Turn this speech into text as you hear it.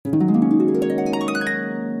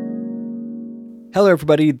Hello,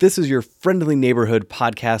 everybody. This is your friendly neighborhood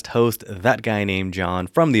podcast host, that guy named John,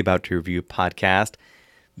 from the About to Review podcast.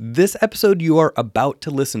 This episode you are about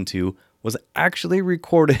to listen to was actually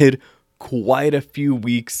recorded quite a few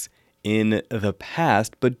weeks in the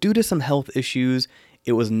past, but due to some health issues,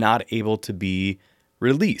 it was not able to be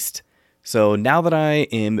released. So now that I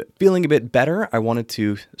am feeling a bit better, I wanted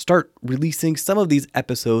to start releasing some of these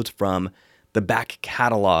episodes from the back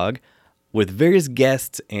catalog with various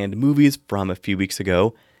guests and movies from a few weeks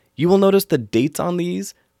ago. You will notice the dates on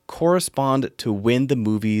these correspond to when the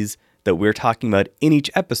movies that we're talking about in each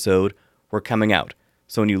episode were coming out.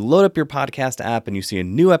 So when you load up your podcast app and you see a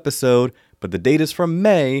new episode, but the date is from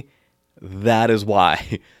May, that is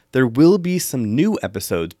why. There will be some new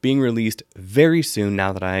episodes being released very soon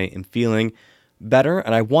now that I am feeling better.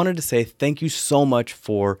 And I wanted to say thank you so much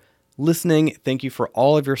for listening. Thank you for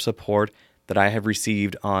all of your support that I have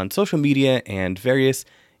received on social media and various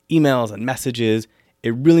emails and messages.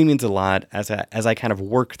 It really means a lot as I kind of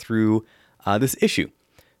work through this issue.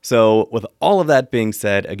 So with all of that being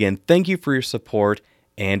said, again, thank you for your support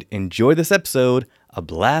and enjoy this episode, A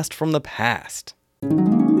Blast from the Past.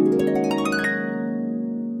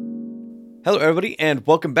 Hello, everybody, and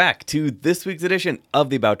welcome back to this week's edition of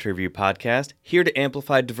the About to Review podcast, here to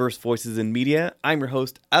amplify diverse voices in media. I'm your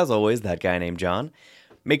host, as always, that guy named John.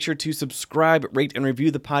 Make sure to subscribe, rate, and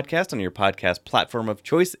review the podcast on your podcast platform of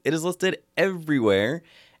choice. It is listed everywhere,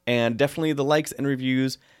 and definitely the likes and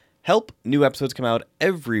reviews help new episodes come out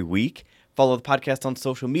every week. Follow the podcast on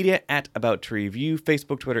social media at About to Review,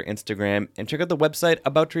 Facebook, Twitter, Instagram, and check out the website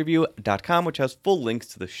abouttoreview.com, which has full links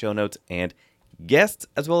to the show notes and guests,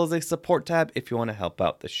 as well as a support tab if you want to help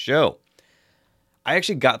out the show. I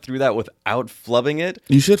actually got through that without flubbing it.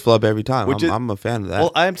 You should flub every time. I'm a fan of that.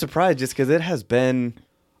 Well, I'm surprised just because it has been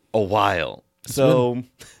a while. So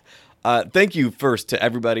thank you first to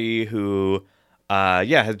everybody who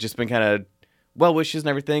has just been kind of well wishes and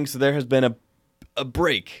everything. So there has been a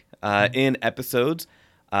break in episodes.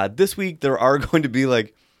 This week there are going to be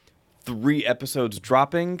like 3 episodes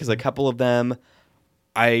dropping because a couple of them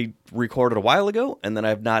I recorded a while ago and then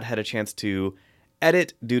I've not had a chance to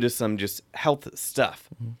edit due to some just health stuff.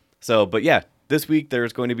 So, but yeah, this week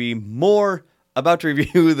there's going to be more About to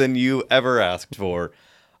Review than you ever asked for.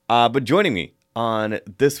 But joining me on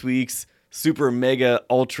this week's super mega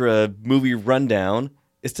ultra movie rundown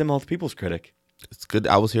is Tim Hall, the People's Critic. It's good.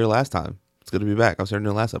 I was here last time. It's good to be back. I was here in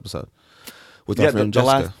the last episode with our friend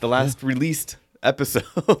Jessica. The last released episode,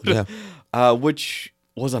 which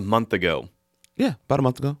was a month ago. Yeah, about a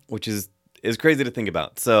month ago. Which is crazy to think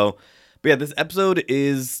about. So, but yeah, this episode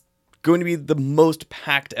is going to be the most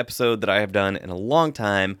packed episode that I have done in a long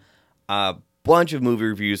time. A bunch of movie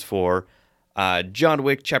reviews for John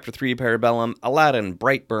Wick, Chapter 3, Parabellum, Aladdin,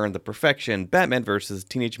 Brightburn, The Perfection, Batman vs.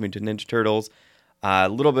 Teenage Mutant Ninja Turtles, a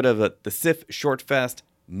little bit of the Sif Short Fest,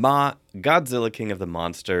 Ma, Godzilla King of the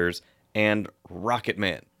Monsters, and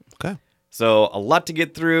Rocketman. Okay. So a lot to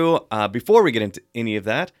get through. Before we get into any of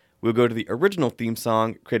that, we'll go to the original theme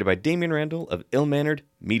song created by Damian Randall of Ill Mannered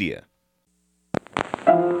Media.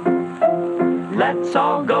 Let's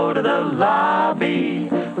all go to the lobby.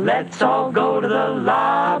 Let's all go to the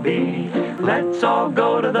lobby. Let's all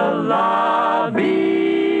go to the lobby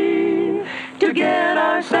to get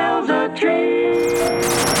ourselves a treat.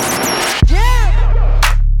 Yeah!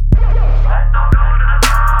 Let's all go to the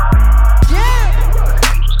lobby. Yeah!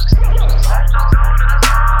 Let's all go to the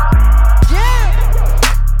lobby.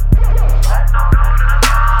 Yeah! Let's all go to the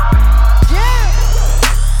lobby. Yeah! Let's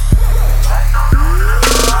all go to the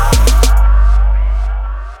lobby.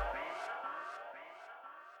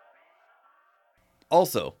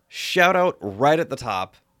 Also, shout out right at the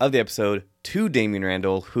top of the episode to Damian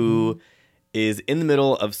Randall, who is in the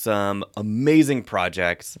middle of some amazing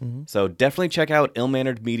projects. So definitely check out Ill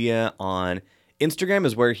Mannered Media on Instagram,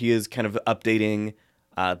 is where he is kind of updating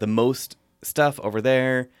the most stuff over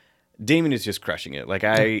there. Damian is just crushing it. Like,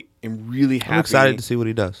 I am really happy. I'm excited to see what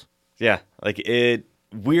he does. Yeah,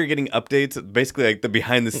 we're getting updates, basically like the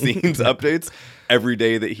behind the scenes updates every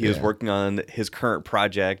day that he is working on his current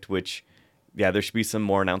project, which there should be some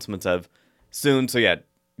more announcements of soon. So yeah,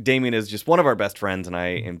 Damian is just one of our best friends, and I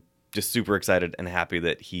am just super excited and happy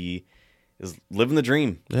that he is living the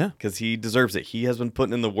dream. Yeah. Because he deserves it. He has been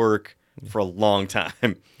putting in the work for a long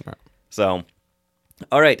time. So,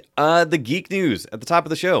 all right, the geek news at the top of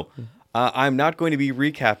the show. I'm not going to be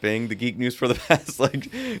recapping the geek news for the past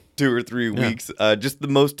 2 or 3 weeks. Just the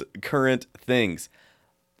most current things.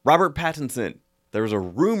 Robert Pattinson. There was a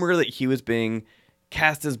rumor that he was being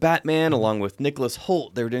cast as Batman along with Nicholas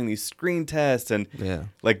Hoult. They were doing these screen tests, and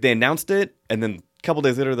they announced it, and then a couple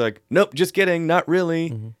days later they're like, nope, just kidding, not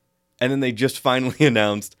really. And then they just finally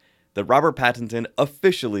announced that Robert Pattinson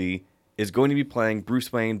officially is going to be playing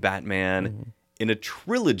Bruce Wayne Batman in a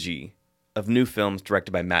trilogy of new films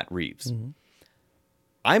directed by Matt Reeves.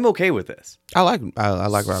 I'm okay with this. I like Robert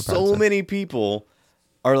Pattinson. So many people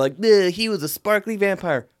are like, he was a sparkly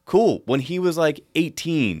vampire. Cool. When he was like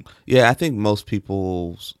 18. Yeah, I think most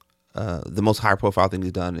people's the most high profile thing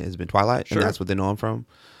he's done has been Twilight, Sure. and that's what they know him from.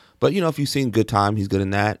 But if you've seen Good Time, he's good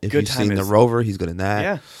in that. If Good you've Time seen The is- Rover, he's good in that.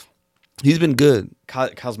 Yeah. He's been good.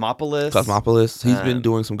 Cosmopolis. Cosmopolis, he's been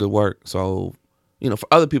doing some good work. So, for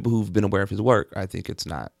other people who've been aware of his work, I think it's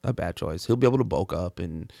not a bad choice. He'll be able to bulk up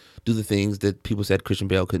and do the things that people said Christian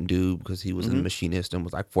Bale couldn't do because he was a machinist and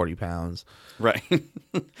was like 40 pounds. Right.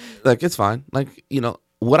 Like, it's fine. Like,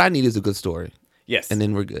 what I need is a good story, Yes. and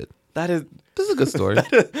then we're good. That is This is a good story.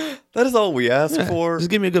 that is all we ask Yeah, for.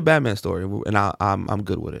 just give me a good Batman story, and I'm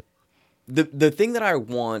good with it. The thing that I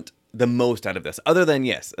want the most out of this, other than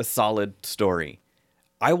yes, a solid story,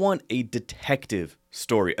 I want a detective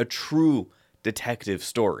story, a true detective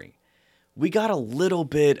story. We got a little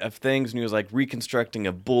bit of things when he was like reconstructing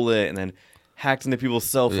a bullet and then hacked into people's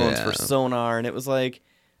cell phones for Yeah. sonar, and it was like,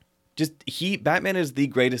 Batman is the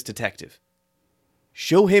greatest detective.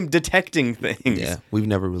 Show him detecting things. Yeah, we've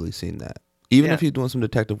never really seen that. Even Yeah. if he's doing some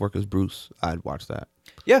detective work as Bruce, I'd watch that.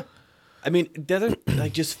 Yeah. I mean,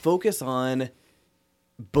 like just focus on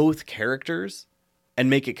both characters and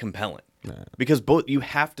make it compelling. Yeah. Because you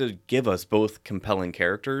have to give us both compelling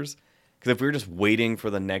characters. Because if we were just waiting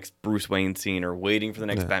for the next Bruce Wayne scene or waiting for the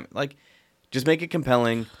next Batman, like, just make it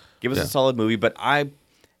compelling. Give us a solid movie. But I'm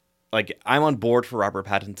on board for Robert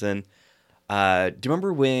Pattinson. Do you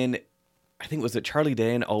remember when, I think, was it Charlie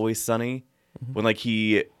Day in Always Sunny? When like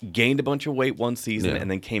he gained a bunch of weight one season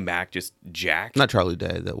and then came back just jacked. Not Charlie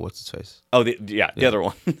Day. That what's his face? Oh, the other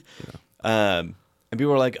one. And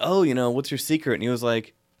people were like, "Oh, what's your secret?" And he was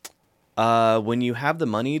like, "When you have the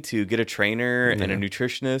money to get a trainer and a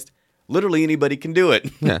nutritionist, literally anybody can do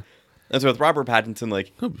it." Yeah, And so with Robert Pattinson,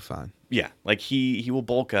 like, he'll be fine. yeah, like he will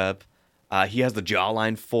bulk up. He has the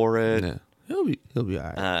jawline for it. Yeah, he'll be all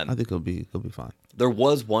right. I think he'll be fine. There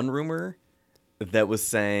was one rumor that was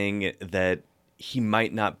saying that he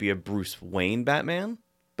might not be a Bruce Wayne Batman,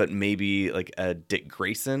 but maybe like a Dick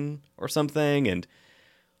Grayson or something. And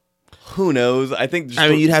who knows? I think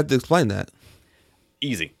You'd have to explain that.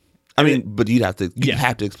 easy. But you'd have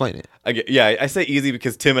to explain it. I say easy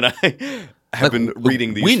because Tim and I have been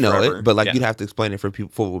reading these. We know forever. it, but Yeah. you'd have to explain it for people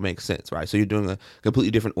for it would make sense, right? So you're doing a completely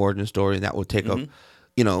different origin story, and that would take up,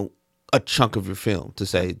 a chunk of your film to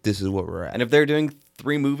say this is where we're at. And if they're doing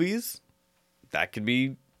 3 movies, that could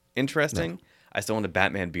be interesting. I still want a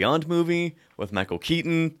Batman Beyond movie with Michael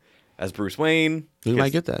Keaton as Bruce Wayne. We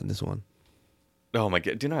might get that in this one. Oh my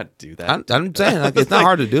god! Do not do that. I'm saying it's not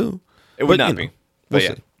hard to do. It would But, not be. We'll But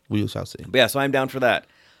yeah. see. We shall see. But yeah, so I'm down for that.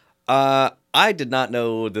 I did not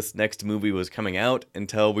know this next movie was coming out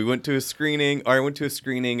until we went to a screening, or I went to a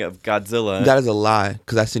screening of Godzilla. That is a lie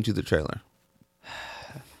because I sent you the trailer.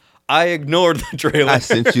 I ignored the trailer. I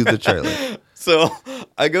sent you the trailer. So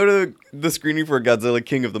I go to the screening for Godzilla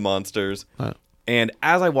King of the Monsters, Right. and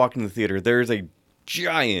as I walk in the theater, there's a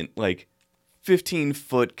giant,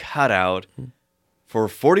 15-foot cutout for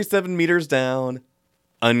 47 meters down,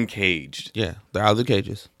 uncaged. Yeah, they're out of the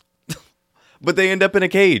cages. But they end up in a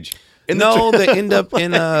cage. No, they end up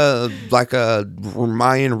in a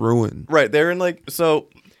Mayan ruin. Right, they're in so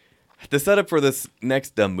the setup for this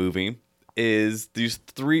next dumb movie is these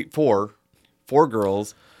four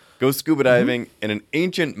girls go scuba diving in an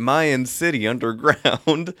ancient Mayan city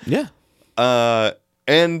underground. Yeah.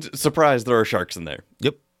 And surprise, there are sharks in there.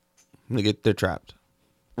 Yep. They're trapped.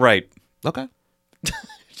 Right. Okay.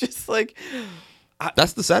 Just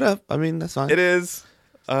That's the setup. That's fine. it is.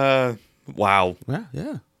 Wow.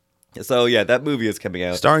 Yeah. So yeah, that movie is coming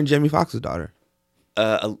out. Starring Jamie Foxx's daughter.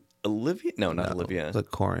 Olivia? No, not Olivia. It's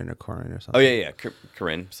like Corinne or something. Oh yeah.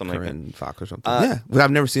 Corinne, something like Corinne Fox or something. Yeah. But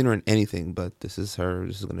I've never seen her in anything, but this is her.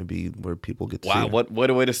 This is going to be where people get to that. see Wow, her. what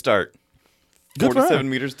a way to start. Good for her. 47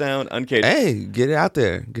 meters down, uncaged. Hey, get it out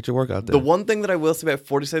there. Get your work out there. The one thing that I will say about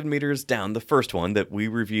 47 meters down, the first one that we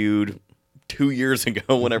reviewed 2 years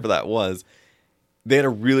ago, whenever that was, they had a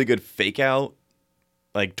really good fake out,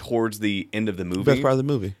 towards the end of the movie. Best part of the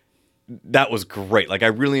movie. That was great. I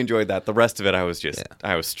really enjoyed that. The rest of it, I was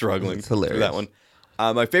struggling It's through that hilarious.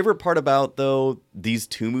 one. My favorite part about, though, these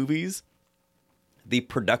 2 movies, the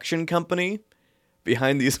production company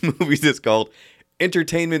behind these movies is called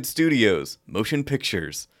Entertainment Studios Motion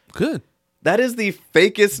Pictures. Good. That is the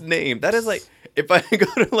fakest name. That is if I go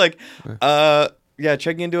to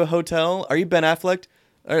checking into a hotel. Are you Ben Affleck?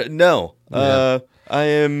 No. Yeah. I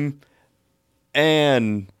am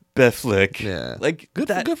Anne Beflick. Yeah. Like Good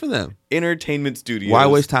for them. Entertainment Studios. Why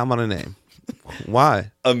waste time on a name?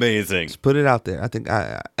 Why? Amazing. Just put it out there. I think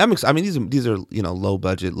I'm excited. I mean, these are low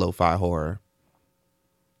budget, lo-fi horror.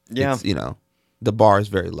 Yeah. It's, the bar is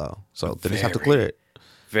very low, so they just have to clear it.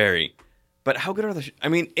 Very. But how good are the... I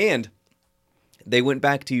mean, and they went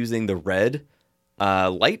back to using the red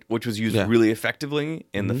light, which was used really effectively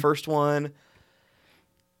in the first one.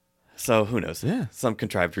 So who knows? Yeah. Some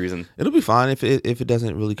contrived reason. It'll be fine if it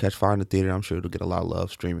doesn't really catch fire in the theater. I'm sure it'll get a lot of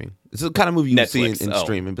love streaming. It's the kind of movie you see in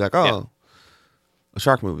stream and be like, a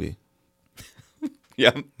shark movie.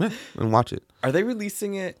 Yeah. And watch it. Are they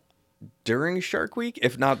releasing it during Shark Week?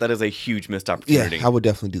 If not, that is a huge missed opportunity. Yeah, I would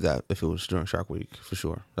definitely do that if it was during Shark Week for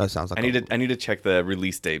sure. That sounds like I need to check the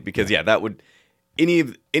release date because that would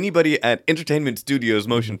anybody at Entertainment Studios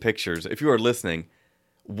Motion Pictures, if you are listening,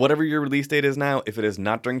 whatever your release date is now, if it is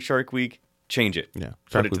not during Shark Week, change it. Yeah,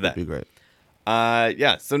 Put Shark it to Week that. would be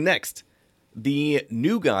great. So next, the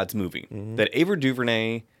New Gods movie that Ava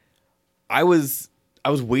DuVernay. I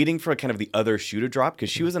was waiting for kind of the other shoe to drop because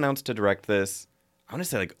she was announced to direct this. I want to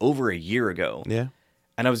say like over a year ago. Yeah.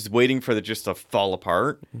 And I was waiting for it just to fall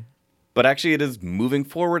apart. But actually it is moving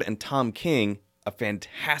forward, and Tom King, a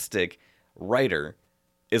fantastic writer,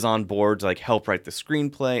 is on board to like help write the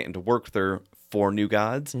screenplay and to work with her for New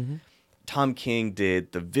Gods. Tom King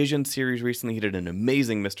did the Vision series recently. He did an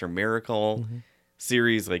amazing Mr. Miracle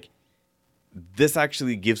series. Like, this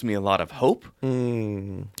actually gives me a lot of hope.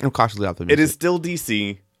 I'm cautiously optimistic. It is still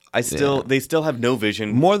DC. They still have no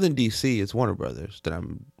vision. More than DC, it's Warner Brothers that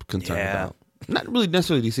I'm concerned about. Not really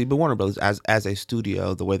necessarily DC, but Warner Brothers as a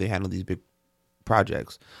studio, the way they handle these big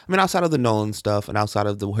projects. I mean, outside of the Nolan stuff and outside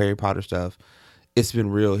of the Harry Potter stuff, it's been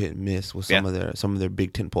real hit and miss with some of their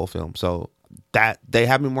big tentpole films. So that they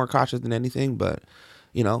have been more cautious than anything, but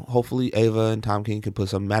hopefully Ava and Tom King can put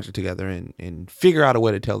some magic together and figure out a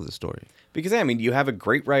way to tell this story. Because I mean, you have a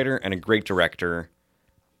great writer and a great director.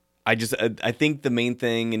 I think the main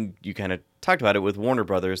thing, and you kind of talked about it with Warner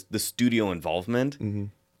Brothers, the studio involvement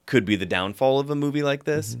could be the downfall of a movie like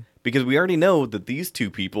this, because we already know that these two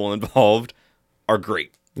people involved are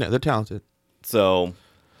great. Yeah, they're talented. So,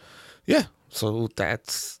 yeah. So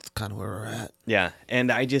that's kind of where we're at. Yeah,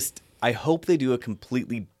 and I hope they do a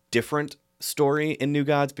completely different story in New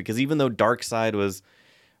Gods, because even though Darkseid was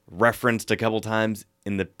referenced a couple times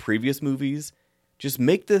in the previous movies, just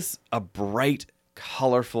make this a bright,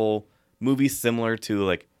 colorful movie similar to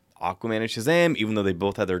like Aquaman and Shazam, even though they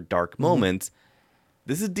both had their dark moments.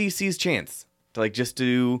 This is DC's chance to like just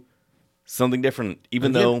do something different,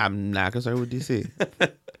 even though I'm not concerned with DC.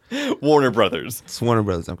 Warner Brothers. It's Warner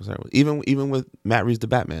Brothers I'm concerned with. Even with Matt Reeves' The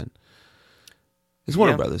Batman. It's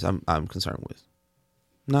Warner Brothers I'm concerned with.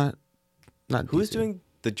 Not Who's DC. doing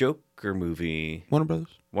the Joker movie? Warner Brothers.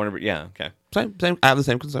 Yeah, okay. Same. I have the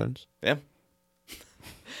same concerns. Yeah.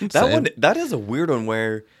 That is a weird one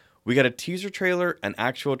where we got a teaser trailer, an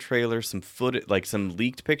actual trailer, some footage, like some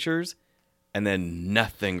leaked pictures, and then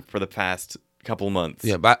nothing for the past couple months.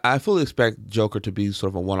 Yeah, but I fully expect Joker to be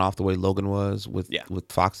sort of a one-off the way Logan was with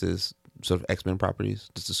Fox's sort of X-Men properties,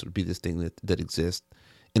 just to sort of be this thing that exists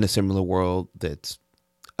in a similar world that's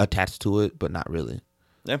attached to it, but not really.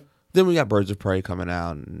 Yeah. Then we got Birds of Prey coming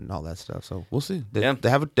out and all that stuff. So we'll see. They have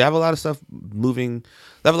a lot of stuff moving.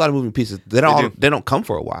 They have a lot of moving pieces. They don't come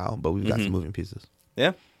for a while, but we've got some moving pieces.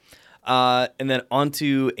 Yeah. And then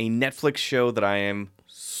onto a Netflix show that I am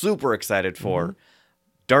super excited for.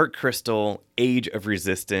 Dark Crystal, Age of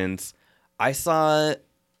Resistance. I saw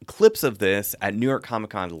clips of this at New York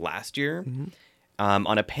Comic Con last year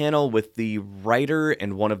on a panel with the writer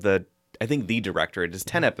and one of the, I think the director. It is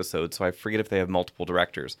 10 episodes, so I forget if they have multiple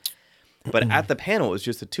directors. But at the panel, it was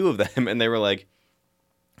just the two of them, and they were like,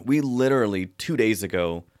 we literally 2 days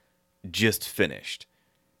ago just finished.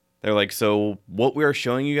 They're like, so what we are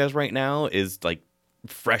showing you guys right now is like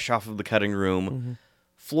fresh off of the cutting room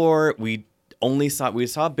floor. We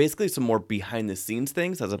saw basically some more behind the scenes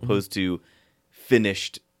things as opposed to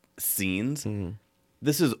finished scenes.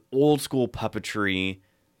 This is old school puppetry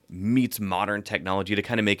meets modern technology to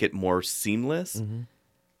kind of make it more seamless.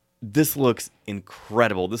 This looks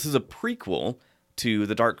incredible. This is a prequel to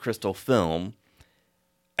the Dark Crystal film.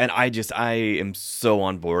 And I am so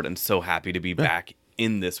on board and so happy to be back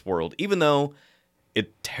in this world. Even though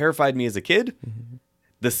it terrified me as a kid,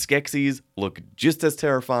 the Skeksis look just as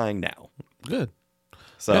terrifying now. Good.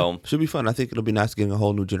 So should be fun. I think it'll be nice getting a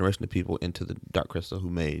whole new generation of people into the Dark Crystal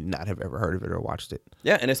who may not have ever heard of it or watched it.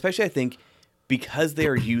 Yeah, and especially I think because they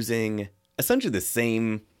are using essentially the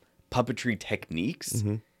same puppetry techniques,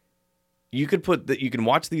 you can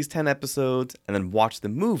watch these 10 episodes and then watch the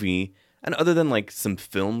movie, and other than like some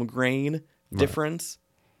film grain difference,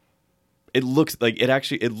 It looks like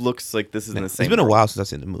it looks like this is in the same. It's been a world. while since I've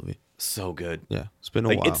seen the movie. So good. Yeah, it's been a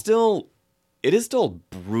Like while. it is still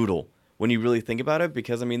brutal when you really think about it,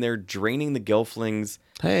 because I mean they're draining the Gelflings.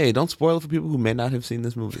 Hey, don't spoil it for people who may not have seen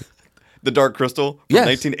this movie. The Dark Crystal from Yes.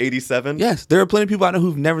 1987. Yes, there are plenty of people I know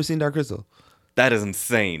who've never seen Dark Crystal. That is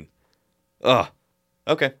insane. Ugh.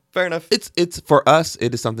 Okay, fair enough. It's for us.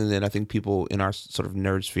 It is something that I think people in our sort of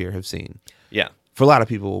nerd sphere have seen. Yeah. For a lot of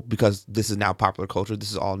people, because this is now popular culture,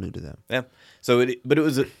 this is all new to them. Yeah. So but it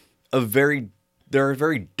was a very, there are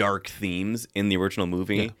very dark themes in the original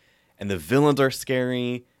movie, Yeah. and the villains are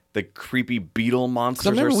scary. The creepy beetle monsters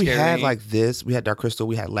Because I remember are we scary. had like this. We had Dark Crystal.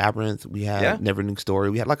 We had Labyrinth. We had Yeah. Neverending Story.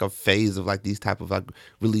 We had like a phase of like these type of like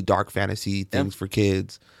really dark fantasy things for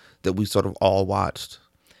kids that we sort of all watched.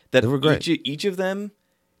 that they were great. Each of them,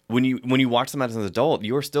 when you watch them as an adult,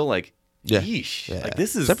 you are still like, Yeah. yeesh. Yeah. Like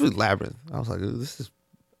this is Except with Labyrinth. I was like, this is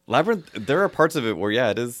Labyrinth. There are parts of it where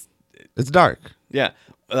it is. it's dark. Yeah.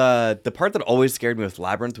 The part that always scared me with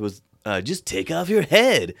Labyrinth was just take off your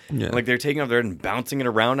head. Yeah. Like they're taking off their head and bouncing it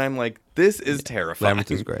around. I'm like, this is terrifying.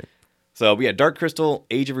 Labyrinth is great. So yeah, Dark Crystal,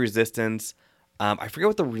 Age of Resistance. I forget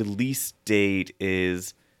what the release date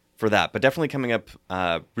is for that, but definitely coming up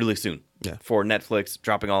really soon. Yeah. For Netflix,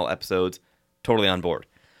 dropping all episodes. Totally on board.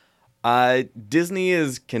 Disney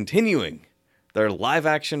is continuing their live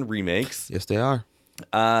action remakes. Yes, they are.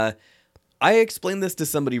 I explained this to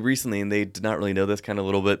somebody recently, and they did not really know this kind of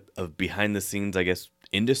little bit of behind the scenes, I guess,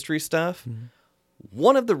 industry stuff.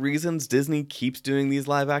 One of the reasons Disney keeps doing these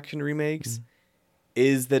live action remakes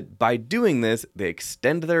is that by doing this, they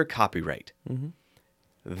extend their copyright.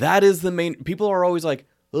 That is the main. People are always like,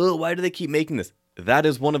 oh, why do they keep making this? That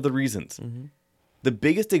is one of the reasons. The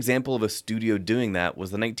biggest example of a studio doing that was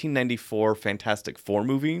the 1994 Fantastic Four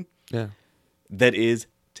movie Yeah. that is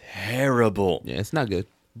terrible. Yeah, it's not good.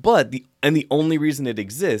 But the only reason it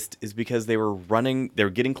exists is because they were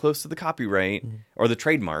getting close to the copyright or the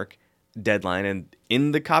trademark deadline, and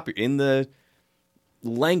in the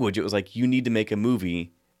language it was like, you need to make a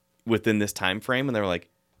movie within this time frame, and they were like,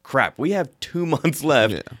 crap, we have 2 months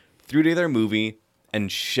left. Yeah. Threw together a movie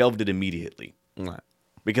and shelved it immediately Right.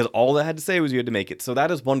 because all they had to say was you had to make it. So that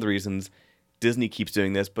is one of the reasons Disney keeps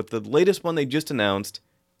doing this. But the latest one they just announced,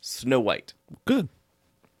 Snow White. Good.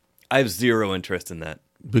 I have zero interest in that.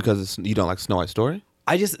 Because you don't like Snow White story?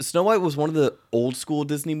 Snow White was one of the old school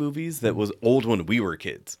Disney movies that was old when we were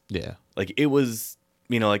kids. Yeah. Like it was,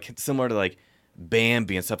 like similar to like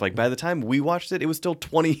Bambi and stuff. Like by the time we watched it, it was still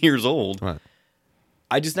 20 years old. Right.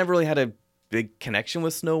 I just never really had a big connection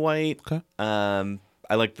with Snow White. Okay.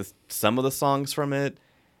 I like some of the songs from it,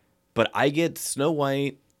 but I get Snow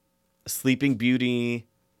White, Sleeping Beauty,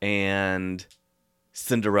 and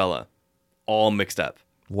Cinderella all mixed up.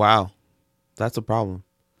 Wow. That's a problem.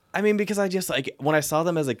 I mean, because I just like when I saw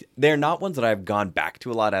them as like, they're not ones that I've gone back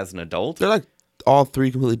to a lot as an adult. They're like all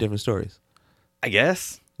three completely different stories. I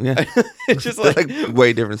guess. Yeah. It's just They're like, like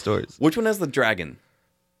way different stories. which one has the dragon?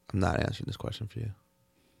 I'm not answering this question for you.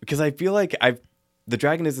 Because I feel like the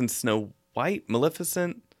dragon is in Snow White,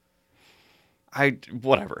 Maleficent.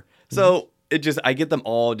 Whatever. So I get them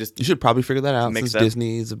all just. You should probably figure that out Mixed since up.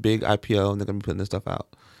 Disney is a big IPO and they're going to be putting this stuff out.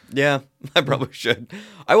 Yeah, I probably should.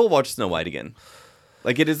 I will watch Snow White again.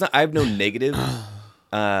 Like it is not. I have no negative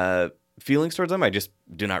feelings towards them. I just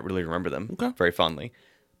do not really remember them very fondly.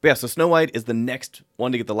 But yeah, so Snow White is the next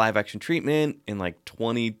one to get the live action treatment in like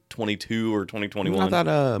 2022 or 2021. I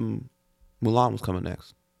thought Mulan was coming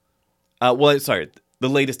next. Sorry. The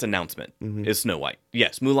latest announcement is Snow White.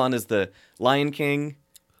 Yes, Mulan is the Lion King,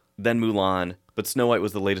 then Mulan, but Snow White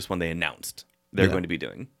was the latest one they announced they're going to be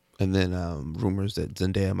doing. And then rumors that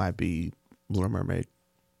Zendaya might be Little Mermaid.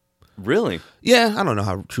 Really? Yeah, I don't know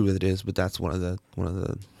how true it is, but that's one of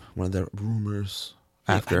the rumors.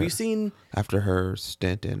 After Have you seen? after her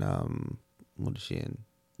stint in what is she in?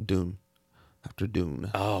 Dune. After Dune.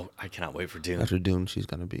 Oh, I cannot wait for Dune. After Dune, she's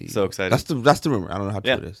gonna be So excited. That's the rumor. I don't know how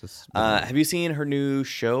true Yeah. it is. It's, Have you seen her new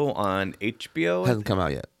show on HBO? hasn't come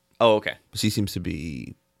out yet. Oh, okay. She seems to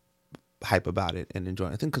be hype about it and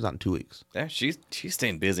enjoying it. I think it comes out in 2 weeks. Yeah, she's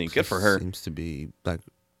staying busy. Good for her. Seems to be like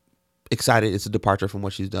excited. It's a departure from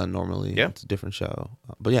what she's done normally. Yeah. It's a different show.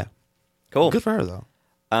 But yeah. Cool. Good for her though.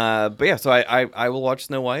 But yeah, so I will watch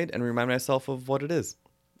Snow White and remind myself of what it is.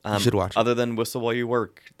 You should watch it. Other than Whistle While You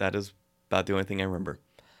Work, that is about the only thing I remember.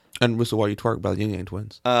 And Whistle While You Twerk by the Yin Yang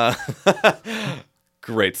Twins.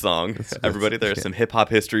 Great song, everybody. There's yeah. some hip hop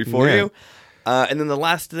history for Yeah. you. And then the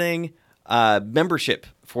last thing, membership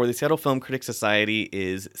for the Seattle Film Critics Society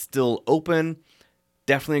is still open.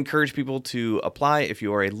 Definitely encourage people to apply if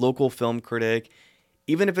you are a local film critic.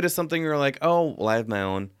 Even if it is something you're like, oh, well, I have my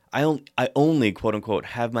own. I only quote unquote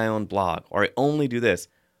have my own blog, or I only do this.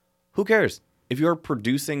 Who cares? If you're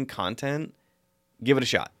producing content, give it a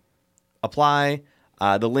shot. Apply.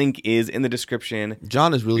 The link is in the description.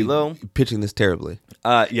 John is really below. pitching this terribly.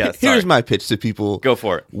 Yeah, Here's my pitch to people. Go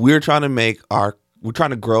for it. We're trying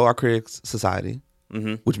to grow our critics society,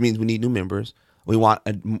 which means we need new members. We want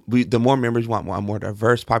the more members, we want a more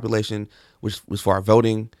diverse population, which was for our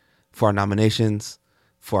voting, for our nominations,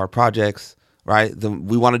 for our projects, right?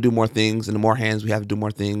 We want to do more things, and the more hands we have to do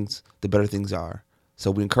more things, the better things are. So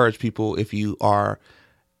we encourage people, if you are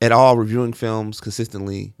at all reviewing films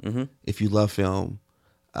consistently, if you love film,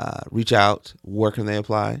 reach out. Where can they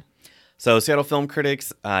apply? So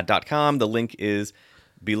SeattleFilmCritics.com. The link is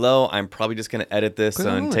below. I'm probably just going to edit this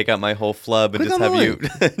and take out my whole flub and just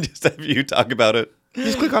have you talk about it.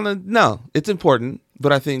 Just click on it. No, it's important,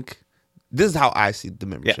 but I think this is how I see the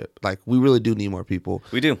membership. Like, we really do need more people.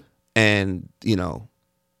 We do. And,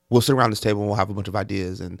 we'll sit around this table and we'll have a bunch of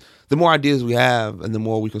ideas. And the more ideas we have and the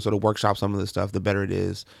more we can sort of workshop some of this stuff, the better it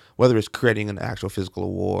is. Whether it's creating an actual physical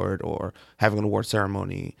award or having an award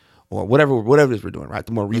ceremony or whatever it is we're doing, right?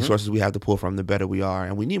 The more resources we have to pull from, the better we are.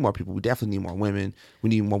 And we need more people. We definitely need more women. We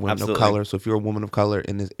need more women of color. So if you're a woman of color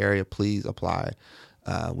in this area, please apply.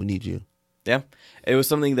 We need you. Yeah. It was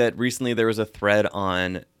something that recently there was a thread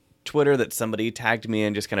on Twitter that somebody tagged me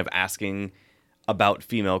in just kind of asking about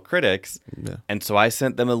female critics. Yeah. And so I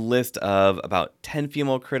sent them a list of about 10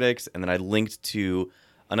 female critics, and then I linked to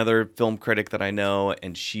another film critic that I know,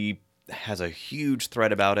 and she has a huge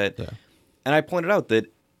thread about it. Yeah. And I pointed out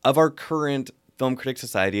that of our current Film Critics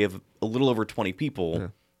Society of a little over 20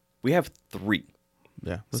 people, we have 3.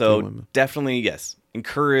 Yeah. So definitely, yes,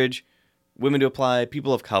 encourage women to apply,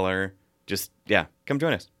 people of color. Just, come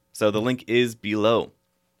join us. So the link is below.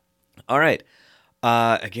 All right.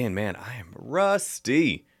 Again, man, I am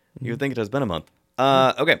rusty. You would think it has been a month.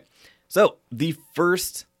 Okay. So the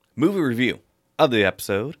first movie review of the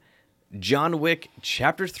episode, John Wick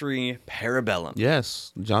Chapter 3, Parabellum.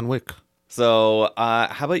 Yes, John Wick. So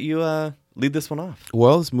how about you lead this one off?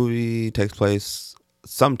 Well, this movie takes place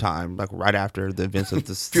sometime, like right after the events of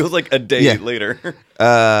this. Feels like a day later.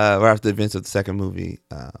 Right after the events of the second movie.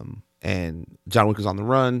 And John Wick is on the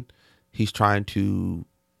run. He's trying to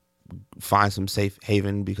find some safe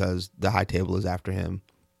haven because the High Table is after him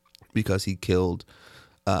because he killed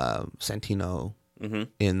Santino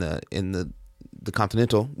in the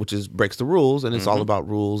Continental, which breaks the rules, and it's all about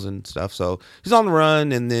rules and stuff. So he's on the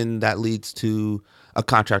run, and then that leads to a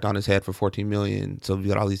contract on his head for $14 million. So we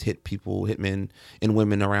got all these hitmen and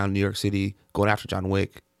women around New York City going after John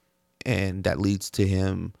Wick, and that leads to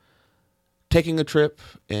him taking a trip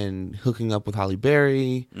and hooking up with Halle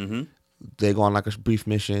Berry. They go on like a brief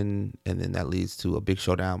mission, and then that leads to a big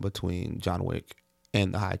showdown between John Wick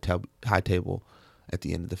and the High Table at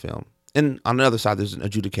the end of the film. And on the other side, there's an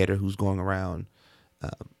adjudicator who's going around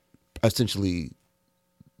essentially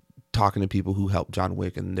talking to people who helped John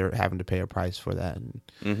Wick, and they're having to pay a price for that. And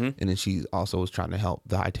then she also was trying to help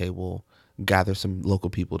the High Table gather some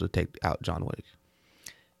local people to take out John Wick.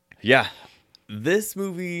 Yeah. This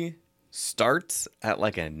movie starts at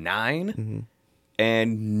like a 9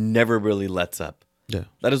 and never really lets up. Yeah.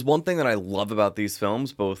 That is one thing that I love about these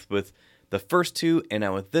films, both with the first two and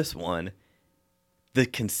now with this one. The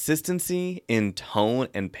consistency in tone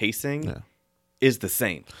and pacing is the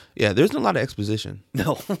same. Yeah, there's not a lot of exposition.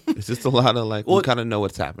 No. It's just a lot of like, we kind of know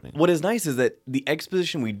what's happening. What is nice is that the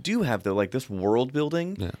exposition we do have, though, like this world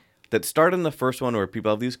building that started in the first one where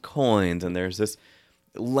people have these coins and there's this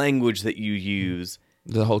language that you use.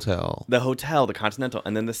 The hotel, the Continental.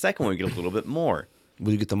 And then the second one, we get a little bit more.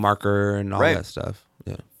 We get the marker and all that stuff.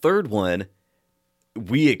 Yeah. Third one,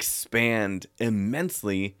 we expand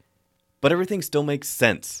immensely, but everything still makes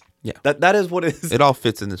sense. Yeah. That is what is. It all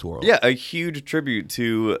fits in this world. Yeah, a huge tribute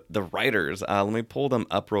to the writers. Let me pull them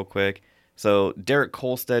up real quick. So Derek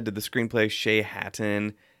Kolstad did the screenplay, Shay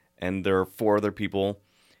Hatton, and there are 4 other people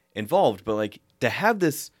involved. But like to have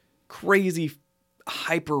this crazy,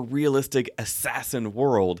 hyper-realistic assassin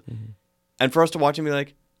world, and for us to watch and be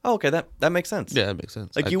like, oh, okay, that makes sense. Yeah, that makes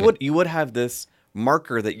sense. Like you would have this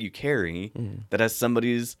marker that you carry that has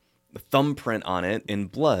somebody's thumbprint on it in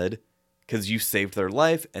blood because you saved their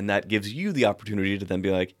life, and that gives you the opportunity to then be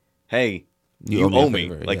like, hey, you owe me.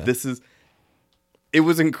 Like this is, it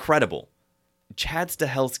was incredible. Chad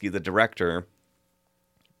Stahelski, the director,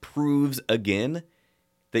 proves again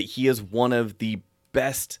that he is one of the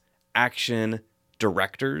best action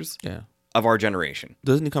directors of our generation.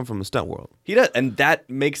 Doesn't he come from the stunt world? He does, and that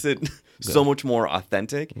makes it so much more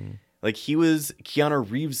authentic. Like he was Keanu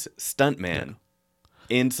Reeves' stuntman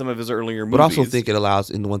in some of his earlier movies. But I also think it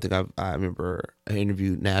allows, and the one thing I remember, I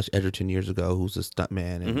interviewed Nash Edgerton years ago, who's a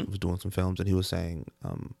stuntman and was doing some films, and he was saying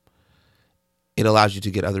it allows you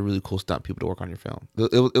to get other really cool stunt people to work on your film.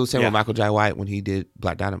 It was same with Michael Jai White when he did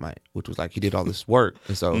Black Dynamite, which was like he did all this work,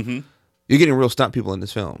 and so you're getting real stunt people in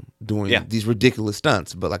this film doing these ridiculous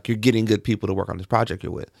stunts, but like you're getting good people to work on this project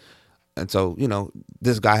you're with. And so, you know,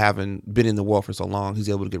 this guy having been in the world for so long, he's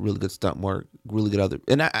able to get really good stunt work, really good other.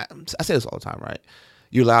 And I say this all the time, right?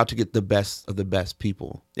 You're allowed to get the best of the best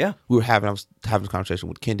people. Yeah. I was having a conversation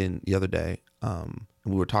with Kendon the other day, and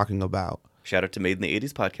we were talking about. Shout out to Made in the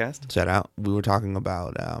 80s podcast. Shout out. We were talking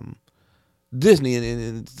about Disney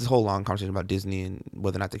and this whole long conversation about Disney and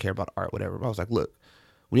whether or not they care about art, whatever. But I was like, look,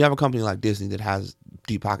 when you have a company like Disney that has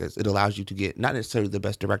deep pockets, it allows you to get not necessarily the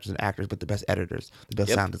best directors and actors, but the best editors, the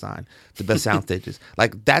best sound design, the best sound stages.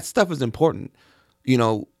 Like that stuff is important. You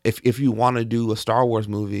know, if you want to do a Star Wars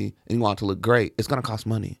movie and you want it to look great, it's going to cost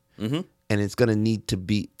money, and it's going to need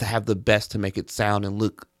to have the best to make it sound and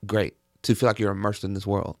look great, to feel like you're immersed in this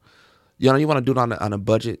world. You know, you want to do it on a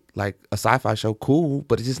budget like a sci-fi show, cool,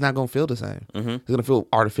 but it's just not going to feel the same. It's going to feel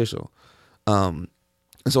artificial.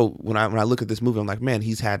 And so when I look at this movie, I'm like, man,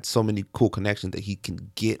 he's had so many cool connections that he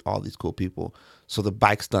can get all these cool people. So the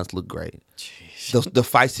bike stunts look great. The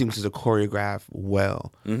fight sequences are choreographed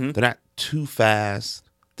well. They're not too fast.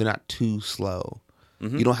 They're not too slow.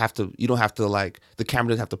 You don't have to like, the camera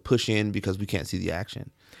doesn't have to push in because we can't see the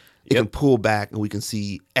action. It can pull back and we can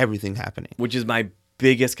see everything happening. Which is my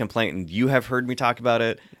biggest complaint, and you have heard me talk about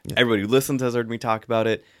it. Everybody who listens has heard me talk about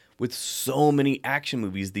it. With so many action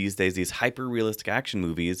movies these days, these hyper-realistic action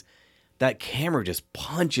movies, that camera just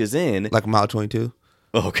punches in. Like Mile 22?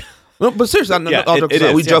 Oh, God. No, but seriously,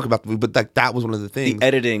 we joke about the movie, but like that was one of the things. The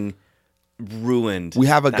editing ruined. We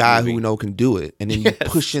have a guy movie. who we know can do it, and then you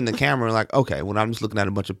push in the camera and like, okay, well, I'm just looking at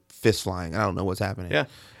a bunch of fists flying. I don't know what's happening. Yeah.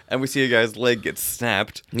 And we see a guy's leg get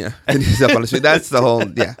snapped. Yeah. And he's up on the street. That's the whole,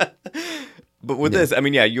 But with this, I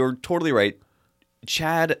mean, yeah, you're totally right.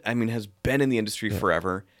 Chad, I mean, has been in the industry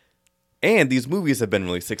forever. And these movies have been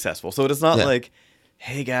really successful. So it's not like,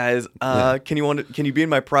 hey guys, can you be in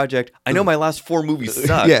my project? I know my last 4 movies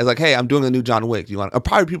suck. Yeah, it's like, hey, I'm doing a new John Wick. You want? Or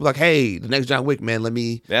probably people like, hey, the next John Wick, man, let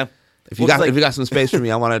me. Yeah. If you got some space for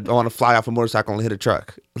me, I want to fly off a motorcycle and hit a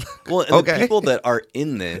truck. Well, and the people that are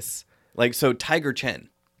in this, like, so Tiger Chen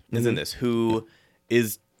is in this, who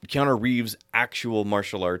is Keanu Reeves' actual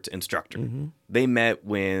martial arts instructor. They met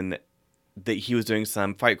when he was doing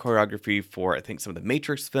some fight choreography for, I think, some of the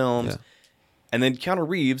Matrix films. And then Keanu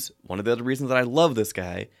Reeves, one of the other reasons that I love this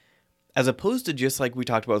guy, as opposed to just like we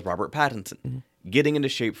talked about with Robert Pattinson, getting into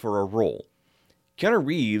shape for a role, Keanu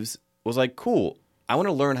Reeves was like, cool, I want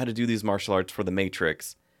to learn how to do these martial arts for the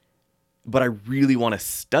Matrix, but I really want to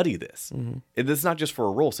study this. This is not just for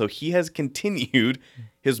a role. So he has continued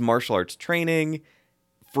his martial arts training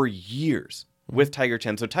for years with Tiger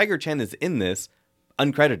Chen. So Tiger Chen is in this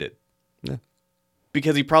uncredited. Yeah.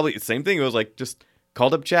 Because he probably, same thing, it was like, just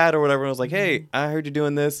called up Chad or whatever and was like, hey, I heard you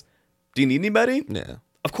doing this. Do you need anybody? Yeah.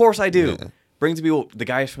 Of course I do. Yeah. Brings people, the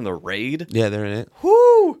guys from the Raid. Yeah, they're in it.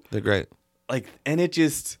 Whoo! They're great. Like, and it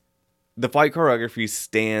just, the fight choreography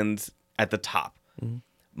stands at the top.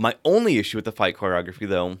 My only issue with the fight choreography,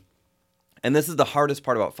 though, and this is the hardest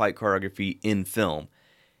part about fight choreography in film,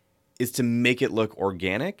 is to make it look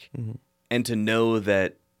organic and to know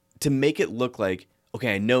that, to make it look like,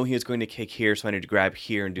 okay, I know he was going to kick here, so I need to grab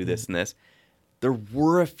here and do this and this. There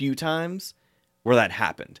were a few times where that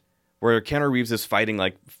happened, where Keanu Reeves is fighting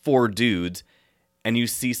like 4 dudes, and you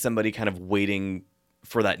see somebody kind of waiting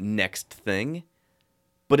for that next thing,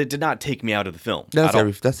 but it did not take me out of the film. That's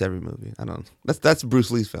every movie. I don't. That's Bruce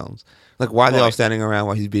Lee's films. Like, why are they all standing around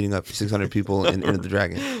while he's beating up 600 people in Enter the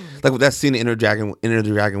Dragon? Like that scene in Enter the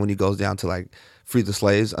Dragon when he goes down to like free the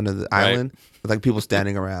slaves under the island. With, like people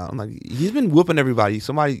standing around. I'm like, he's been whooping everybody.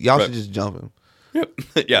 Y'all should just jump him. Yep.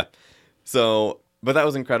 Yeah. So, but that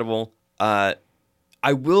was incredible. I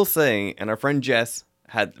will say, and our friend Jess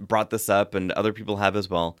had brought this up, and other people have as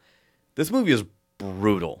well. This movie is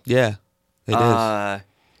brutal. Yeah, it is.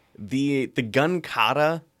 The gun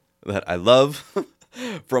kata that I love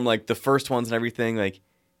from like the first ones and everything, like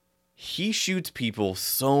he shoots people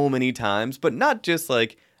so many times, but not just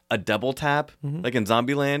like a double tap like in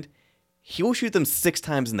Zombieland. He will shoot them 6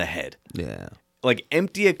 times in the head. Yeah. Like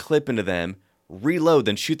empty a clip into them, reload,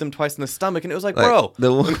 then shoot them twice in the stomach, and it was like, bro,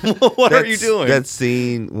 what are you doing? That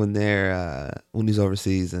scene when they're when he's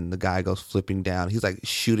overseas and the guy goes flipping down, he's like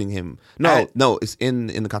shooting him. No, it's in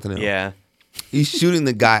the Continental. Yeah. He's shooting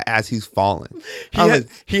the guy as he's falling.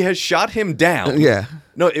 He has shot him down. Yeah.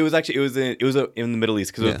 No, it was in the Middle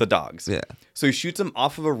East because it was the dogs. Yeah. So he shoots him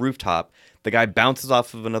off of a rooftop. The guy bounces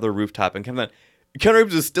off of another rooftop and Keanu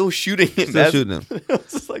Reeves is still shooting him. Still shooting him.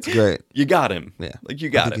 It's just like, great. You got him. Yeah. Like, you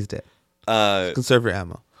I got think him. he's dead. Conserve your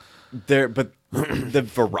ammo. But the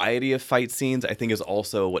variety of fight scenes, I think, is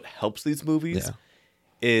also what helps these movies. Yeah.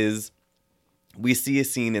 Is we see a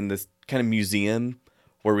scene in this kind of museum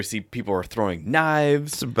where we see people are throwing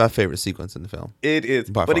knives. It's my favorite sequence in the film. It is.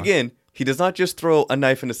 By But far. again, he does not just throw a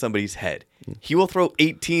knife into somebody's head. He will throw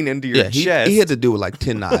 18 into your Yeah, chest. he had to do with like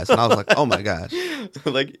 10 knives, and I was like, oh my gosh,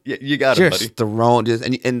 Like, you got it, buddy. just thrown,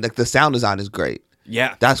 and like the sound design is great.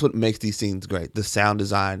 Yeah. That's what makes these scenes great. The sound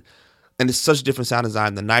design, and it's such a different sound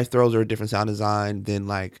design. The knife throws are a different sound design than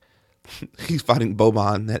like he's fighting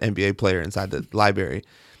Boban, that NBA player inside the library.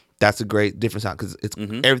 That's a great different sound because it's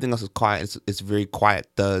everything else is quiet. It's very quiet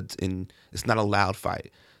thuds, and it's not a loud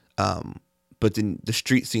fight. But then the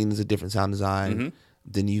street scene is a different sound design.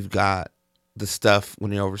 Then you've got the stuff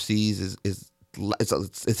when you're overseas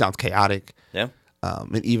it sounds chaotic. Yeah.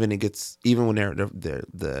 And even when they're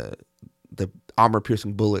the armor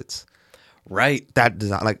piercing bullets. Right. That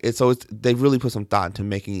design, like they really put some thought into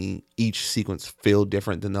making each sequence feel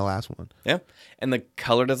different than the last one. Yeah. And the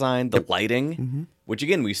color design, the lighting, which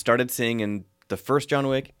again, we started seeing in the first John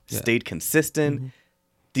Wick, stayed consistent.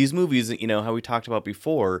 These movies, how we talked about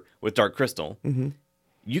before with Dark Crystal,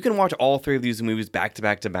 you can watch all three of these movies back to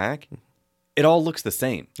back to back. It all looks the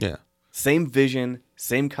same. Yeah, Same vision,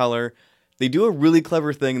 same color. They do a really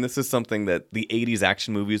clever thing, and this is something that the 80s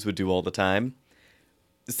action movies would do all the time.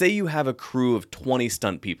 Say you have a crew of 20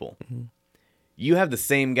 stunt people. You have the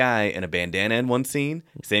same guy in a bandana in one scene,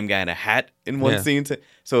 same guy in a hat in one Yeah. scene.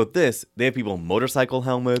 So with this, they have people in motorcycle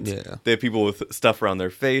helmets. Yeah. They have people with stuff around their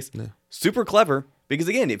face. Super clever. Because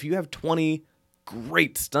again, if you have 20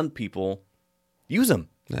 great stunt people, use them.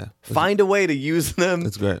 yeah, Find a way to use them.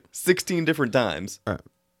 It's great. 16 different times. All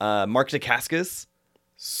right. Mark Dacascos,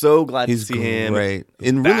 so glad He's to see him. great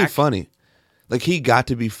and really back. funny. Like he got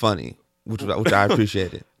to be funny, which I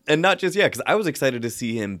appreciated. And not just, because I was excited to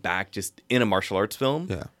see him back just in a martial arts film.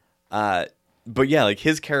 Yeah, But yeah, like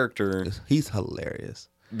his character, he's hilarious,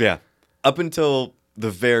 yeah, up until the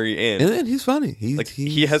very end, and then he's funny.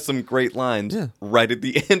 he has some great lines Yeah. right at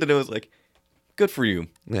the end, and it was like, good for you.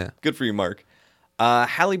 yeah, Good for you, Mark.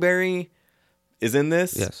 Halle Berry is in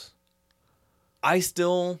this. yes, I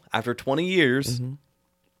still, after 20 years,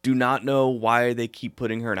 do not know why they keep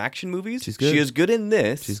putting her in action movies. She's good. She is good in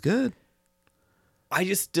this. she's good. I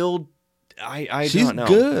just still, I She's don't know.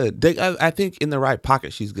 good. I think in the right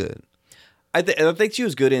pocket, she's good. I think she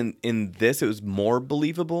was good in this. It was more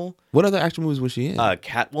believable. What other action movies was she in?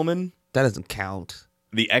 Catwoman, That doesn't count.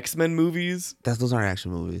 the X-Men movies. Those aren't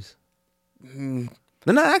action movies.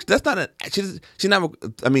 They're not action. That's not a. She's not.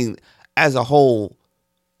 I mean, as a whole,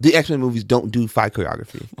 the X-Men movies don't do fight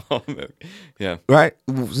choreography, Yeah, right?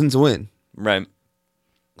 Since when? right.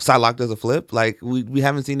 Psylocke does a flip. Like we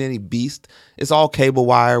haven't seen any Beast. It's all cable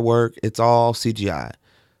wire work. It's all CGI.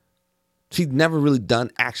 She's never really done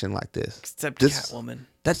action like this. Except This- Catwoman.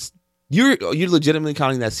 That's you're legitimately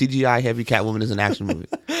counting that CGI heavy Catwoman as an action movie.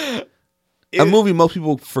 A movie most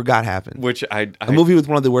people forgot happened. Which A movie with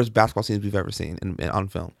one of the worst basketball scenes we've ever seen on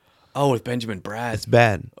film. Oh, with Benjamin Bratt. It's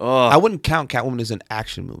bad. Oh. I wouldn't count Catwoman as an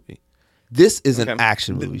action movie. This is an Okay.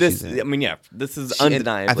 action movie. This, she's in. I mean, yeah, this is She- and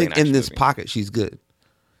undeniably. I think an action in this movie. pocket, she's good.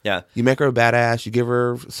 Yeah, You make her a badass. You give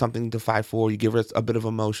her something to fight for. You give her a bit of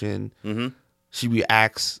emotion. Mm-hmm. She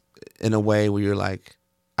reacts in a way where you're like,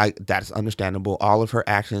 that's understandable. All of her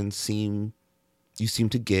actions you seem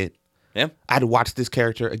to get. yeah. I'd watch this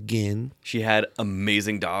character again. She had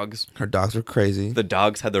amazing dogs. Her dogs are crazy. The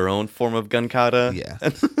dogs had their own form of gun kata. Yeah.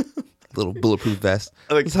 Little bulletproof vest.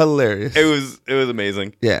 Like, It's hilarious. It was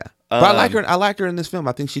amazing. Yeah. But I like her. I like her in this film.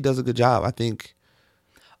 I think she does a good job. I think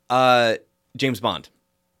James Bond.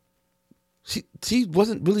 she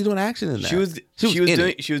wasn't really doing action in that. She was in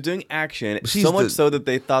it. doing action She's so much the- so that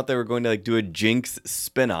they thought they were going to like do a Jinx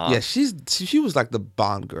spin-off. Yeah, she was like the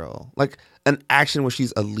Bond girl, like an action where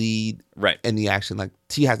she's a lead, Right. in the action. Like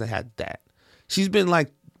she hasn't had that. She's been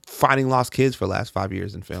like finding lost kids for the last 5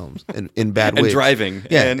 years in films and in bad And wigs. driving.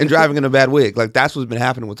 Yeah, And- and driving in a bad wig. Like that's what's been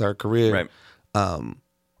happening with her career. Right.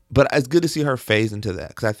 But it's good to see her phase into that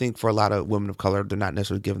because I think for a lot of women of color, they're not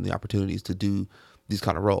necessarily given the opportunities to do these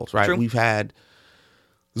kind of roles. Right? True. We've had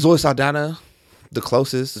Zoe Saldana, the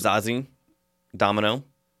closest. Zazie, Domino.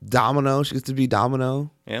 Domino, she gets to be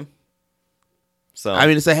Domino. Yeah. So I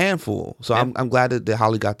mean, it's a handful. So Yeah. I'm glad that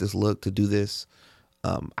Holly got this look to do this.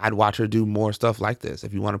 I'd watch her do more stuff like this.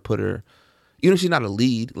 If you want to put her, even if she's not a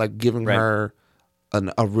lead, like giving Right. her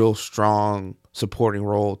a real strong supporting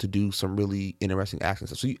role to do some really interesting action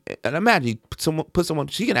stuff. So, and imagine you put someone,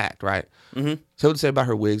 she can act, right? Mm-hmm. So what to say about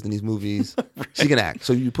her wigs in these movies? Right. She can act.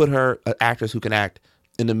 So you put her, an actress who can act,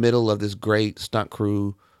 in the middle of this great stunt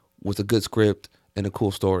crew with a good script and a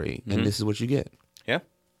cool story, and this is what you get. Yeah.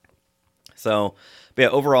 So, but yeah,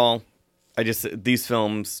 overall, these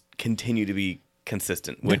films continue to be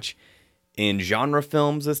consistent, which in genre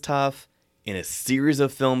films is tough. In a series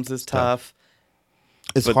of films is tough.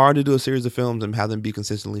 It's hard to do a series of films and have them be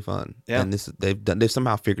consistently fun. Yeah. And they've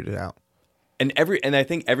somehow figured it out. And I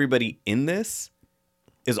think everybody in this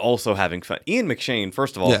is also having fun. Ian McShane,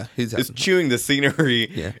 first of all, is chewing the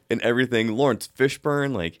scenery and everything. Lawrence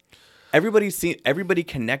Fishburne, like everybody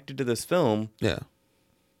connected to this film. Yeah.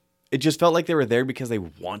 It just felt like they were there because they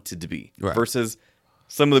wanted to be. Right. Versus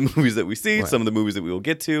some of the movies that we see, some of the movies that we will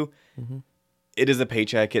get to. Mm-hmm. It is a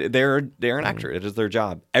paycheck. They're an actor. It is their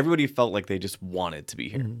job. Everybody felt like they just wanted to be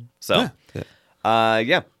here. So,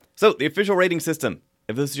 So the official rating system.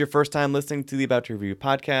 If this is your first time listening to the About to Review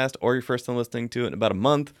podcast, or your first time listening to it in about a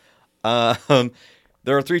month, there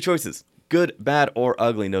are 3 choices: good, bad, or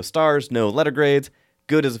ugly. No stars, no letter grades.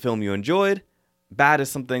 Good is a film you enjoyed. Bad is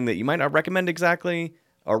something that you might not recommend exactly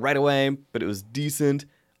or right away, but it was decent.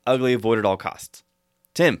 Ugly, avoid at all costs.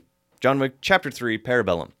 Tim, John Wick Chapter 3,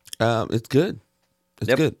 Parabellum. It's good.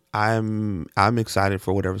 It's good. I'm excited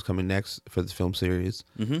for whatever's coming next for this film series.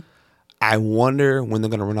 Mm-hmm. I wonder when they're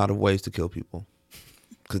going to run out of ways to kill people,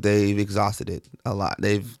 because they've exhausted it a lot.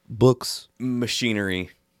 They've books,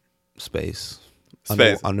 machinery, space.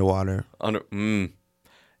 Underwater.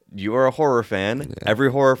 You are a horror fan. Yeah.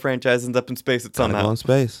 Every horror franchise ends up in space somehow. Gotta go in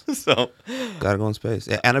space. So gotta go in space.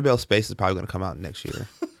 Yeah, Annabelle Space is probably going to come out next year.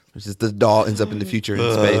 It's just the doll ends up in the future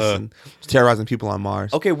in space and terrorizing people on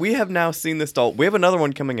Mars. Okay, we have now seen this doll. We have another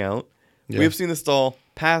one coming out. Yeah. We have seen this doll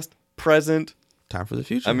past, present. Time for the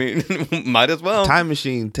future. I mean, might as well. Time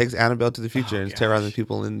machine takes Annabelle to the future and is terrorizing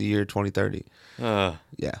people in the year 2030. Yeah.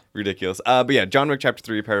 Ridiculous. But yeah, John Wick Chapter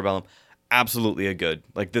 3, Parabellum. Absolutely a good.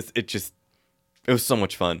 Like this, it was so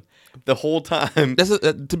much fun. The whole time.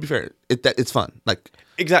 To be fair, it's fun. Like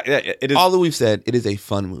exactly. It is. All that we've said, it is a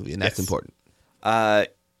fun movie, and that's important.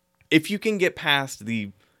 If you can get past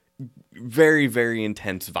the very, very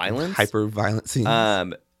intense violence, hyper-violent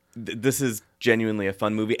scenes, this is genuinely a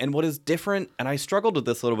fun movie. And what is different, and I struggled with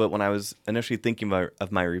this a little bit when I was initially thinking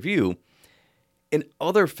of my review, in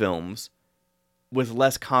other films with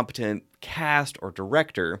less competent cast or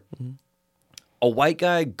director, a white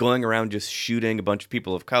guy going around just shooting a bunch of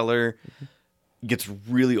people of color gets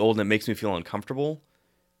really old and it makes me feel uncomfortable.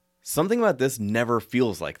 Something about this never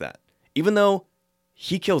feels like that. Even though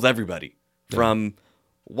he kills everybody from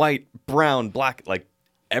white, brown, black, like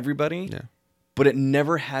everybody. Yeah. But it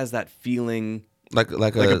never has that feeling like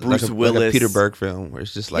a Bruce Willis, like a Peter Berg film, where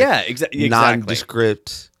it's just like exactly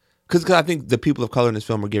nondescript. Because I think the people of color in this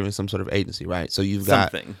film are given some sort of agency, right? So you've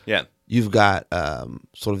got you've got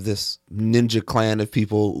sort of this ninja clan of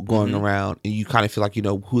people going around, and you kind of feel like you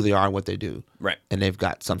know who they are and what they do, right? And they've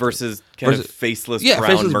got something versus faceless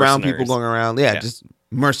brown people going around, just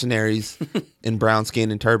mercenaries in brown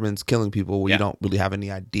skin and turbans killing people where you don't really have any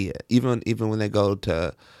idea. Even when they go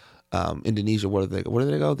to Indonesia, where do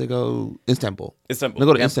they go? They go Istanbul. They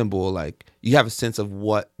go to Istanbul. Like you have a sense of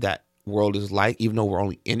what that world is like, even though we're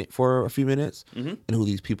only in it for a few minutes, and who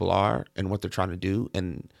these people are and what they're trying to do,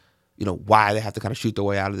 and you know why they have to kind of shoot their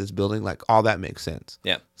way out of this building. Like all that makes sense.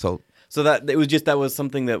 Yeah. So that was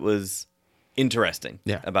something that was interesting.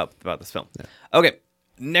 About this film. Yeah. Okay,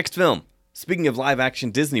 next film. Speaking of live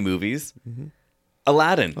action Disney movies,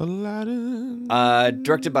 Aladdin.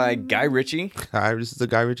 Directed by Guy Ritchie. This is a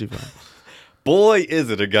Guy Ritchie film. Boy, is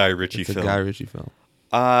it a Guy Ritchie film. It's a Guy Ritchie film.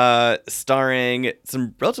 Starring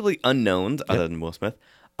some relatively unknowns other than Will Smith.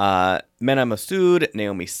 Mena Massoud,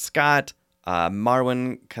 Naomi Scott,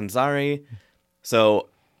 Marwan Kanzari. So,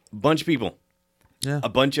 a bunch of people. Yeah. A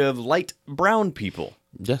bunch of light brown people.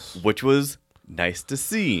 Yes. Which was nice to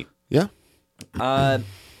see. Yeah.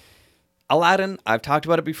 Aladdin, I've talked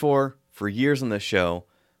about it before for years on this show,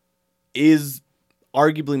 is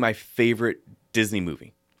arguably my favorite Disney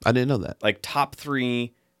movie. I didn't know that. Like top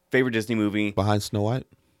 3 favorite Disney movie. Behind Snow White?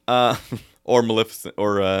 Or Maleficent,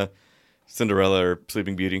 or Cinderella, or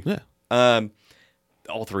Sleeping Beauty. Yeah.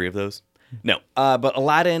 All 3 of those. No. But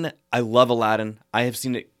Aladdin, I love Aladdin. I have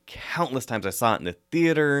seen it countless times. I saw it in the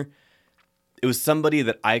theater. It was somebody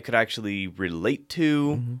that I could actually relate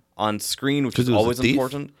to on screen, which is always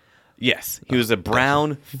important. Yes, he was a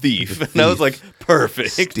brown thief. And I was like,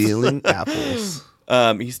 perfect. Stealing apples.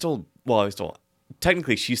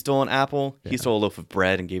 Technically, she stole an apple. Yeah. He stole a loaf of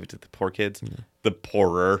bread and gave it to the poor kids. Yeah. The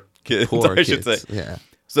poorer kids, I should say. Yeah.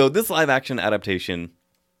 So this live action adaptation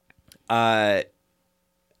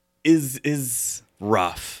is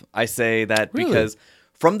rough. I say that Really? because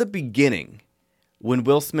from the beginning, when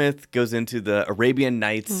Will Smith goes into the Arabian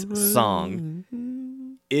Nights song,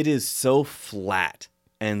 it is so flat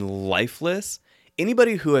and lifeless.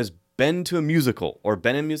 Anybody who has been to a musical or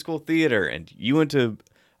been in musical theater, and you went to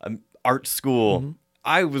art school,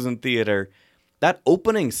 I was in theater, that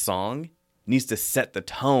opening song needs to set the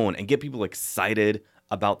tone and get people excited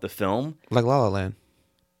about the film. Like La La Land.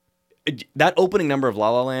 That opening number of La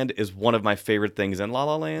La Land is one of my favorite things in La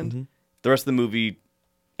La Land. The rest of the movie,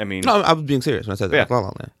 I mean, No, I was being serious when I said that. Yeah. Like La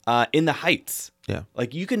La Land. In the Heights, Yeah.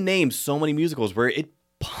 like you can name so many musicals where it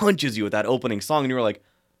punches you with that opening song, and you're like,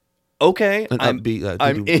 okay, And I'm upbeat,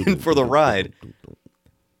 I'm in for the ride.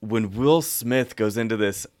 When Will Smith goes into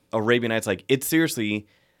this Arabian Nights, like it's seriously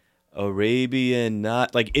Arabian,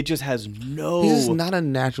 not like it just has no. He's just not a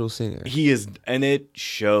natural singer. He is, and it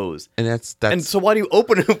shows. And that's And so why do you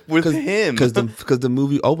open it with him? because the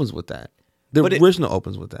movie opens with that. The But it- original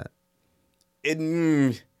opens with that.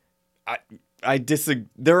 I disagree.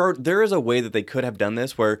 There is a way that they could have done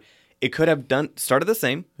this where it could have started the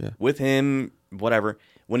same Yeah. with him, whatever.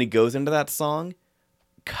 When he goes into that song,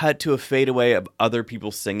 cut to a fadeaway of other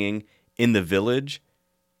people singing in the village,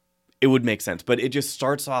 it would make sense. But it just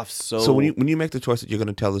starts off so. So when you make the choice that you're going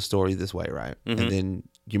to tell the story this way, right? Mm-hmm. And then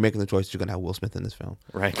you're making the choice that you're going to have Will Smith in this film,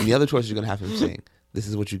 Right. And the other choice you're going to have him sing. This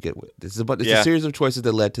is what you get with this. It's Yeah. a series of choices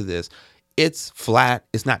that led to this. It's flat.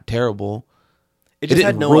 It's not terrible. it It just didn't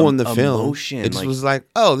had no ruin the film. emotion. It just was like,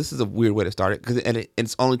 oh, this is a weird way to start it, and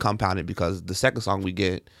it's only compounded because the second song we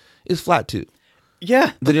get is flat too.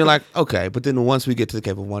 yeah. Then you're like, okay, but then once we get to the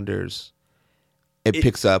Cave of Wonders, it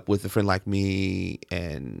picks up with A Friend Like Me,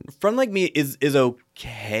 and Friend Like Me is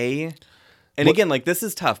okay. And again, like this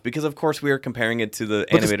is tough because of course we are comparing it to the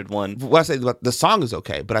animated one. what I say about the song is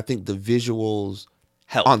okay, but I think the visuals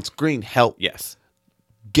Help. on screen help Yes.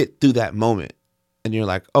 get through that moment. And you're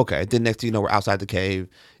like, okay. Then next thing you know, we're outside the cave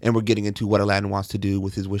and we're getting into what Aladdin wants to do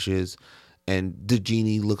with his wishes. And the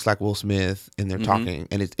genie looks like Will Smith, and they're talking,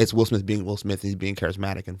 and it's Will Smith being Will Smith, and he's being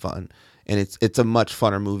charismatic and fun. And it's a much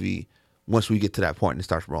funner movie once we get to that point and it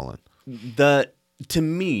starts rolling. To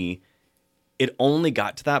me, it only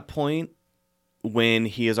got to that point when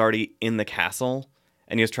he is already in the castle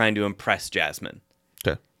and he was trying to impress Jasmine.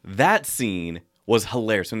 Okay. That scene was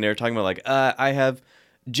hilarious when they were talking about like, I have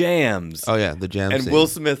jams. Oh yeah, the jam and scene. Will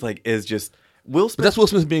Smith like is just Will But Smith, that's Will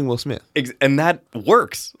Smith being Will Smith. and that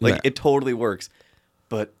works. Like Yeah. it totally works.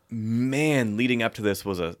 But man, leading up to this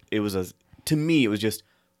to me it was just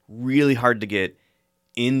really hard to get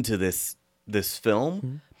into this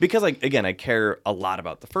film because like again I care a lot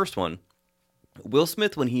about the first one. Will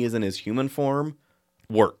Smith when he is in his human form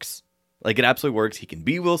works. Like it absolutely works. He can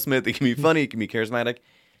be Will Smith. He can be funny. He can be charismatic.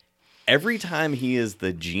 Every time he is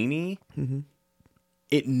the genie,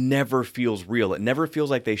 it never feels real. It never feels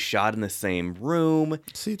like they shot in the same room.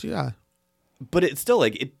 CGI. But it's still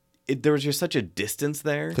like it there was just such a distance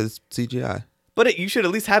there. Because it's CGI. But you should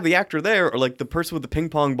at least have the actor there, or like the person with the ping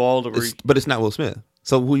pong ball. But it's not Will Smith.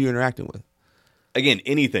 So who are you interacting with? Again,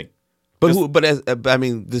 anything. But I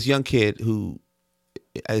mean, this young kid who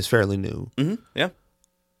is fairly new, Yeah.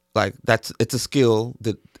 like it's a skill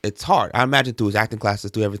that it's hard. I imagine through his acting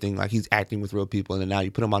classes, through everything, like he's acting with real people, and then now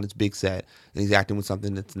you put him on this big set, and he's acting with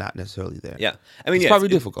something that's not necessarily there. Yeah. I mean, It's yes, probably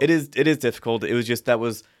difficult. It is difficult. It was just that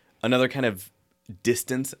was another kind of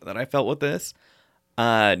distance that I felt with this.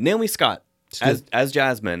 Naomi Scott as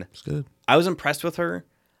Jasmine. It's good. I was impressed with her.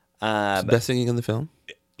 It's the best singing in the film.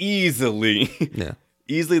 Easily. Yeah.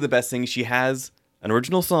 Easily the best thing. She has an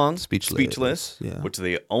original song, Speechless, yeah. which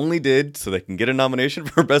they only did so they can get a nomination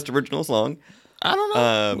for Best Original Song. I don't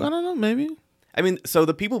know. I don't know. Maybe. I mean, so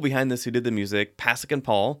the people behind this who did the music, Pasek and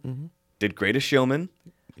Paul, did Greatest Showman.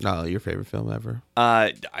 No, your favorite film ever?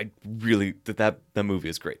 I really that movie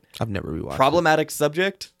is great. I've never rewatched. Problematic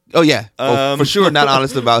subject. Oh yeah, for sure. Not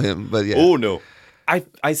honest about him, but yeah. Oh no,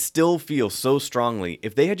 I still feel so strongly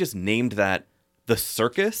if they had just named that The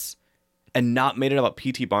Circus and not made it about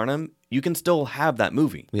P.T. Barnum, you can still have that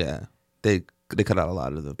movie. Yeah, they cut out a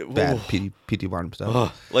lot of the bad P.T. Barnum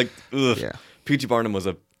stuff. Ugh. Yeah. P.T. Barnum was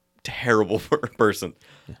a terrible person.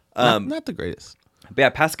 Not the greatest. But yeah,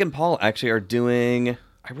 Pasek and Paul actually are doing.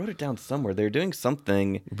 I wrote it down somewhere. They're doing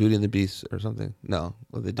something. Beauty and the Beast or something. No,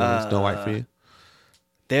 what they doing? Snow White for you.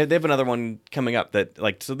 They have another one coming up that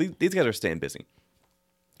like so these guys are staying busy.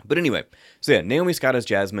 But anyway, so yeah, Naomi Scott as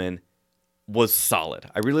Jasmine was solid.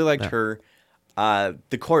 I really liked her. The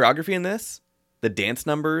choreography in this, the dance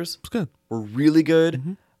numbers It's good. were really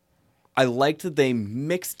good. I liked that they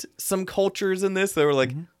mixed some cultures in this. They were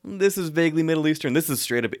like, this is vaguely Middle Eastern. This is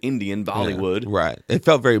straight up Indian Bollywood. Yeah, right. It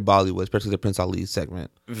felt very Bollywood, especially the Prince Ali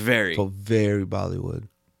segment. Very. So very Bollywood.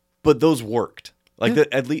 But those worked. Like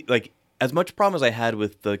at least like as much problem as I had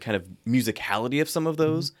with the kind of musicality of some of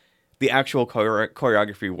those, the actual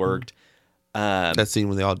choreography worked. That scene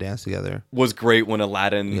when they all dance together Was great when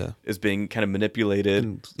Aladdin is being kind of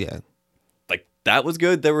manipulated. yeah. Like that was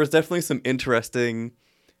good. There was definitely some interesting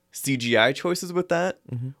CGI choices with that.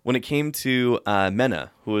 When it came to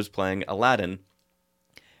Mena, who was playing Aladdin,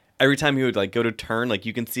 every time he would like go to turn, like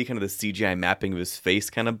you can see kind of the CGI mapping of his face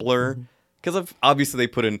kind of blur because obviously they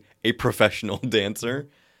put in a professional dancer.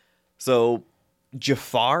 So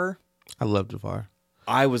Jafar, I love Jafar.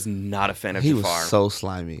 I was not a fan of He Jafar. was so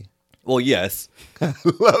slimy. Well, yes, I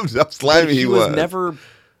loved how slimy he was never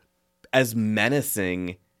as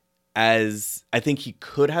menacing as I think he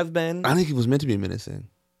could have been, I think he was meant to be menacing.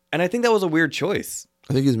 and I think that was a weird choice.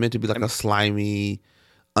 I think he was meant to be like a slimy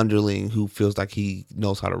underling who feels like he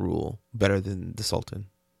knows how to rule better than the Sultan.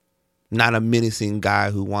 Not a menacing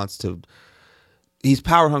guy who wants to. He's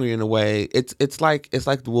power hungry in a way. It's like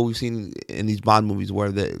what we've seen in these Bond movies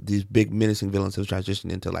where these big menacing villains have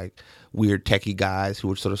transitioned into like weird techie guys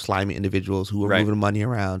who are sort of slimy individuals who are moving money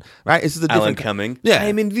around. Right? It's just a different Alan Cumming. Yeah.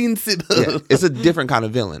 I'm invincible. Yeah, it's a different kind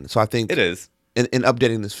of villain. So I think It is. in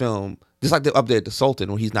updating this film, just like they updated the Sultan,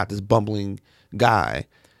 where he's not this bumbling guy.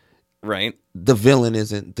 Right. The villain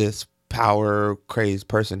isn't this power crazed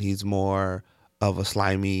person. He's more of a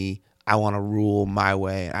slimy. I want to rule my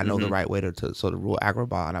way. I know the right way to sort of rule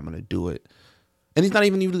Agrabah, and I'm going to do it. And he's not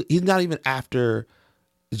even after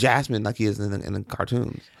Jasmine like he is in the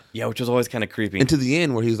cartoons. Yeah, which was always kind of creepy. And to the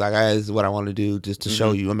end where he's like, "This is what I want to do, just to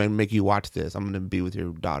show you. I'm going to make you watch this. I'm going to be with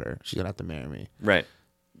your daughter. She's going to have to marry me." Right.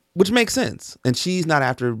 Which makes sense. And she's not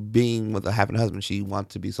after being with having a husband. She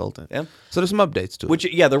wants to be Sultan. Yeah. So there's some updates to it.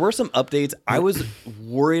 Which, yeah, there were some updates. I was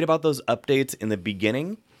worried about those updates in the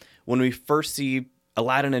beginning when we first see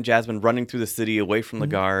Aladdin and Jasmine running through the city away from the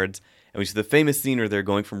guards. And we see the famous scene where they're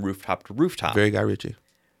going from rooftop to rooftop. Very Guy Ritchie.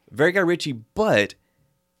 Very Guy Ritchie, but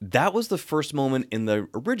that was the first moment in the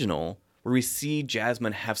original where we see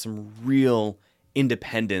Jasmine have some real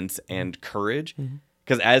independence and courage.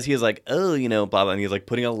 Because as he is like, oh, blah, blah, and he's like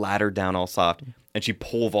putting a ladder down all soft, and she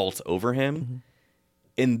pole vaults over him.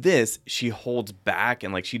 In this, she holds back,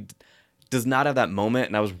 and like she does not have that moment,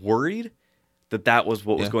 and I was worried that was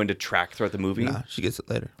what was going to track throughout the movie. Nah, she gets it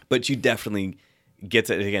later. But she definitely gets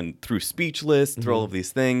it, again, through Speechless, through all of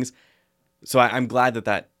these things. So I'm glad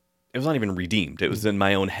that it was not even redeemed. It was in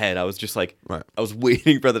my own head. I was just like, Right. I was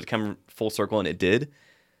waiting for that to come full circle, and it did.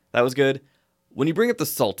 That was good. When you bring up the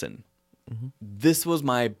Sultan, this was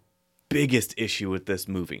my biggest issue with this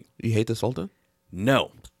movie. You hate the Sultan?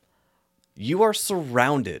 No. You are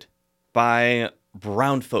surrounded by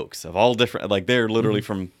brown folks of all different, like they're literally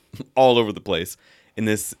from all over the place in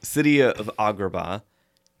this city of Agrabah.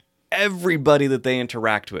 Everybody that they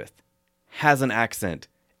interact with has an accent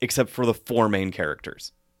except for the four main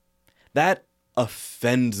characters. That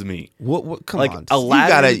offends me. What come Like on.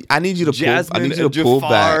 Aladdin, I need you to Jasmine, pull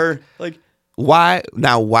Jafar, back. like Why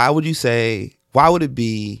would it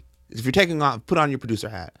be if you're put on your producer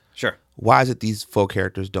hat, sure. why is it these four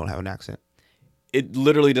characters don't have an accent? It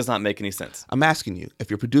literally does not make any sense. I'm asking you, if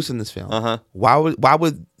you're producing this film, why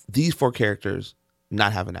would these four characters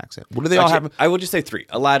not have an accent? What do they all Actually, have? I will just say three: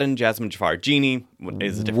 Aladdin, Jasmine, Jafar. Genie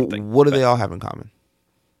is a different thing. What do they all have in common?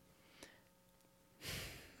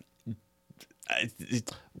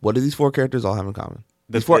 What do these four characters all have in common?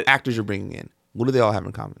 These four actors you're bringing in, what do they all have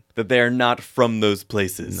in common? That they are not from those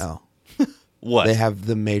places. No, What? they have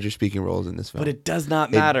the major speaking roles in this film. But it does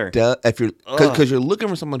not matter. If you're because you're looking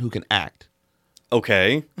for someone who can act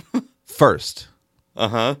Okay. first.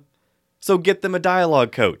 Uh-huh. So get them a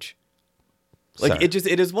dialogue coach. Like Sorry.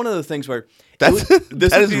 it is one of those things where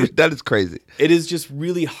that is crazy. it is just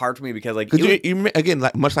really hard for me because like Because again,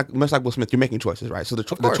 like much like Will Smith, you're making choices, right? So the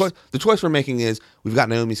choice we're making is we've got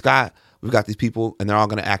Naomi Scott, we've got these people, and they're all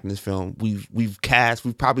going to act in this film. We've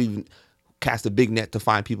probably even cast a big net to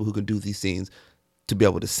find people who can do these scenes, to be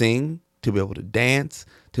able to sing, to be able to dance,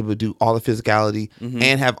 to be able to do all the physicality,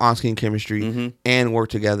 and have on-screen chemistry, and work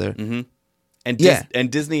together. and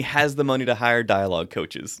Disney has the money to hire dialogue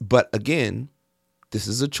coaches. But again, this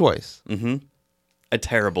is a choice. A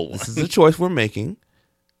terrible one. This is a choice we're making.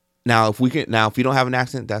 Now, if you don't have an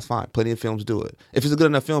accent, that's fine. Plenty of films do it. If it's a good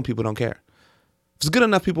enough film, people don't care. If it's good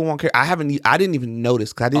enough, people won't care. I didn't even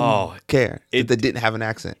notice because I didn't care that they didn't have an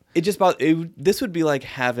accent. This would be like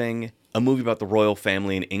having a movie about the royal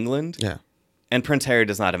family in England. Yeah, And Prince Harry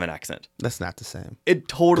does not have an accent. that's not the same. It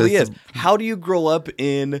totally is. How do you grow up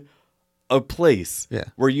in a place Yeah.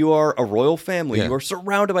 where you are a royal family, Yeah. you are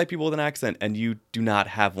surrounded by people with an accent, and you do not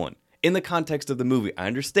have one. In the context of the movie, I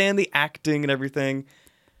understand the acting and everything.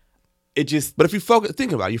 It just But if you focus,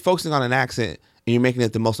 think about it, you're focusing on an accent and you're making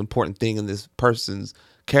it the most important thing in this person's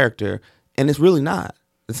character, and it's really not.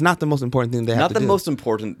 It's not the most important thing they have not to the do. most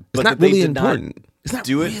important, but It's not that they really did not important. It's not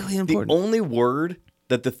do it. really important. The only word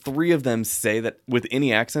that the three of them say that with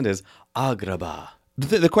any accent is Agrabah.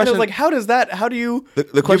 The And I question, was like, how does that? How do you The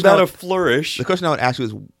give question that I a would- flourish? the question I would ask you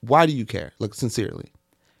is, why do you care? Like, sincerely.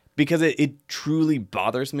 Because it truly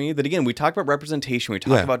bothers me that, again, we talk about representation, we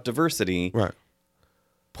talk Yeah. about diversity. Right.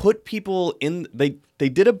 Put people in. They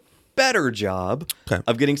did a better job Okay.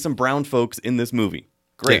 of getting some brown folks in this movie.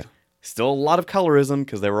 Great. Yeah. Still a lot of colorism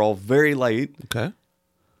because they were all very light. Okay.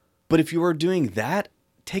 But if you are doing that,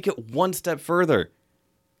 take it one step further.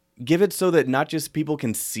 Give it so that not just people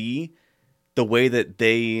can see the way that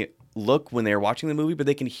they look when they're watching the movie, but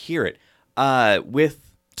they can hear it.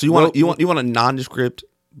 So you want a nondescript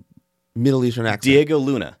Middle Eastern accent? Diego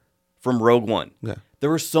Luna from Rogue One. Yeah. There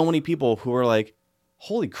were so many people who were like,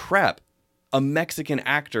 holy crap, a Mexican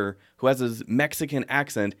actor who has a Mexican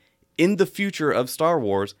accent in the future of Star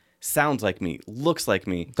Wars sounds like me, looks like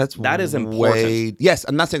me. That is important. Yes,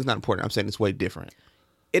 I'm not saying it's not important. I'm saying it's way different.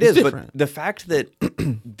 It It's is, different. but the fact that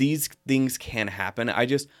these things can happen, I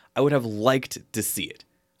would have liked to see it.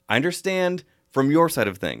 I understand from your side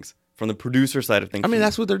of things, from the producer side of things. I mean,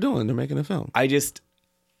 that's what they're doing. They're making a film.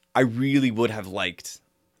 I really would have liked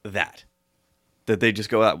that they just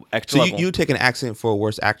go out extra So level. you take an accent for a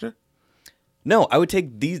worse actor? No, I would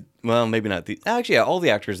take these. Well, maybe not these. Actually, yeah, all the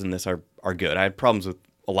actors in this are good. I had problems with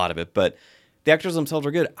a lot of it, but the actors themselves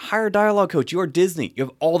are good. Hire a dialogue coach. You are Disney. You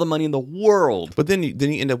have all the money in the world. But then you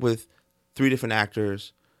end up with 3 different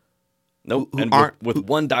actors. Nope. who And aren't- with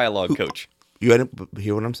one dialogue coach. You end up,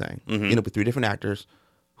 hear what I'm saying? You end up with 3 different actors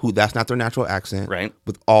who that's not their natural accent. Right.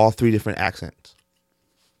 With all 3 different accents.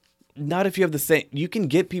 Not if you have the same. You can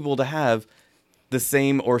get people to have the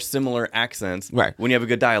same or similar accents. Right. When you have a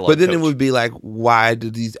good dialogue But then coach. it would be like, why do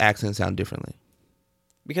these accents sound differently?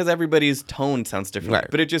 Because everybody's tone sounds different. Right.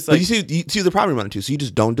 But it just But like you see the problem you run into. So you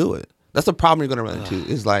just don't do it. That's the problem you're going to run into.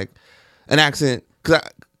 Is like an accent. Because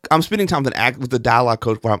I'm spending time with the dialogue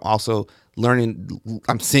coach, where I'm also learning.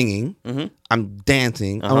 I'm singing. I'm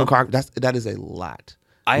dancing. That is a lot.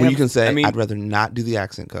 You can say, I'd rather not do the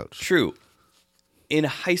accent coach. True. In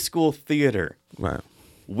high school theater, Right.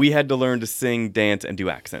 we had to learn to sing, dance, and do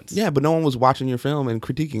accents. Yeah, but no one was watching your film and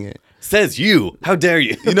critiquing it. Says you. How dare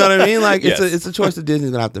you? You know what I mean? Like Yes. it's a choice that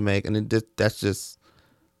Disney's gonna have to make, and that's just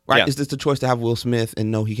right. Yeah. It's just a choice to have Will Smith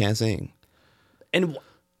and know he can't sing. And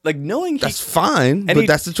like knowing That's fine, and but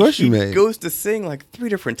that's the choice he you made. goes to sing like 3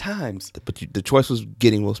 different times. But the choice was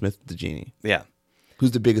getting Will Smith the genie, Yeah.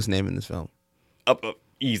 who's the biggest name in this film. Up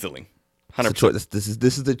easily. It's the 100%. choice.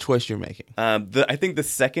 This is the choice you're making. I think the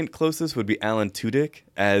second closest would be Alan Tudyk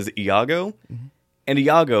as Iago. Mm-hmm. And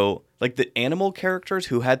Iago, like the animal characters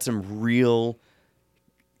who had some real,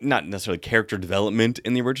 not necessarily character development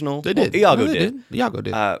in the original. They did. Iago No, they did. Iago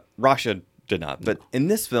did. Rasha did not. But in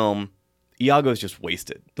this film, Iago's just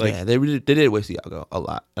wasted. Like, yeah, they did waste Iago a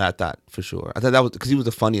lot. I thought for sure. I thought that was because he was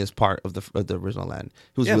the funniest part of the original Aladdin.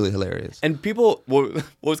 He was Yeah. really hilarious. And people, what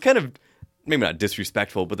was kind of, maybe not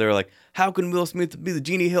disrespectful, but they were like, how can Will Smith be the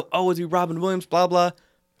genie? He'll always be Robin Williams, blah, blah.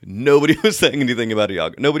 Nobody was saying anything about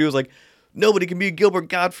Iago. Nobody was like, nobody can be Gilbert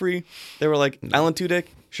Godfrey. They were like, Alan Tudyk,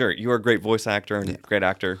 sure, you are a great voice actor and great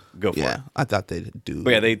actor. Go for it. Yeah, I thought they'd do. But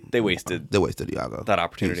yeah, they wasted They wasted Iago. that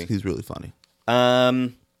opportunity. He's really funny.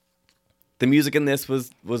 The music in this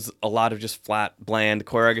was a lot of just flat, bland.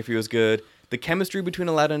 Choreography was good. The chemistry between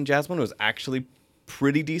Aladdin and Jasmine was actually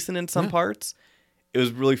pretty decent in some parts. It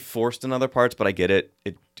was really forced in other parts, but I get it.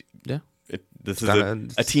 Yeah. This is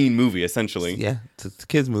kinda- a teen movie, essentially. Yeah, it's a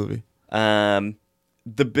kids movie.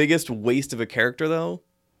 The biggest waste of a character, though,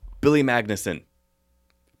 Billy Magnuson.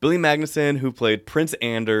 Billy Magnuson, who played Prince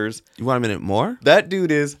Anders. You want a minute more? That dude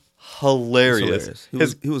is hilarious.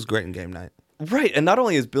 Hilarious. He was great in Game Night. Right, and not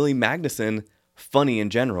only is Billy Magnuson funny in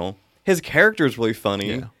general, his character is really funny.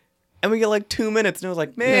 Yeah. And we get like 2 minutes, and it was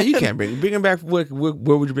like, man. Yeah, you can't bring him back. Where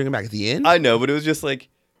would you bring him back? At the end? I know, but it was just like,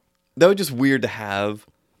 that was just weird to have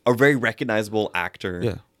a very recognizable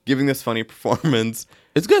actor giving this funny performance.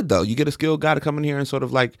 It's good though. You get a skilled guy to come in here and sort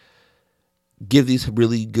of like give these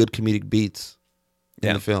really good comedic beats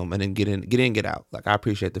in the film, and then get in, get out. Like I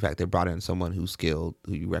appreciate the fact they brought in someone who's skilled,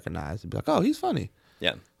 who you recognize, and be like, oh, he's funny.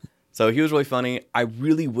 Yeah. So he was really funny. I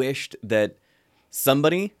really wished that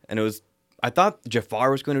somebody, and I thought Jafar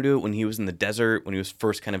was going to do it when he was in the desert, when he was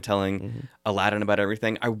first kind of telling Aladdin about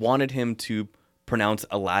everything. I wanted him to pronounce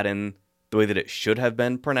Aladdin the way that it should have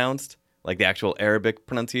been pronounced, like the actual Arabic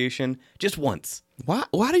pronunciation, just once. Why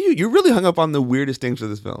do you really hung up on the weirdest things for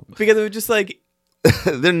this film? Because it was just like,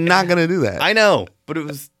 They're not gonna do that. I know, but it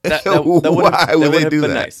was that Why would they do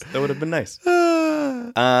been that? nice. That would have been nice.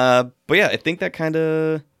 But yeah, I think that kind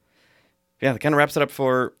of wraps it up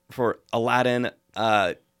for Aladdin.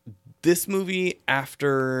 This movie,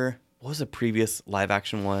 after what was the previous live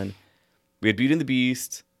action one? We had Beauty and the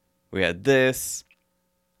Beast. We had this.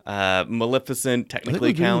 Maleficent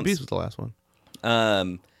technically Beauty and the counts. Beast was the last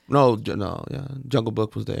one. No, yeah. Jungle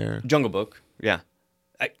Book was there. Jungle Book, yeah.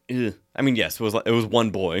 I mean, yes, it was one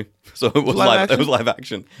boy, so it was live live. action? It was live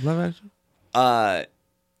action. Live action.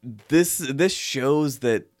 This shows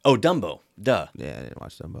that. Oh, Dumbo, duh. Yeah, I didn't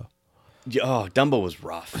watch Dumbo. Yeah, oh, Dumbo was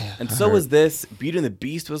rough, and I so heard. was this. Beauty and the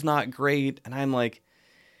Beast was not great, and I'm like,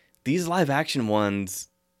 these live action ones,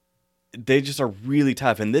 they just are really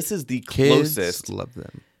tough, and this is the Kids closest. love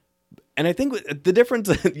them. And I think the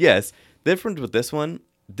difference, yes, the difference with this one,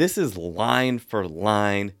 this is line for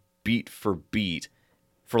line, beat for beat,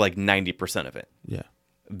 for like 90% of it. Yeah.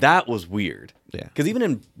 That was weird. Yeah. Because even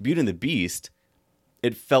in Beauty and the Beast,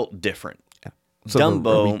 it felt different. Yeah. So a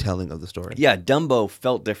Dumbo, retelling of the story. yeah, Dumbo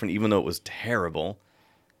felt different, even though it was terrible.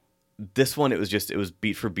 This one, it was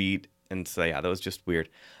beat for beat, and so yeah, that was just weird.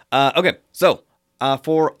 Okay, so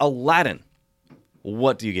for Aladdin,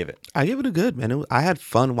 what do you give it? I give it a good, man. I had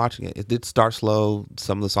fun watching it. It did start slow.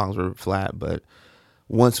 Some of the songs were flat, but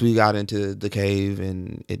once we got into the cave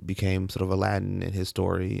and it became sort of Aladdin and his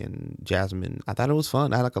story and Jasmine, I thought it was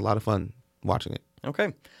fun. I had like a lot of fun watching it.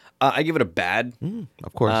 Okay, I give it a bad.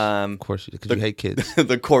 Of course, because you hate kids.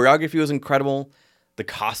 The choreography was incredible. The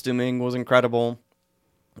costuming was incredible.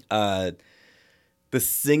 The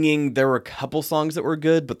singing, there were a couple songs that were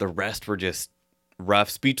good, but the rest were just rough.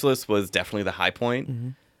 Speechless was definitely the high point.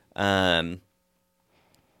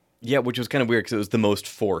 Yeah, which was kind of weird because it was the most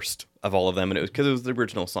forced of all of them, and it was because it was the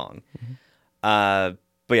original song. But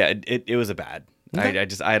yeah, it was a bad. Okay.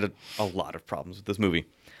 I had a lot of problems with this movie.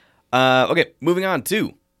 Okay, moving on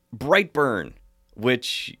to Brightburn,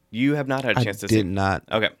 which you have not had a chance to see. I did not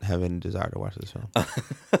Okay. have any desire to watch this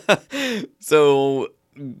film. So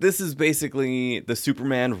this is basically the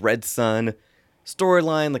Superman Red Sun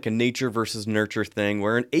storyline, like a nature versus nurture thing,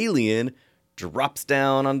 where an alien drops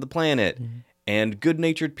down on the planet and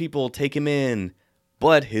good-natured people take him in,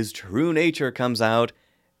 but his true nature comes out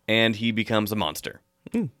and he becomes a monster.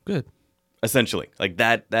 Good. Essentially, like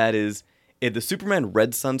that is it. The Superman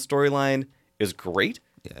Red Sun storyline is great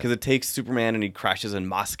because it takes Superman and he crashes in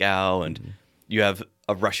Moscow, and you have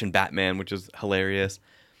a Russian Batman, which is hilarious.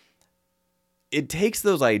 It takes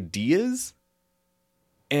those ideas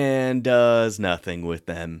and does nothing with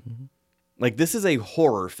them. Like, this is a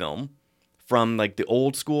horror film from like the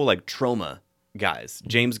old school, like Troma guys,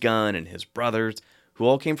 James Gunn and his brothers, who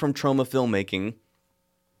all came from Troma filmmaking.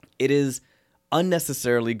 It is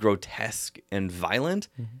unnecessarily grotesque and violent,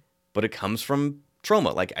 but it comes from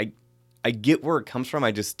Troma. Like, I get where it comes from.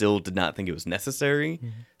 I just still did not think it was necessary.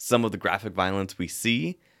 Some of the graphic violence we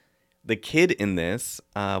see. The kid in this,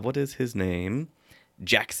 what is his name?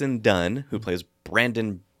 Jackson Dunn, who plays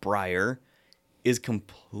Brandon Breyer, is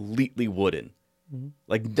completely wooden.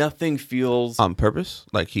 Like, nothing feels On purpose?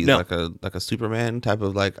 Like he's No. like a Superman type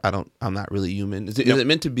of like I'm not really human. Is it Nope.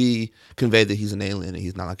 meant to be conveyed that he's an alien and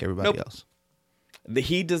he's not like everybody Nope. else?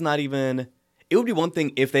 He does not even. It would be one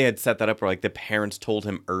thing if they had set that up where like the parents told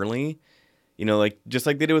him early, like just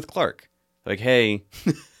like they did with Clark. Like, hey,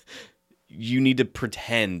 you need to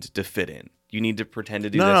pretend to fit in. You need to pretend to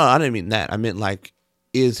do No, this. no, I didn't mean that. I meant like,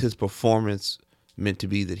 is his performance meant to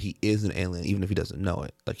be that he is an alien, even if he doesn't know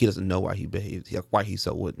it? Like, he doesn't know why he behaves, why he's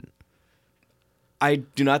so wooden. I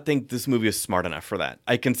do not think this movie is smart enough for that.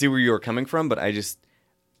 I can see where you are coming from, but I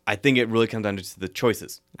think it really comes down to the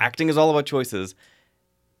choices. Acting is all about choices.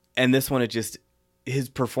 And this one, his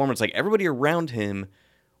performance, like everybody around him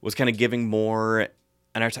was kind of giving more.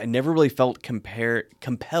 And I never really felt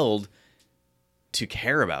compelled to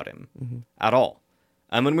care about him at all.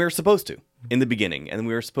 When we were supposed to in the beginning. And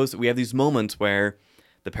we have these moments where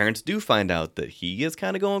the parents do find out that he is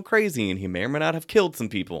kind of going crazy and he may or may not have killed some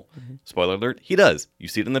people. Spoiler alert, he does. You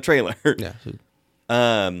see it in the trailer. Yeah. So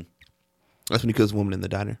Um, that's when he kills the woman in the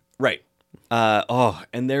diner. right.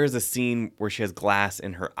 And there's a scene where she has glass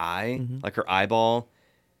in her eye, like her eyeball.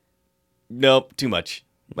 Nope, too much.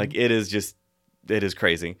 Like, it is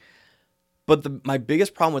crazy. But my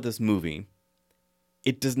biggest problem with this movie,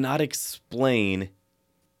 it does not explain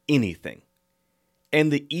anything. And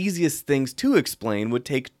the easiest things to explain would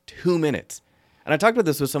take 2 minutes. And I talked about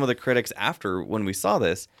this with some of the critics after when we saw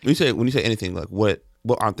this. When you say anything, like what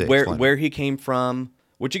aren't they explaining? Where he came from,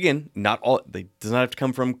 which again, they does not have to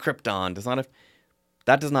come from Krypton.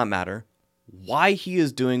 That does not matter. Why he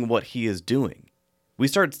is doing what he is doing. We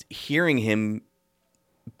start hearing him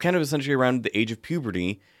kind of essentially around the age of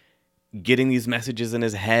puberty, getting these messages in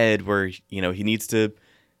his head where, he needs to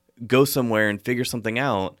go somewhere and figure something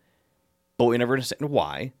out, but we never understand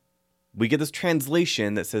why. We get this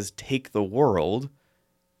translation that says take the world,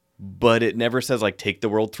 but it never says like take the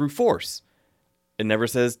world through force. It never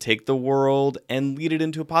says take the world and lead it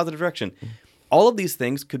into a positive direction. All of these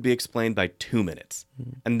things could be explained by 2 minutes.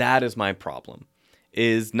 And that is my problem.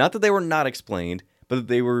 Is not that they were not explained, but that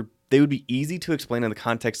they would be easy to explain in the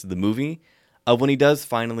context of the movie, of when he does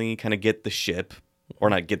finally kind of get the ship, or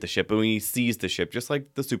not get the ship, but when he sees the ship, just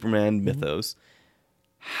like the Superman mythos,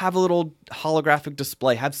 have a little holographic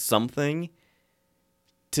display, have something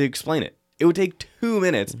to explain it. It would take 2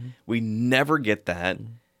 minutes. We never get that.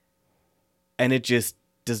 And it just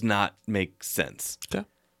does not make sense. Okay.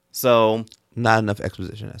 So Not enough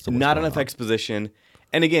exposition. As to what's not going enough on. exposition.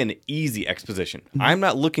 And again, easy exposition. I'm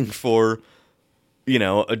not looking for,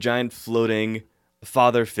 a giant floating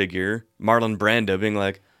father figure, Marlon Brando, being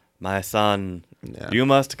like, my son, Yeah. you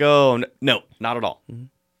must go. No, not at all.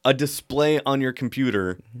 A display on your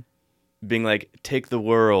computer being like, take the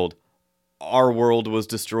world. Our world was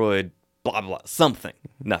destroyed. Blah, blah, something.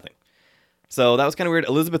 Nothing. So that was kind of weird.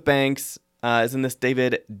 Elizabeth Banks is in this.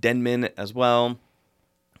 David Denman as well.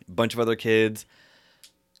 A bunch of other kids.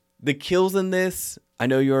 The kills in this, I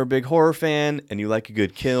know you're a big horror fan and you like a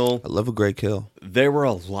good kill. I love a great kill. There were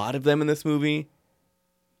a lot of them in this movie,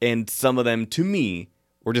 and some of them, to me,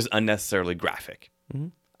 were just unnecessarily graphic.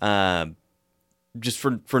 Just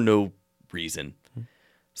for no reason.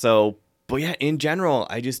 So, but yeah, in general,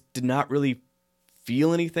 I just did not really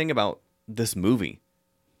feel anything about this movie.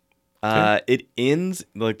 It ends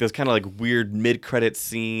like this kind of like weird mid-credit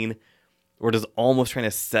scene where it is almost trying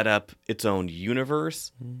to set up its own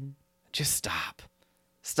universe. Just stop.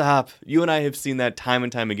 You and I have seen that time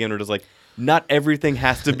and time again where it's like, not everything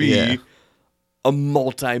has to be Yeah. a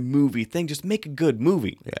multi-movie thing. Just make a good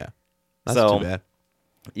movie. Yeah. That's So- too bad.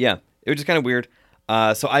 Yeah, it was just kind of weird.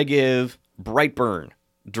 So I give Brightburn,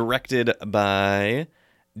 directed by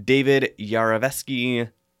David Yarovesky,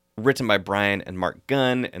 written by Brian and Mark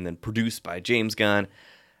Gunn, and then produced by James Gunn.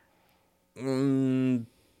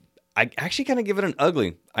 I actually kind of give it an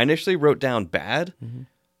ugly. I initially wrote down bad,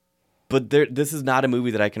 but this is not a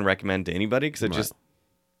movie that I can recommend to anybody because it Right.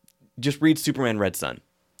 just read Superman Red Sun.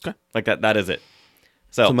 Okay. Like that. That is it.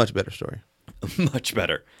 So It's a much better story. much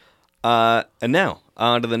better. And now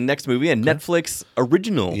on to the next movie, a Netflix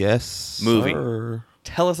original. Yes. Movie. Sir.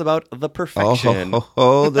 Tell us about The Oh, Perfection,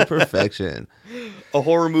 the perfection. a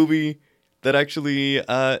horror movie that actually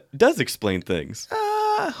does explain things.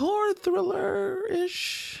 Horror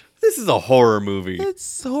thriller-ish. This is a horror movie.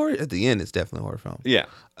 It's horror. At the end, it's definitely a horror film. Yeah.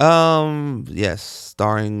 Yes,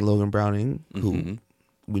 starring Logan Browning, who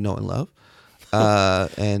we know and love,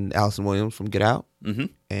 and Allison Williams from Get Out.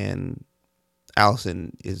 And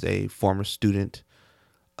Allison is a former student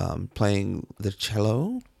playing the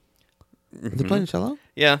cello. Are they playing cello?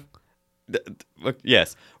 Yeah. Look,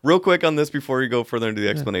 yes. Real quick on this before you go further into the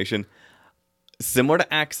explanation. Similar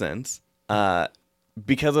to accents,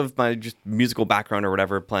 because of my just musical background or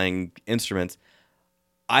whatever, playing instruments,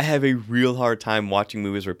 I have a real hard time watching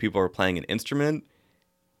movies where people are playing an instrument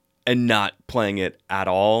and not playing it at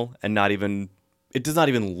all, and it does not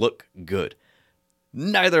even look good.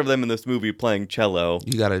 Neither of them in this movie playing cello.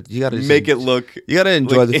 You gotta Make it look. You gotta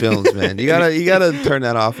enjoy like- the films, man. You gotta turn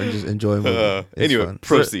that off and just enjoy a movie. It's Anyway, fun.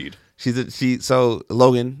 proceed. So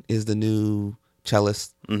Logan is the new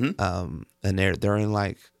cellist, Mm-hmm. and they're in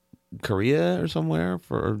like Korea or somewhere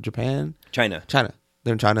or Japan. China.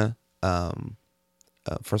 They're in China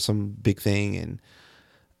for some big thing, and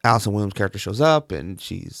Allison Williams' character shows up, and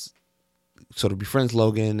she's sort of befriends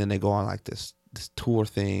Logan, and they go on like this tour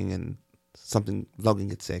thing, and Logan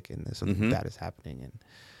gets sick, and there's something bad is happening,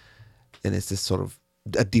 and it's this sort of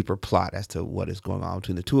a deeper plot as to what is going on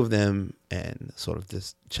between the two of them and sort of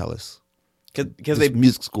this cellist. Because This they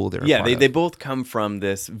music school they're a Yeah, part they of. both come from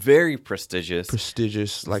this very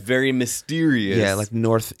prestigious, like very mysterious, like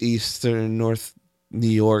northeastern North New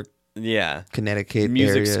York, Connecticut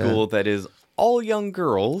music area. school that is all young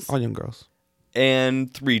girls All young girls,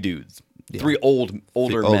 and 3 dudes, Yeah. 3 older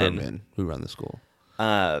men. who run the school.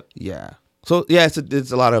 Uh, Yeah. So yeah,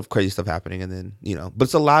 it's a lot of crazy stuff happening, and then but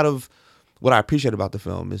it's a lot of what I appreciate about the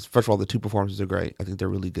film is, first of all, the 2 performances are great. I think they're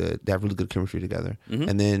really good. They have really good chemistry together,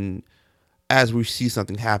 and then as we see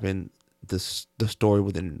something happen, the story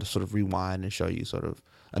will then sort of rewind and show you sort of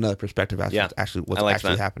another perspective as to what's I like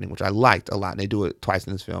actually that. happening, which I liked a lot. And they do it twice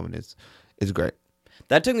in this film, and it's great.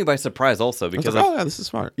 That took me by surprise also I was because like, oh yeah, this is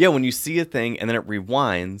smart. yeah, when you see a thing and then it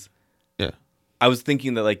rewinds, Yeah. I was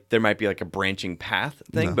thinking that like there might be like a branching path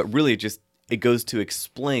thing, No. but really it goes to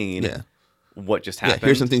explain Yeah. what just Yeah, happened.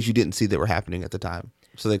 here's some things you didn't see that were happening at the time.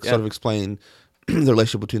 So they sort of explain the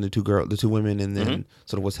relationship between the two women, and then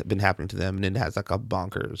sort of what's been happening to them, and then it has like a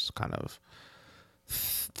bonkers kind of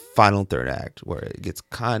final third act where it gets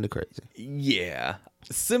kind of crazy. Yeah.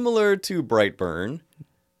 Similar to Brightburn,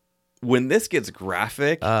 when this gets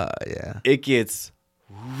graphic, Yeah, it gets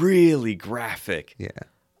really graphic. yeah,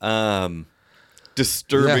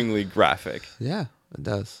 Disturbingly graphic. yeah. It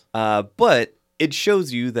does. But it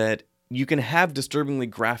shows you that you can have disturbingly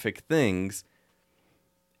graphic things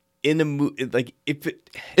in a movie. Like, if it.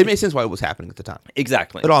 It made sense why it was happening at the time.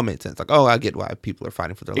 Exactly. It all made sense. Like, oh, I get why people are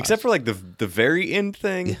fighting for their Except lives. for like the very end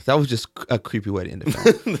thing. Yeah, that was just a creepy way to end the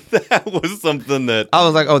film. That was something that. I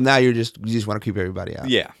was like, oh, now you just want to creep everybody out.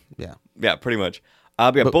 Yeah. Yeah. Yeah, pretty much.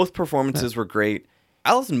 But yeah, both performances were great.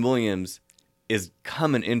 Allison Williams is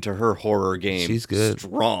coming into her horror game. She's good.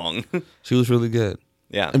 Strong. She was really good.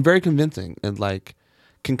 Yeah. And very convincing, and like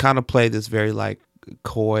can kind of play this very like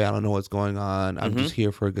coy, I don't know what's going on, I'm just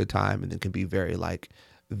here for a good time, and then can be very like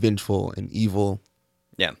vengeful and evil.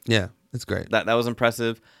 Yeah. Yeah, it's great. That was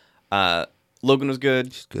impressive. Logan was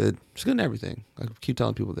good. She's good. She's good in everything. I keep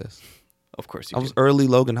telling people this. Of course you I do. was early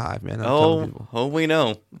Logan Hive, man. I'm telling people. We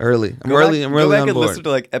know. Early. I'm Go early. back- I'm early Go back on and board. listen to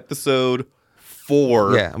like episode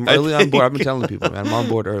 4. Yeah, I'm I early on board. I've been think. telling people, man. I'm on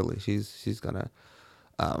board early. She's gonna.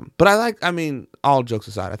 But I mean, all jokes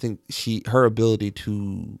aside, I think her ability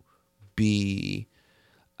to be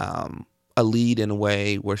a lead in a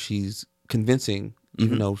way where she's convincing,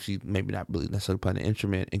 even though she maybe not really necessarily playing an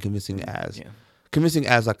instrument, and convincing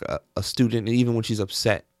as like a student, and even when she's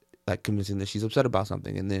upset, like convincing that she's upset about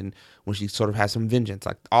something, and then when she sort of has some vengeance,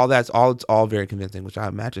 like it's all very convincing, which I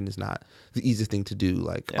imagine is not the easiest thing to do,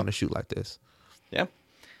 like on a shoot like this. Yeah.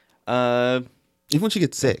 Even when she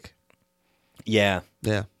gets sick. Yeah.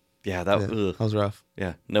 Yeah. Yeah. That. Yeah, Ugh. that was rough.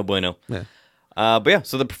 Yeah. No bueno. Yeah. But yeah,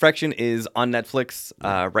 so The Perfection is on Netflix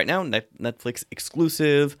right now. Netflix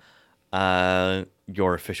exclusive.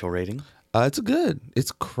 Your official rating? It's good.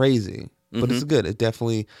 It's crazy, but it's good.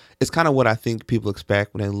 It's kind of what I think people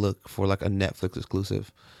expect when they look for like a Netflix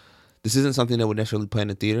exclusive. This isn't something that would necessarily play in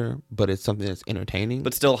the theater, but it's something that's entertaining,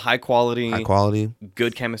 But still high quality, high quality,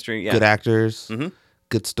 good chemistry. Yeah. good actors,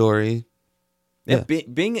 good story. Yeah.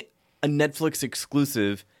 Being a Netflix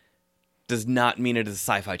exclusive does not mean it is a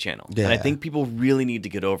sci-fi channel. And I Yeah. think people really need to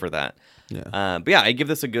get over that. Yeah. But yeah, I give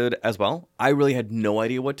this a good as well. I really had no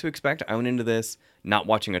idea what to expect. I went into this not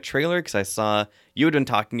watching a trailer because I saw you had been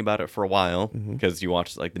talking about it for a while because you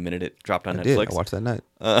watched like the minute it dropped on I did. Netflix. I watched that night.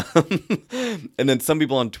 And then some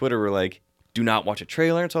people on Twitter were like, do not watch a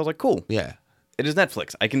trailer. And so I was like, cool. Yeah. It is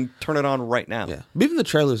Netflix. I can turn it on right now. Yeah. But even the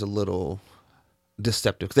trailer's a little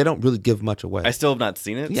deceptive because they don't really give much away. I still have not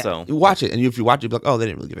seen it. yeah. So You watch it, and if you watch it, you'll be like, oh, they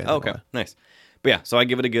didn't really give anything okay, away. nice. But yeah, so I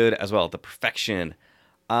give it a good as well. The Perfection.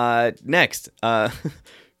 Next,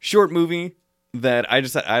 short movie that I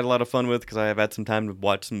had a lot of fun with because I have had some time to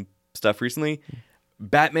watch some stuff recently.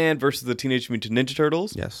 Batman versus the Teenage Mutant Ninja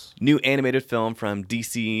Turtles. Yes. New animated film from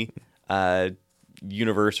DC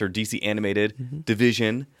Universe or DC Animated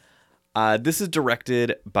Division. This is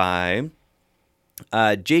directed by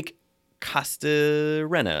Jake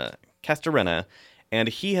Castorena, and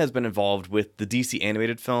he has been involved with the DC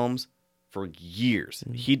animated films for years.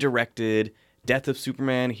 He directed Death of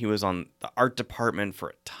Superman. He was on the art department for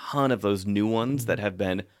a ton of those new ones that have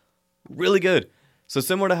been really good. So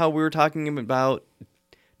similar to how we were talking about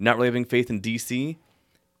not really having faith in DC,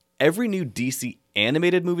 every new DC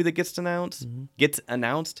animated movie that gets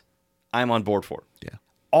announced, I'm on board for. Yeah.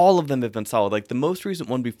 All of them have been solid. Like the most recent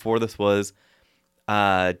one before this was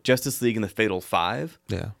Justice League and the Fatal Five,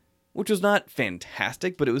 Yeah. which was not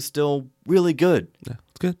fantastic, but it was still really good. Yeah.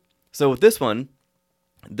 It's good. So with this one,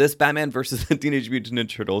 this Batman versus the Teenage Mutant Ninja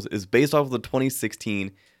Turtles is based off of the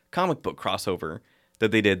 2016 comic book crossover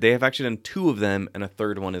that they did. They have actually done 2 of them, and a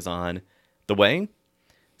third one is on the way.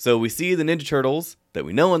 So we see the Ninja Turtles that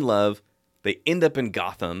we know and love. They end up in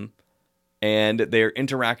Gotham, and they're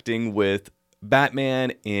interacting with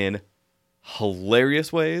Batman in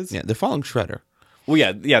hilarious ways. Yeah. They're following Shredder. Well,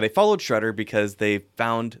 yeah, they followed Shredder because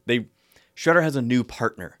Shredder has a new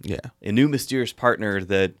partner. Yeah. A new mysterious partner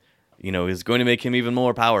that, is going to make him even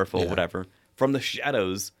more powerful, Yeah. whatever. From the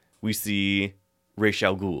shadows, we see Ra's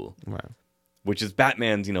al Ghul, Right. which is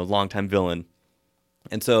Batman's, longtime villain.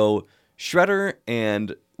 And so Shredder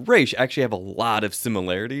and Ra's actually have a lot of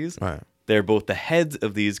similarities. Right. They're both the heads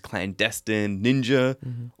of these clandestine ninja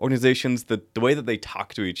organizations. The way that they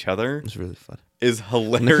talk to each other It's really fun. is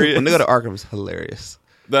hilarious. When they go to Arkham, it's hilarious.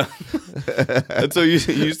 And so you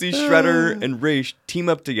see Shredder and Raish team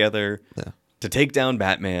up together Yeah. to take down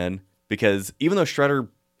Batman, because even though Shredder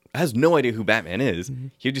has no idea who Batman is,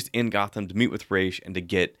 he's just in Gotham to meet with Raish and to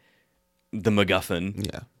get the MacGuffin,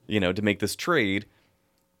 Yeah. to make this trade.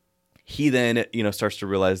 He then, starts to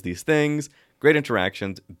realize these things. Great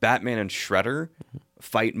interactions. Batman and Shredder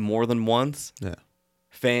fight more than once. Yeah.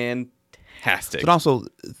 Fantastic. But also,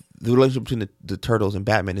 the relationship between the Turtles and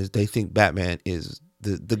Batman is they think Batman is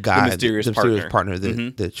the guy, mysterious partner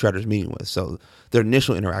that Shredder's meeting with. So their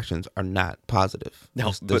initial interactions are not positive.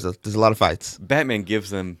 No, there's a lot of fights. Batman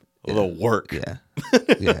gives them the work. Yeah,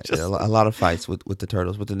 yeah, a lot of fights with the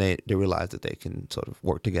Turtles, but then they realize that they can sort of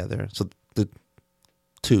work together. So the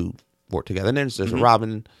two work together. And then there's a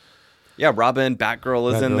Robin. Yeah, Robin,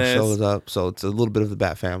 Batgirl is in Batgirl this. shows up, so it's a little bit of the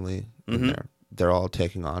Bat family in there. They're all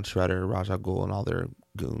taking on Shredder, Ra's al Ghul, and all their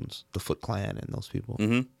goons, the Foot Clan, and those people.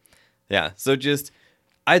 Yeah, so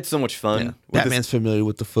I had so much fun. Yeah. with this. Batman's familiar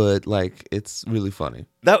with the Foot, like it's really funny.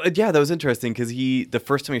 That was interesting because the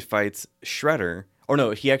first time he fights Shredder, or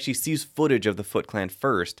no, he actually sees footage of the Foot Clan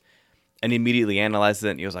first, and immediately analyzes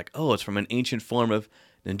it. And he was like, "Oh, it's from an ancient form of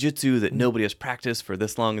ninjutsu that nobody has practiced for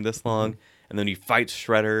this long and this long." And then he fights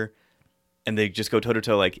Shredder, and they just go toe to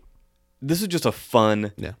toe. Like, this is just a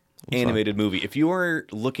fun animated movie. If you are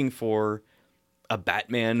looking for a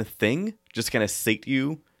Batman thing, just kind of sate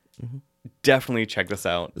you, definitely check this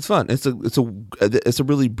out. It's fun. It's a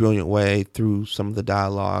really brilliant way through some of the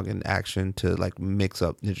dialogue and action to like mix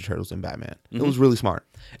up Ninja Turtles and Batman. It was really smart.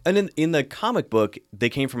 And in the comic book, they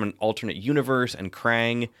came from an alternate universe, and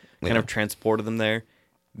Krang kind of transported them there.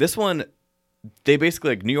 This one, they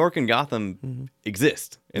basically, like, New York and Gotham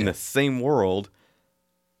exist in the same world,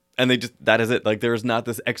 and that is it. Like, there's not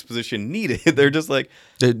this exposition needed. They're just like...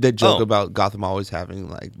 They joke about Gotham always having,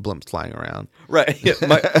 like, blimps flying around. Right. Yeah,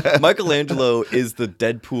 Michelangelo is the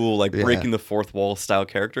Deadpool, like, breaking the fourth wall style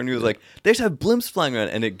character, and he was like, they just have blimps flying around,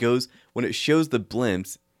 and it goes... When it shows the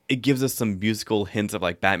blimps, it gives us some musical hints of,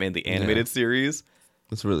 like, Batman the Animated Series.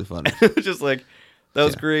 It's really funny. Just like, that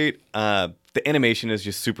was great. The animation is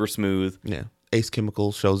just super smooth. Yeah. Ace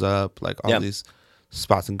Chemical shows up, like all these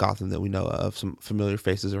spots in Gotham that we know of. Some familiar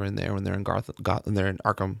faces are in there when they're in Gotham. They're in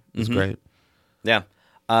Arkham. It's great. Yeah.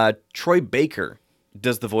 Troy Baker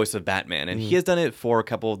does the voice of Batman, and he has done it for a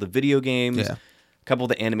couple of the video games, a couple of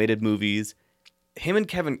the animated movies. Him and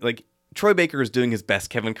Kevin, like, Troy Baker is doing his best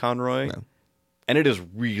Kevin Conroy, and it is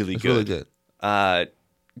really It's good. really good.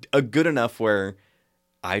 A good enough where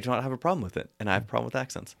I do not have a problem with it, and I have a problem with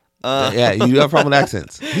accents. Yeah, you have a problem with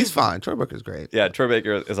accents. He's fine. Troy Baker's great. Yeah, Troy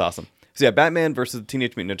Baker is awesome. So yeah, Batman versus the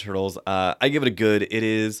Teenage Mutant Ninja Turtles. I give it a good. It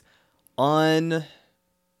is on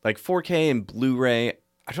like 4K and Blu-ray.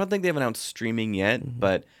 I don't think they have announced streaming yet,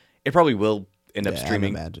 but it probably will end up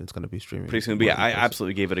streaming. I imagine it's going to be streaming pretty soon. But yeah, I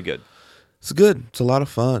absolutely gave it a good. It's good. It's a lot of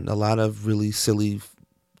fun. A lot of really silly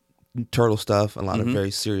turtle stuff. A lot of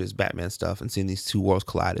very serious Batman stuff. And seeing these two worlds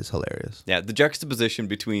collide is hilarious. Yeah, the juxtaposition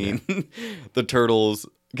between the turtles,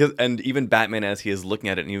 and even Batman as he is looking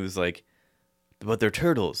at it, and he was like, "But they're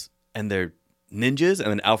turtles and they're ninjas," and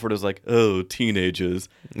then Alfred was like, "Oh, teenagers."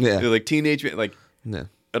 Yeah, they're like teenage, like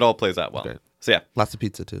it all plays out well. Great. So yeah, lots of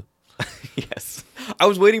pizza too. Yes, I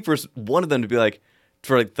was waiting for one of them to be like,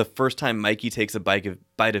 for like the first time Mikey takes a bite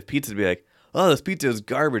of pizza, to be like, "Oh, this pizza is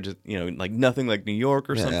garbage," like nothing like New York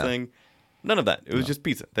or something. None of that. It was just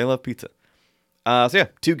pizza. They love pizza. So yeah,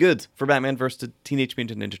 two goods for Batman versus Teenage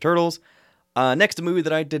Mutant Ninja Turtles. Next, a movie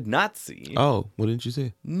that I did not see. Oh, what didn't you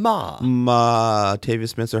see? Ma. Tavia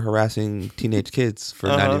Spencer harassing teenage kids for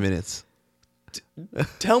 90 minutes.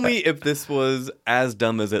 Tell me if this was as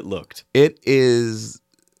dumb as it looked. It is.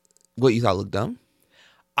 What you thought looked dumb?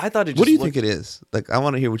 I thought it just What do you think it is? Like, I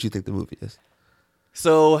want to hear what you think the movie is.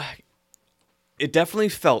 So, it definitely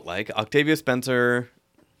felt like Octavia Spencer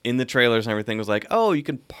in the trailers and everything was like, "Oh, you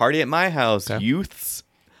can party at my house, youths.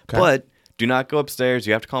 But do not go upstairs.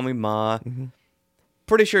 You have to call me Ma."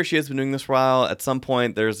 Pretty sure she has been doing this for a while. At some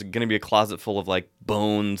point, there's going to be a closet full of like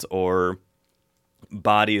bones or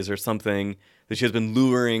bodies or something that she has been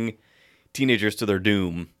luring teenagers to their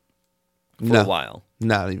doom for a while.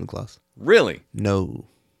 Not even close. Really? No.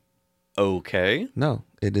 Okay. No.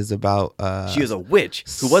 It is about... she is a witch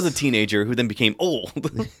who was a teenager who then became old.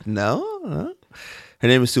 No. Her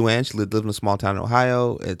name is Sue Ann. She lived in a small town in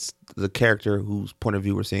Ohio. It's the character whose point of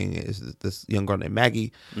view we're seeing is this young girl named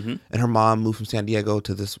Maggie. And her mom moved from San Diego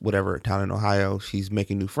to this whatever town in Ohio. She's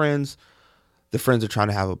making new friends. The friends are trying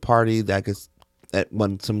to have a party that gets at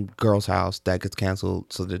some girl's house that gets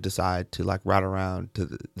canceled, so they decide to like ride around to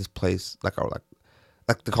this place like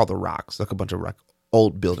they call the Rocks, like a bunch of like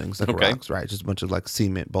old buildings like Okay. rocks, right? Just a bunch of like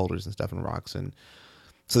cement boulders and stuff and rocks, and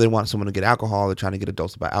so they want someone to get alcohol. They're trying to get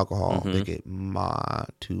adults to buy alcohol. They get Ma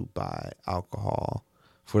to buy alcohol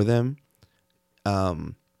for them,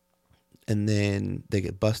 and then they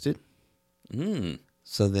get busted.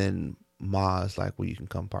 So then Ma is like, well, you can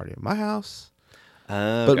come party at my house.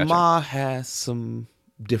 But Gotcha. Ma has some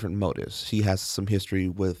different motives. She has some history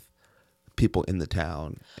with people in the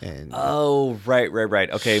town. And Oh, right.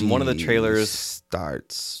 Okay, one of the she trailers.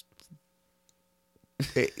 starts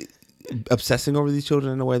obsessing over these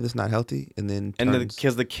children in a way that's not healthy. And then And turns,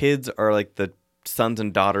 because the kids are like the sons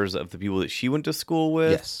and daughters of the people that she went to school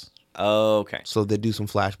with. yes. Oh, okay. So they do some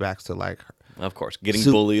flashbacks to like Of course. Getting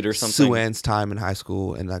bullied or something. Sue Ann's time in high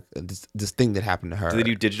school and like this thing that happened to her. Do they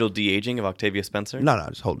do digital de-aging of Octavia Spencer? No,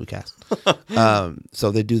 just whole new cast.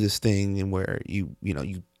 So they do this thing in where you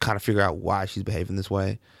kind of figure out why she's behaving this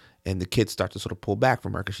way, and the kids start to sort of pull back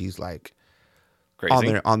from her because she's like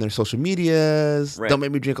Crazy. on their social medias. Right. Don't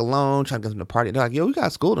make me drink alone. Trying to get them to party. They're like, yo, we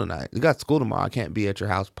got school tonight. We got school tomorrow. I can't be at your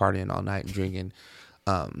house partying all night and drinking.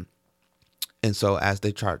 And so as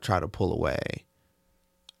they try to pull away,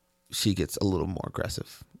 she gets a little more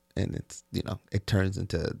aggressive, and it's it turns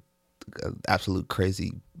into absolute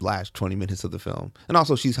crazy last 20 minutes of the film. And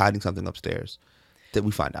also she's hiding something upstairs that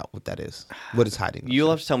we find out what that is. What is hiding?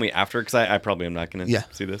 You'll have to tell me after because I probably am not going to Yeah.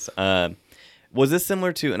 see this. Was this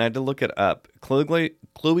similar to, and I had to look it up, Chloe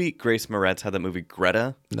Grace Moretz had that movie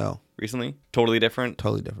Greta No, recently? Totally different?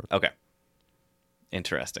 totally different. Okay.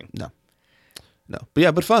 Interesting. No. But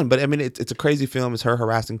yeah, but fun. But I mean, it's a crazy film. It's her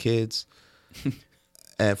harassing kids,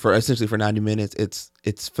 and for 90 minutes.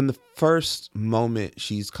 It's from the first moment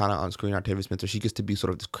she's kind of on screen. Octavia Spencer. She gets to be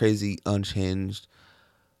sort of this crazy, unhinged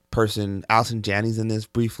person. Allison Janney's in this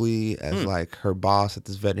briefly as like her boss at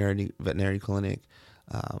this veterinary clinic.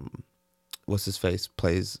 What's his face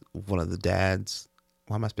plays one of the dads.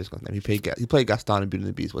 Why am I spacing on his name? He played Gaston in Beauty and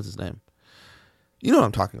the Beast. What's his name? You know what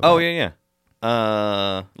I'm talking about. Oh, yeah.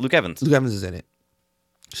 Luke Evans. Luke Evans is in it.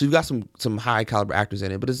 So you've got some high caliber actors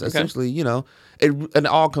in it, but it's essentially, it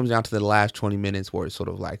all comes down to the last 20 minutes where it's sort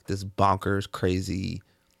of like this bonkers, crazy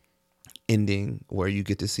ending where you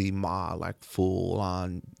get to see Ma like full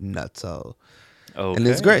on nutso. Okay. And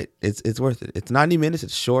it's great. It's worth it. It's 90 minutes.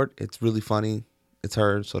 It's short. It's really funny. It's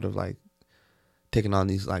her sort of like taking on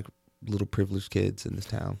these like little privileged kids in this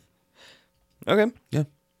town. Okay.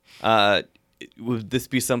 Yeah. Would this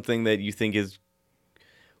be something that you think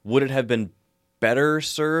would it have been better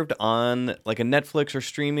served on like a Netflix or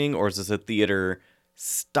streaming, or is this a theater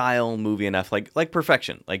style movie enough? Like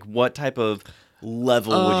Perfection. Like what type of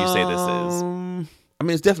level would you say this is? I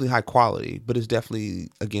mean, it's definitely high quality, but it's definitely,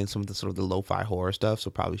 again, some of the sort of the lo-fi horror stuff, so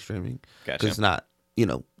probably streaming. Gotcha. 'Cause it's not,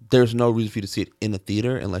 there's no reason for you to see it in a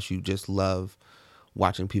theater unless you just love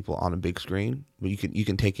watching people on a big screen. But you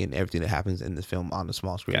can take in everything that happens in this film on the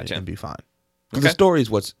small screen Gotcha. and be fine. 'Cause Okay. the story is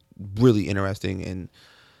what's really interesting, and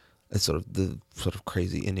it's sort of the sort of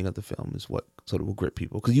crazy ending of the film is what sort of will grip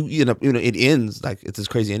people. Because you end up, it ends like it's this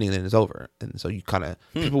crazy ending and then it's over, and so you kind of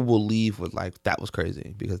people will leave with like that was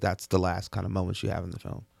crazy because that's the last kind of moments you have in the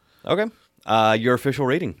film. Okay. Your official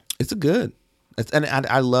rating. It's a good. And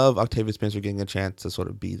I love Octavia Spencer getting a chance to sort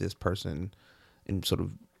of be this person, and sort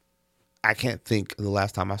of I can't think of the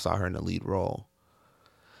last time I saw her in a lead role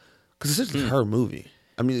because it's just her movie.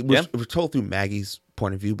 I mean, it was told through Maggie's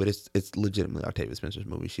point of view, but it's legitimately Octavia Spencer's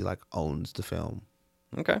movie. She like owns the film.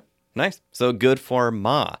 Okay. Nice. So good for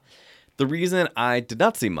Ma. The reason I did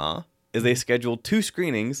not see Ma is they scheduled 2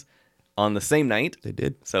 screenings on the same night. They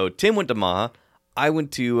did. So Tim went to Ma. I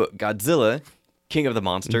went to Godzilla, King of the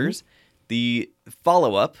Monsters, the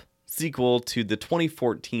follow-up sequel to the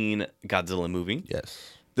 2014 Godzilla movie.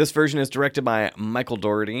 Yes. This version is directed by Michael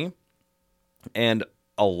Dougherty, and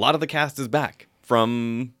a lot of the cast is back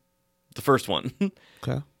from the first one.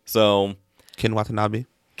 Okay. So Ken Watanabe.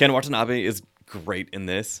 Ken Watanabe is great in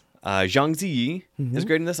this. Zhang Ziyi is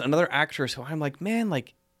great in this. Another actress who I'm like, man,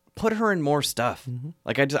 like put her in more stuff.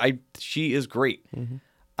 Like she is great.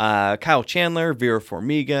 Kyle Chandler, Vera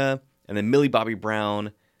Farmiga, and then Millie Bobby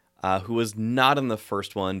Brown, who was not in the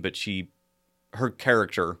first one, but her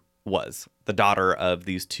character was the daughter of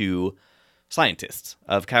these 2 scientists,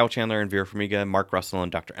 of Kyle Chandler and Vera Farmiga, Mark Russell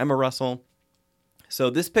and Dr. Emma Russell. So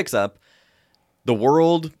this picks up, the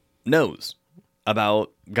world knows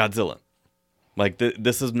about Godzilla. Like,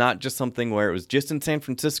 this is not just something where it was just in San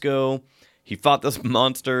Francisco, he fought this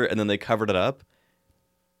monster, and then they covered it up.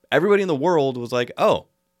 Everybody in the world was like, oh,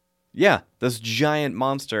 yeah, this giant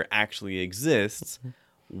monster actually exists.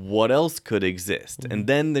 what else could exist? And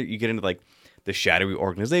then you get into like the shadowy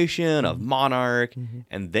organization of Monarch,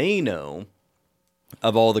 and they know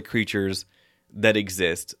of all the creatures that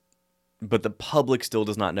exist, but the public still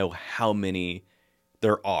does not know how many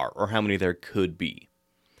there are or how many there could be.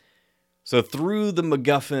 So through the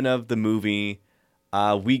MacGuffin of the movie,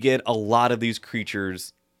 we get a lot of these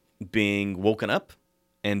creatures being woken up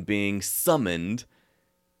and being summoned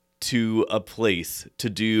to a place to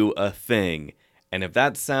do a thing. And if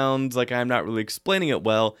that sounds like I'm not really explaining it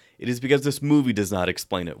well, it is because this movie does not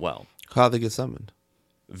explain it well. How they get summoned?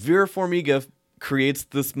 Vera Farmiga creates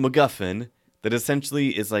this MacGuffin that essentially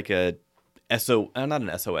is like a not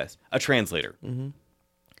an SOS, a translator.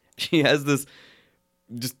 She has this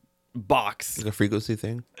just box. Like a frequency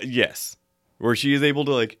thing? Yes. Where she is able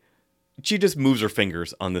to she just moves her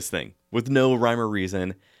fingers on this thing with no rhyme or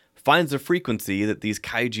reason, finds the frequency that these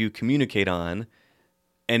kaiju communicate on,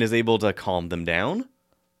 and is able to calm them down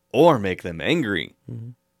or make them angry.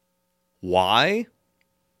 Why?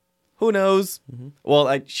 Who knows?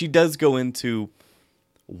 Well, she does go into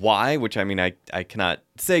why, which I mean, I cannot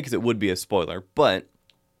say because it would be a spoiler, but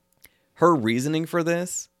her reasoning for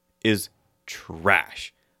this is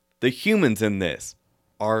trash. The humans in this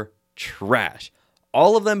are trash.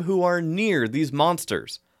 All of them who are near these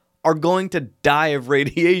monsters are going to die of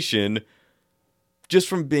radiation just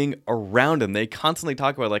from being around them. They constantly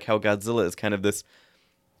talk about like how Godzilla is kind of this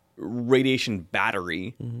radiation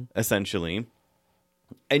battery, essentially.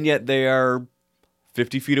 And yet they are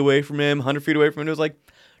 50 feet away from him, 100 feet away from him. It was like,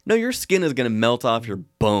 no, your skin is going to melt off your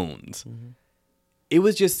bones. It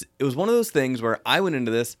was one of those things where I went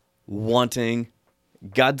into this wanting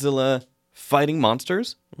Godzilla fighting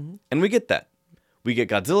monsters, and we get that. We get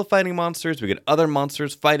Godzilla fighting monsters. We get other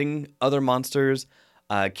monsters fighting other monsters.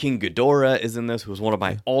 King Ghidorah is in this, who was one of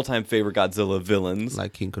my all-time favorite Godzilla villains.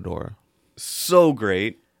 Like King Ghidorah. So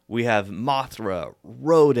great. We have Mothra,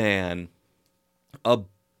 Rodan, a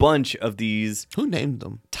bunch of these Who named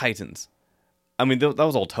them? titans. I mean, that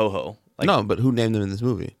was all Toho. No, but who named them in this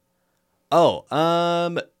movie?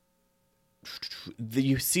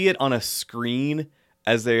 You see it on a screen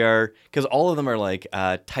as they are, because all of them are like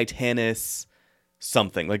Titanus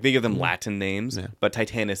something. Like they give them Latin names, but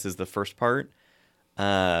Titanus is the first part.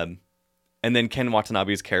 And then Ken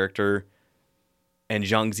Watanabe's character and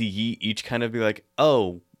Zhang Ziyi each kind of be like,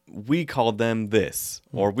 oh, we called them this,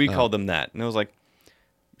 or we called them that. And I was like,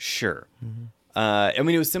 sure. I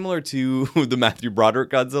mean, it was similar to the Matthew Broderick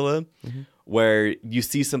Godzilla, where you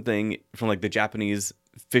see something from like the Japanese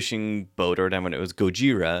fishing boat or whatever, when it was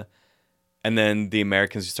Gojira, and then the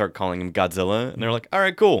Americans start calling him Godzilla, and they're like, all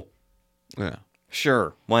right, cool. Yeah.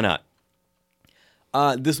 Sure, why not?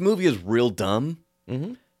 This movie is real dumb.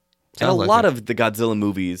 And a Sounds like lot it. of the Godzilla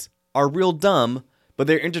movies are real dumb, but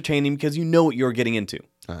they're entertaining because you know what you're getting into.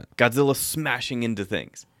 Right. Godzilla smashing into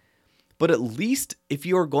things. But at least if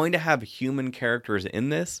you are going to have human characters in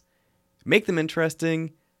this, make them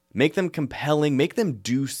interesting, make them compelling, make them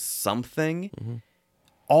do something.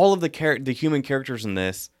 All of the human characters in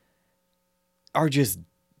this are just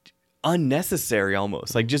unnecessary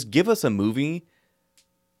almost. Like, just give us a movie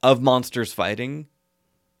of monsters fighting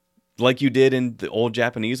like you did in the old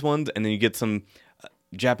Japanese ones, and then you get some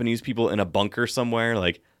Japanese people in a bunker somewhere,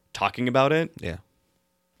 like, talking about it. Yeah.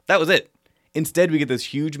 That was it. Instead, we get this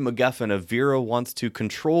huge MacGuffin of Vera wants to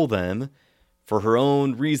control them for her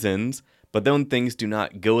own reasons, but then when things do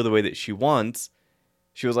not go the way that she wants,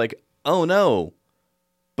 she was like, oh no,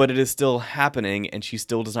 but it is still happening, and she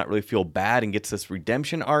still does not really feel bad and gets this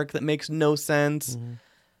redemption arc that makes no sense.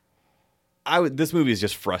 This movie is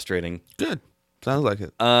just frustrating. Good. Sounds like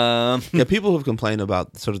it. Yeah, people have complained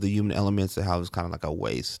about sort of the human elements and how it's kind of like a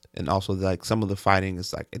waste, and also like some of the fighting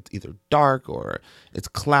is like it's either dark or it's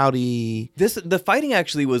cloudy. The fighting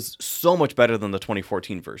actually was so much better than the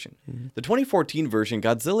 2014 version. The 2014 version,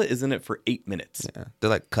 Godzilla is in it for 8 minutes. Yeah, they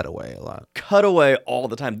like cut away a lot. Cut away all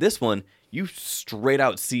the time. This one, you straight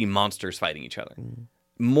out see monsters fighting each other.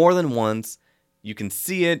 More than once. You can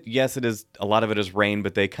see it. Yes, it is. A lot of it is rain,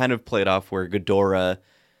 but they kind of play it off where Ghidorah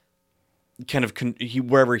kind of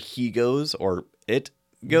wherever he goes or it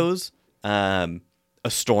goes, a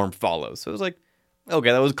storm follows. So it was like,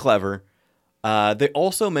 okay, that was clever. They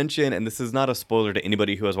also mention, and this is not a spoiler to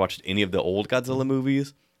anybody who has watched any of the old Godzilla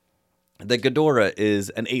movies, that Ghidorah is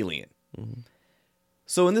an alien.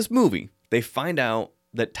 So in this movie, they find out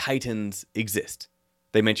that Titans exist.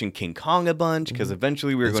 They mention King Kong a bunch because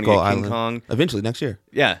eventually we were going to get King Kong. Eventually next year.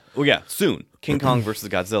 Yeah. Well, yeah, soon. King Kong versus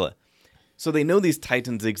Godzilla. So they know these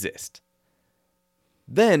Titans exist.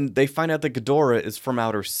 Then they find out that Ghidorah is from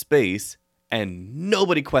outer space, and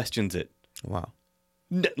nobody questions it. Wow.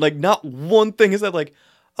 Like, not one thing is that like,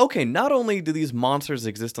 okay, not only do these monsters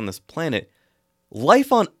exist on this planet,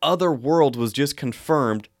 life on other worlds was just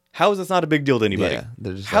confirmed. How is this not a big deal to anybody? Yeah,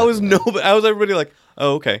 they're just How like, is how is everybody like,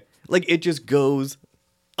 oh, okay. Like, it just goes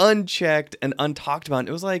unchecked and untalked about.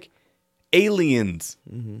 It was like, aliens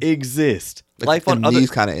exist. like, Life on and other...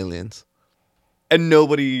 these kind of aliens. And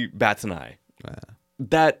nobody bats an eye. Yeah.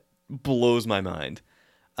 That blows my mind.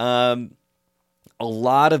 A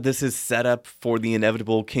lot of this is set up for the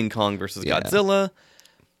inevitable King Kong versus Yeah. Godzilla.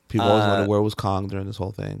 People always wonder where was Kong during this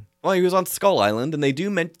whole thing. Well, he was on Skull Island, and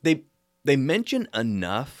they mention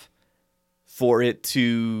enough for it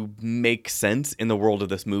to make sense in the world of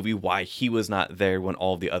this movie why he was not there when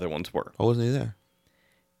all the other ones were. Why wasn't he there?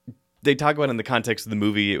 They talk about it in the context of the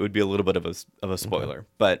movie. It would be a little bit of a spoiler,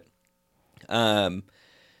 but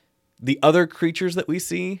the other creatures that we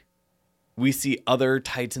see other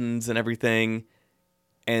titans and everything,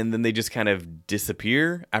 and then they just kind of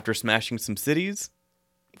disappear after smashing some cities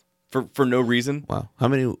for no reason. Wow. How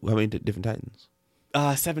many different Titans?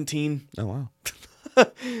 17. Oh, wow.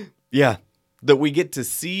 Yeah. That we get to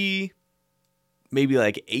see maybe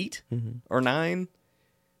like 8 or 9.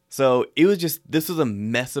 So this was a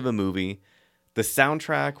mess of a movie. The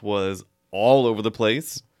soundtrack was all over the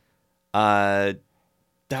place. That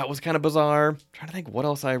was kind of bizarre. I'm trying to think what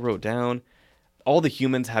else I wrote down. All the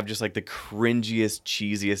humans have just like the cringiest,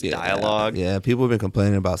 cheesiest dialogue. Yeah, people have been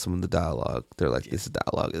complaining about some of the dialogue. They're like, this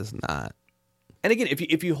dialogue is not. And again,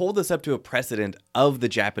 if you hold this up to a precedent of the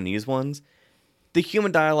Japanese ones, the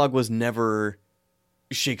human dialogue was never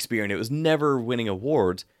Shakespearean. It was never winning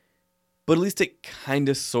awards, but at least it kind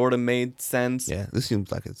of sort of made sense. Yeah, this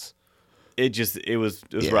seems like it's. It was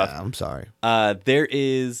Yeah, rough. I'm sorry. There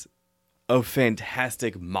is a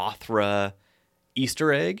fantastic Mothra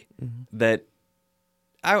Easter egg that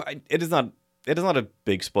it is not a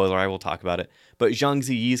big spoiler. I will talk about it. But Zhang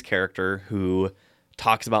Ziyi's character, who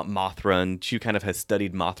talks about Mothra and she kind of has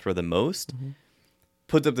studied Mothra the most,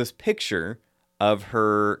 puts up this picture of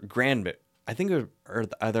her I think it was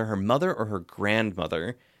either her mother or her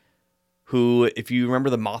grandmother, who, if you remember,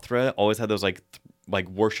 the Mothra always had those like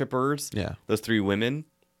worshippers. Yeah. Those 3 women.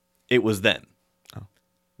 It was them. Oh.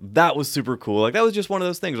 That was super cool. Like, that was just one of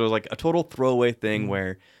those things. It was like a total throwaway thing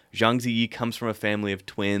where Zhang Ziyi comes from a family of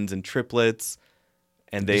twins and triplets,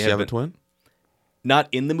 and they Does she have a twin? not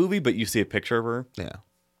in the movie, but you see a picture of her. Yeah.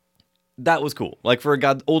 That was cool. Like, for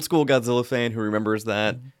a old school Godzilla fan who remembers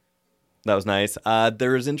that, that was nice.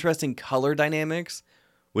 There's interesting color dynamics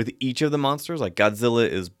with each of the monsters. Like, Godzilla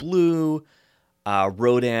is blue,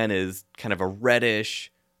 Rodan is kind of a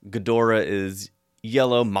reddish, Ghidorah is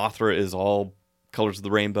yellow, Mothra is all colors of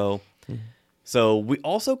the rainbow. So we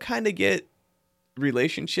also kind of get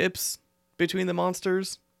relationships between the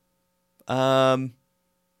monsters.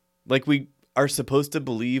 Like, we are supposed to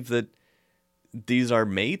believe that these are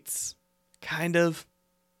mates, kind of.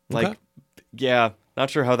 Like, Okay. yeah, not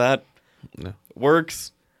sure how that No.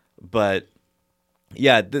 works, but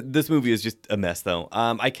yeah, this movie is just a mess, though.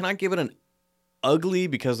 I cannot give it an ugly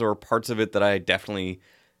because there were parts of it that I definitely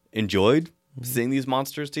enjoyed seeing these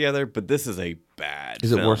monsters together, but this is a bad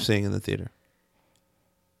Is it film. worth seeing in the theater?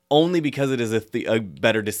 Only because it is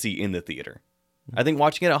better to see in the theater. I think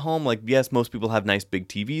watching it at home, like, yes, most people have nice big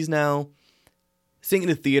TVs now. Seeing it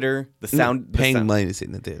in the theater, the sound... Paying money to sit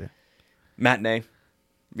in the theater. matinee,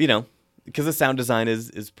 because the sound design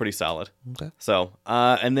is pretty solid. Okay. So,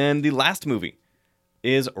 and then the last movie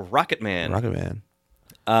is Rocket Man. Rocket Man.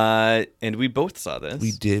 And we both saw this.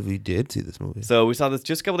 We did see this movie. So we saw this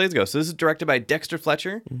just a couple days ago. So this is directed by Dexter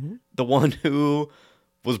Fletcher, the one who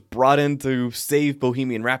was brought in to save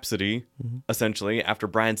Bohemian Rhapsody, essentially, after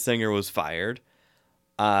Bryan Singer was fired.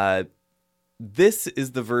 This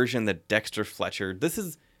is the version that Dexter Fletcher... This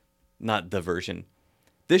is not the version.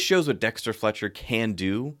 This shows what Dexter Fletcher can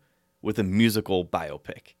do with a musical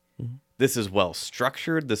biopic. This is well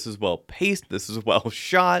structured. This is well paced. This is well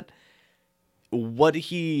shot. What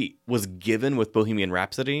he was given with Bohemian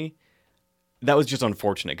Rhapsody, that was just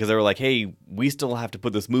unfortunate because they were like, hey, we still have to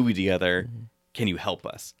put this movie together. Can you help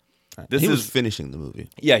us? He was finishing the movie.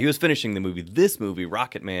 Yeah, he was finishing the movie. This movie,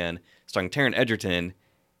 Rocket Man, starring Taron Egerton,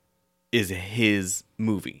 is his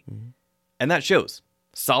movie. And that shows.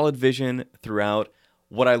 Solid vision throughout.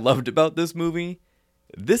 What I loved about this movie,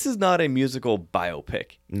 this is not a musical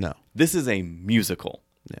biopic. No. This is a musical.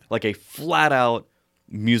 Yeah. Like a flat out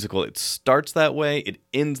musical. It starts that way, it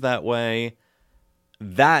ends that way.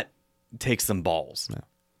 That takes some balls. Yeah.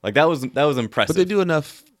 Like that was impressive. But they do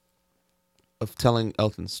enough of telling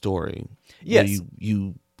Elton's story. Yes.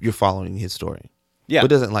 where you're following his story. Yeah.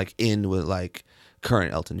 But it doesn't like end with like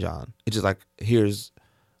current Elton John. It's just like here's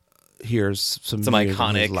here's some Some years in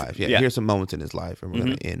iconic- his life. Yeah, yeah. here's some moments in his life, and we're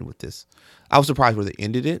gonna end with this. I was surprised where they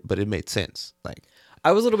ended it, but it made sense. Like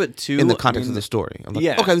I was a little bit too in the context of the story, I'm like,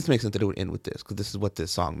 yeah. okay, this makes sense that it would end with this because this is what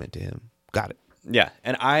this song meant to him. Got it. Yeah,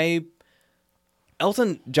 and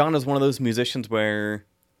Elton John is one of those musicians where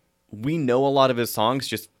we know a lot of his songs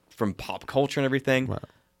just from pop culture and everything. Right.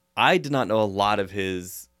 I did not know a lot of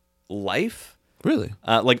his life, Really?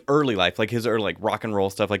 like early life, like his early like rock and roll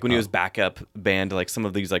stuff, like when he was backup band to like some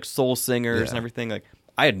of these like soul singers and Yeah. everything. Like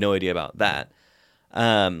I had no idea about that.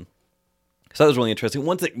 So that was really interesting.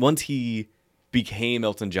 Once he became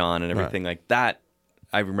Elton John and everything like that,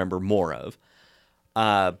 I remember more of.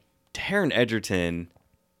 Taron Egerton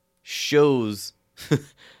shows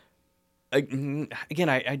again.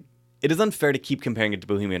 It is unfair to keep comparing it to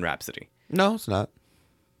Bohemian Rhapsody. No, it's not.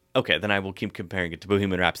 Okay, then I will keep comparing it to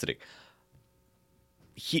Bohemian Rhapsody.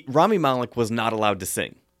 Rami Malek was not allowed to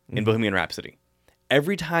sing in Bohemian Rhapsody.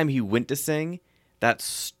 Every time he went to sing, that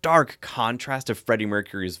stark contrast of Freddie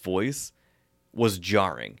Mercury's voice was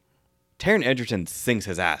jarring. Taron Egerton sings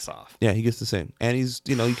his ass off. Yeah, he gets to sing, and he's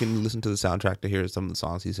you can listen to the soundtrack to hear some of the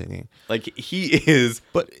songs he's singing. Like he is,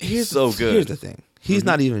 But here's so good. Here's the thing: he's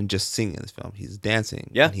not even just singing in this film; he's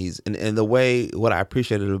dancing. Yeah. and he's and the way what I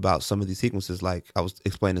appreciated about some of these sequences, like I was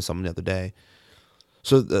explaining to someone the other day.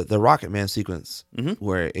 So the Rocket Man sequence,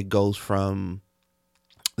 where it goes from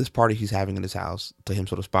this party he's having in his house to him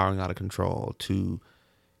sort of spiraling out of control to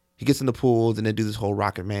he gets in the pool, then they do this whole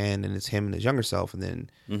Rocket Man, and it's him and his younger self, and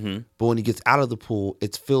then but when he gets out of the pool,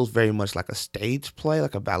 it feels very much like a stage play,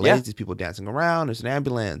 like a ballet. Yeah. These people dancing around. There's an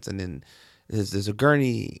ambulance, and then there's a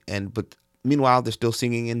gurney, but meanwhile they're still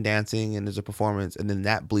singing and dancing, and there's a performance, and then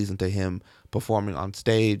that bleeds into him performing on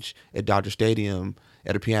stage at Dodger Stadium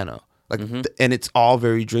at a piano. Like, and it's all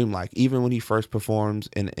very dreamlike. Even when he first performs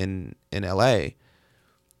in L.A.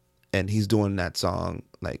 and he's doing that song,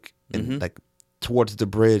 like like towards the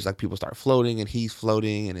bridge, like people start floating and he's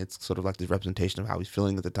floating, and it's sort of like this representation of how he's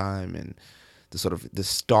feeling at the time and the sort of the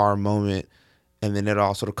star moment. And then it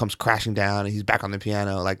all sort of comes crashing down, and he's back on the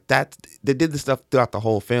piano. Like that, they did this stuff throughout the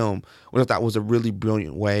whole film, which I thought was a really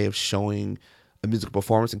brilliant way of showing a musical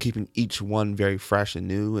performance and keeping each one very fresh and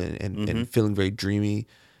new and feeling very dreamy.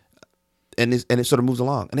 And it sort of moves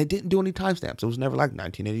along. And they didn't do any timestamps. It was never like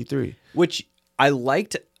 1983. which I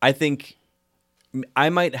liked. I think I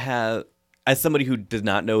might have, as somebody who did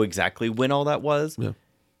not know exactly when all that was, Yeah.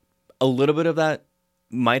 a little bit of that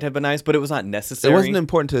might have been nice, but it was not necessary. It wasn't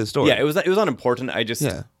important to the story. Yeah, it was unimportant. I just,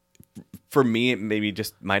 Yeah. for me, it maybe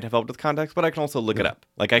just might have helped with context, but I can also look it up.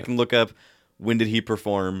 Like I can look up when did he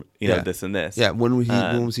perform, Yeah. this and this. Yeah, when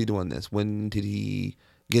was he doing this? When did he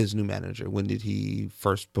get his new manager? When did he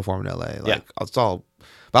first perform in LA? Like, it's all.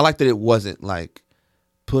 But I like that it wasn't like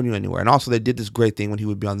putting you anywhere. And also, they did this great thing when he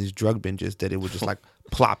would be on these drug binges that it would just like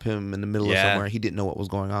plop him in the middle of Yeah. somewhere. He didn't know what was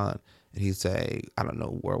going on, and he'd say, "I don't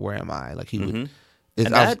know where am I?" Like he would.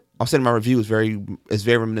 And I was saying in my review is very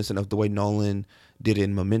reminiscent of the way Nolan did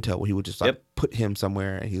in Memento, where he would just like Yep. put him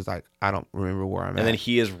somewhere, and he's like, "I don't remember where I'm at." And then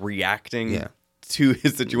he is reacting Yeah. to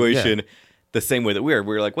his situation the same way that we are.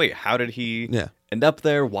 We're like, wait, how did he Yeah. end up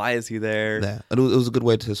there? Why is he there? Yeah, and it was a good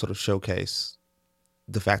way to sort of showcase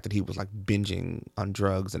the fact that he was like binging on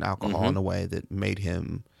drugs and alcohol in a way that made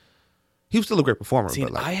him. He was still a great performer, See,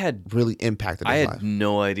 but like I had really impacted I his had life.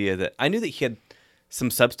 no idea that. I knew that he had some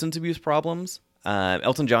substance abuse problems.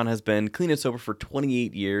 Elton John has been clean and sober for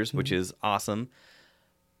 28 years, which is awesome.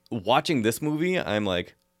 Watching this movie, I'm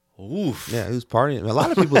like, oof. Yeah, he was partying. A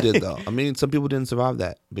lot of people did though. I mean, some people didn't survive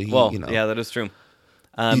that, but he, Well, you know, yeah, that is true.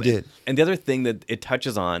 he did. And the other thing that it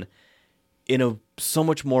touches on in a so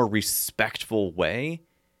much more respectful way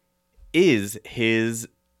is his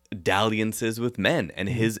dalliances with men and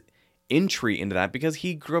his entry into that, because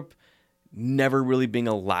he grew up never really being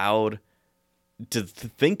allowed to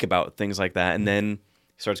think about things like that. And then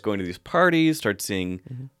he starts going to these parties, starts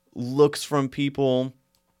seeing looks from people.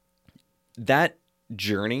 That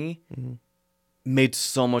journey made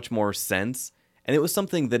so much more sense. And it was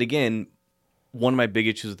something that, again, one of my big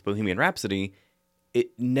issues with Bohemian Rhapsody,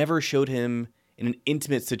 it never showed him in an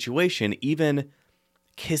intimate situation, even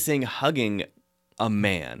kissing, hugging a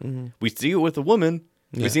man. We see it with a woman.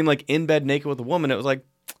 We see him like in bed naked with a woman. It was like,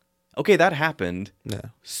 okay, that happened. Yeah,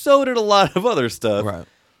 So did a lot of other stuff. right.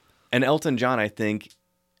 And Elton John, I think,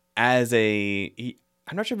 as I'm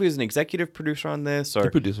not sure if he was an executive producer on this or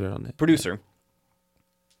The producer on it. producer.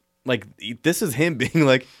 Like, this is him being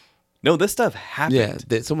like, no, this stuff happened.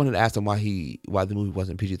 Yeah, someone had asked him why the movie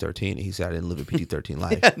wasn't PG-13, and he said, "I didn't live a PG-13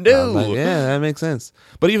 life." Yeah, And I was no. like, yeah, that makes sense.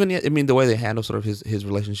 But even I mean, the way they handle sort of his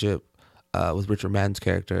relationship with Richard Madden's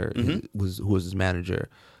character, who was his manager,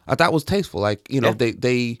 I thought was tasteful. Like, you know, Yeah.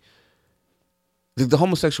 they the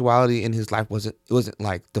homosexuality in his life wasn't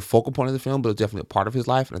like the focal point of the film, but it was definitely a part of his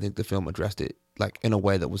life, and I think the film addressed it like in a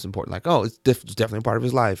way that was important. Like, oh, it's definitely a part of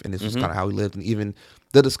his life, and it's just kind of how he lived, and even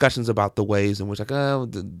the discussions about the ways in which, like,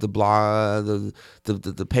 the blah,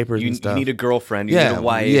 the papers You and stuff. need a girlfriend. You need a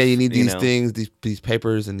wife. Yeah, you need these know. things, these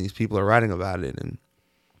papers, and these people are writing about it, and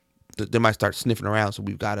they might start sniffing around. So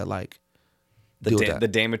we've got to like deal with that. The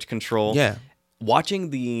damage control. Yeah, Watching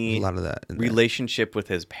there's the a lot of that in there. relationship with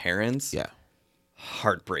his parents. Yeah.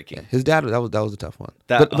 Heartbreaking. His dad, that was a tough one.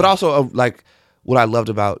 That- but also like what I loved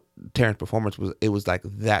about Terrence's performance was it was like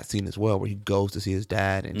that scene as well, where he goes to see his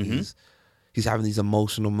dad and he's having these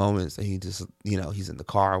emotional moments, and he just he's in the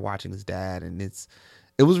car watching his dad, and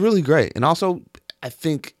it was really great. And also, I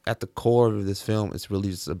think at the core of this film, it's really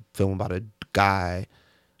just a film about a guy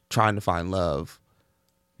trying to find love.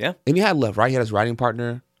 Yeah. And he had love, right? He had his writing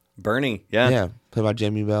partner. Bernie. Yeah. Yeah, played by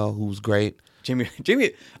Jamie Bell, who was great.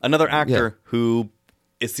 Jamie, another actor who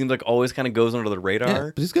it seems like always kind of goes under the Yeah,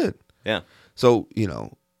 radar. but he's good. Yeah. So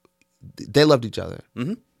they loved each other.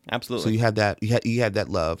 Absolutely. So you had that, you had that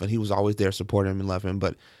love, and he was always there supporting him and loving him.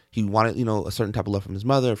 But he wanted, a certain type of love from his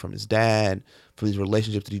mother, from his dad, from these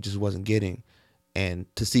relationships that he just wasn't getting. And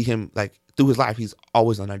to see him like through his life, he's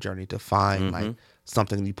always on that journey to find like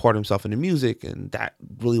something. And he poured himself into music, and that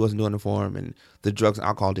really wasn't doing it for him. And the drugs and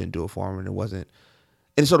alcohol didn't do it for him, and it wasn't.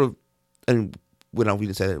 And sort of, and we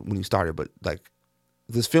didn't say that when he started, but like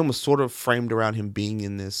this film was sort of framed around him being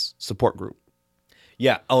in this support group.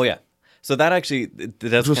 Yeah. Oh, yeah. So that actually,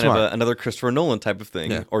 that's was kind of smart. another Christopher Nolan type of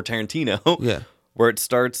thing, Yeah. or Tarantino, Yeah. where it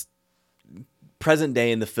starts present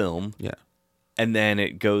day in the film, Yeah. and then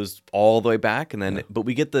it goes all the way back, and then but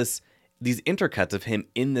we get these intercuts of him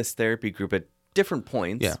in this therapy group at different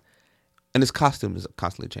points. Yeah. And his costume is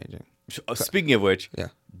constantly changing. Speaking of which, Yeah.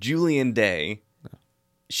 Julian Day,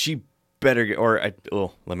 she better get,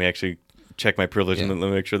 let me actually check my privilege and let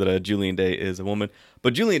me make sure that Julian Day is a woman.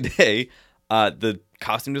 But Julian Day, the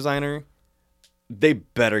costume designer, they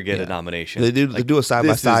better get a nomination. They do Like, do a side by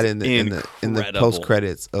this side is in the incredible. post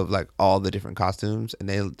credits of like all the different costumes, and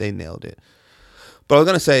they nailed it. But what I was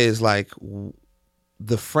gonna say is like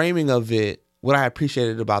the framing of it. What I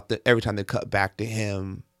appreciated about every time they cut back to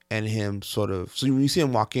him and him sort of, so when you see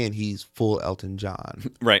him walk in, he's full Elton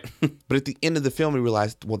John. Right. But at the end of the film, we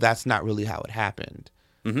realized, well, that's not really how it happened.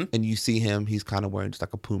 And you see him, he's kind of wearing just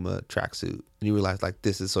like a Puma tracksuit, and you realize like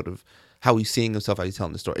this is sort of how he's seeing himself, how he's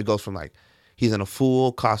telling the story. It goes from like he's in a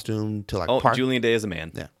full costume to like Julian Day is a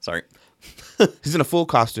man. Yeah. Sorry. he's in a full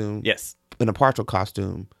costume. Yes. In a partial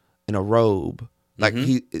costume, in a robe. Like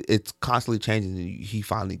it's constantly changing. And he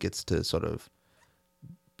finally gets to sort of,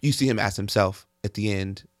 you see him as himself at the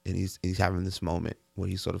end, and he's having this moment where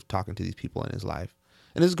he's sort of talking to these people in his life,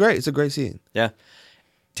 and it's great. It's a great scene. Yeah.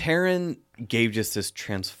 Taron gave just this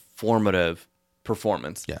transformative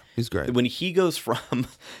performance. Yeah, he's great. When he goes from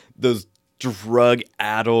those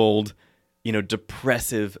drug-addled,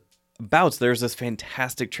 depressive bouts, there's this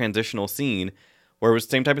fantastic transitional scene where it was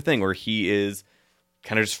the same type of thing, where he is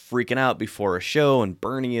kind of just freaking out before a show, and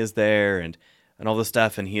Bernie is there, and all this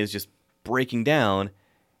stuff, and he is just breaking down,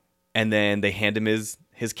 and then they hand him his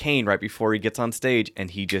cane right before he gets on stage, and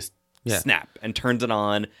he just snap and turns it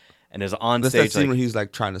on, and is on That's stage. that scene where he's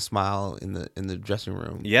like trying to smile in the dressing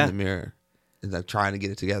room, Yeah. in the mirror, and like trying to get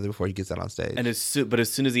it together before he gets out on stage. and as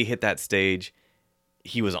soon as he hit that stage,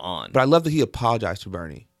 he was on. But I love that he apologized to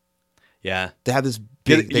Bernie. Yeah. They have this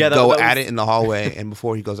big, Yeah, they that go was- at it in the hallway, and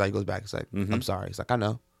before he goes out, he goes back. He's like, "I'm sorry." He's like, "I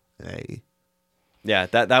know." Hey, Yeah,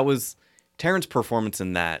 that was Taron's performance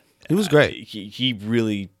in that. He was great. He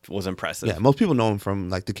really was impressive. yeah. Most people know him from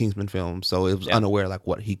like the Kingsman films, so it was unaware like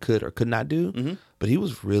what he could or could not do. But he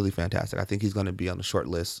was really fantastic. I think he's going to be on the short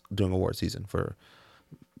list during award season for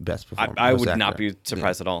best performance. I best would not actor. be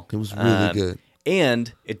surprised at all. He was really good.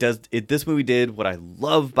 And this movie did what I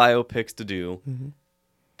love biopics to do.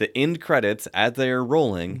 The end credits, as they are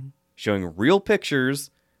rolling, showing real pictures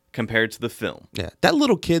compared to the film. Yeah, that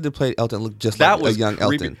little kid that played Elton looked just That like was a young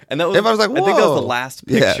creepy. Elton. And that was, everybody was like, "Whoa!" I think that was the last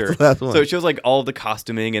Yeah, picture. it's the last one. So it shows like all the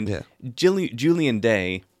costuming, and Yeah. Julian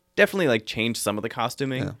Day definitely like changed some of the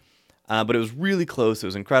costuming, but it was really close. It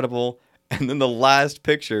was incredible. And then the last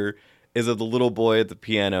picture is of the little boy at the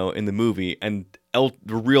piano in the movie, and the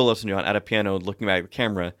real Elton John at a piano looking back at the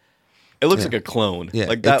camera. It looks like a clone. Yeah,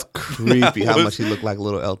 like that's that. creepy how was much he looked like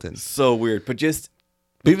little Elton. So weird, but just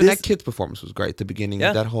But even this- that kid's performance was great. The beginning Yeah.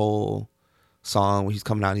 of that whole song where he's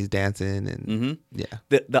coming out and he's dancing, and yeah,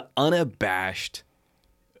 the unabashed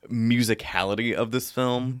musicality of this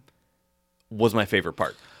film was my favorite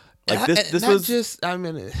part. Like this not was just. I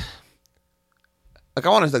mean, like I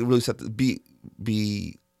want to like really set the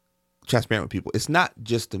be transparent with people. It's not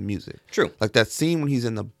just the music. True. Like that scene when he's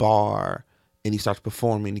in the bar and he starts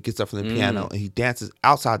performing, he gets up from the piano and he dances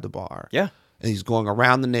outside the bar. Yeah. And he's going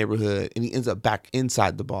around the neighborhood and he ends up back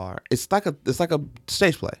inside the bar. It's like a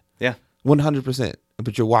stage play. Yeah. 100%.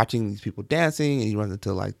 But you're watching these people dancing and he runs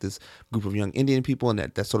into like this group of young Indian people and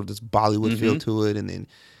that's sort of this Bollywood feel to it. And then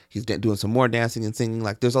he's doing some more dancing and singing.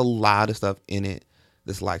 Like there's a lot of stuff in it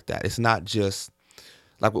that's like that. It's not just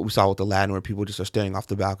like what we saw with Aladdin where people just are staring off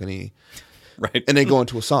the balcony. Right. And they go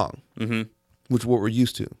into a song, which is what we're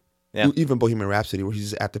used to. Yeah. Even Bohemian Rhapsody where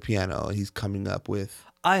he's at the piano and he's coming up with.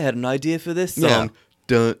 I had an idea for this Yeah. song.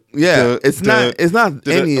 Dun, Yeah, dun, it's dun, not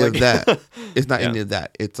dun, any like- of that. It's not Yeah. any of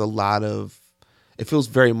that. It's a lot of. It feels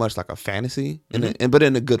very much like a fantasy, but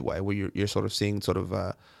in a good way, where you're sort of seeing sort of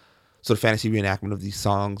fantasy reenactment of these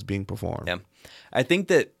songs being performed. Yeah. I think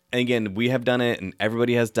that, again, we have done it and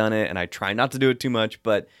everybody has done it, and I try not to do it too much,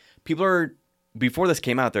 but people are, before this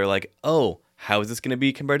came out, they're like, oh, how is this going to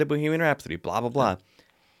be compared to Bohemian Rhapsody? Blah, blah, blah.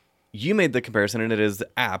 You made the comparison, and it is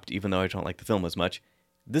apt, even though I don't like the film as much.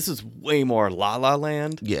 This is way more La La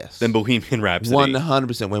Land Yes. than Bohemian Rhapsody.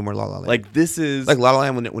 100% way more La La Land. Like, this is... like La La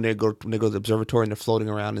Land when they go to the observatory and they're floating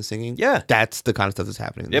around and singing. Yeah. That's the kind of stuff that's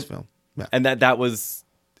happening in this Yep. film. Yeah. And that was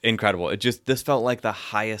incredible. This felt like the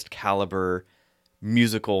highest caliber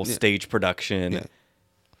musical stage production. Yeah.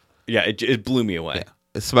 Yeah, it blew me away. Yeah.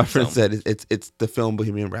 As my friend said, it's the film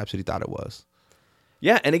Bohemian Rhapsody thought it was.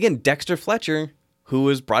 Yeah, and again, Dexter Fletcher, who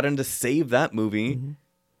was brought in to save that movie,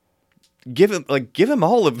 give him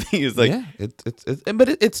all of these. Like, Yeah,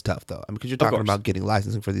 it's tough though. I mean, because you're talking course. about getting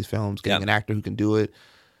licensing for these films, getting Yeah. an actor who can do it.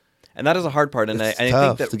 and that is a hard part. And It's I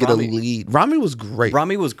tough think to that get a lead. Rami was great.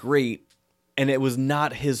 Rami was great, and it was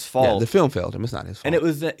not his Yeah, fault. the film failed him. It's not his fault. and it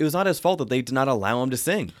was not his fault that they did not allow him to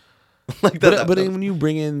sing. Like that. But then when you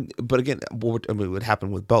bring in, but again, what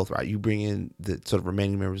happened with both, right? You bring in the sort of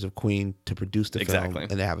remaining members of Queen to produce the Exactly. film,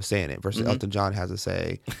 and they have a say in it. Versus Elton John has a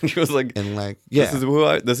say, he was like, and like, yeah,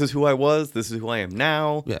 this is who I was. This is who I am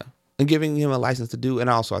now. yeah, and giving him a license to do. And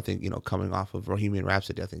also, I think coming off of Bohemian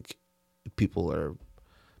Rhapsody, I think people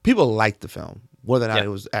like the film whether or not Yeah. it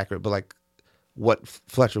was accurate, but like what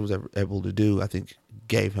Fletcher was able to do, I think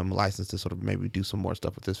gave him a license to sort of maybe do some more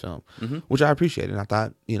stuff with this film, which I appreciated. And I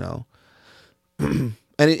thought, and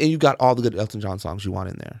you got all the good Elton John songs you want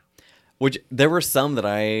in there. Which there were some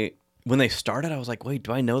that when they started, I was like, wait,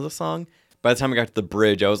 do I know the song? By the time I got to the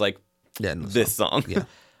bridge, I was like, Yeah, no this song. Yeah,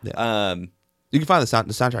 yeah. You can find the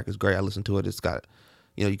soundtrack is great. I listened to it. It's got,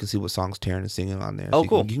 you can see what songs Taron is singing on there. Oh, you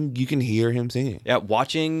cool. You can hear him singing. Yeah,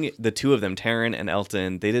 watching the two of them, Taron and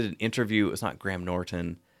Elton, they did an interview. It was not Graham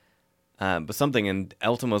Norton, but something. And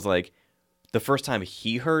Elton was like, the first time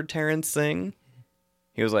he heard Taron sing,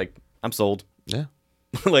 he was like, I'm sold. Yeah.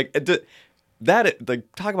 Like,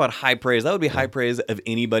 talk about high praise. That would be high praise of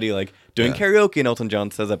anybody like doing Yeah. karaoke, and Elton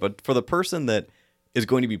John says that. But for the person that is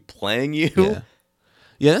going to be playing you, Yeah.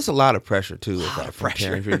 Yeah, that's a lot of pressure too. It's like of from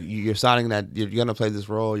pressure. Taron. You're signing that you're gonna play this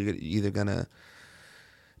role. You're either gonna,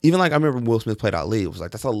 even like I remember when Will Smith played Ali. It was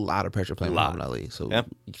like that's a lot of pressure playing Muhammad Ali. So Yeah.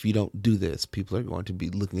 if you don't do this, people are going to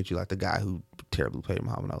be looking at you like the guy who terribly played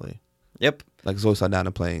Muhammad Ali. yep, Like Zoe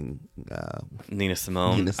Saldana playing. Nina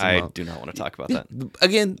Simone. Nina I Simone. do not want to talk about that.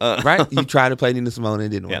 Again, right? You tried to play Nina Simone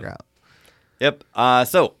and it didn't work Yeah. out. Yep.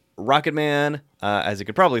 So Rocket Man, as you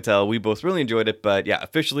could probably tell, we both really enjoyed it. But yeah,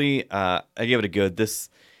 officially, I gave it a good.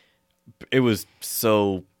 It was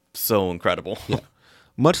so incredible. Yeah.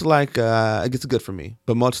 Much like, I guess it's good for me,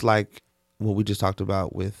 but much like what we just talked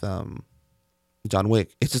about with John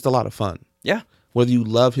Wick, it's just a lot of fun. Yeah. Whether you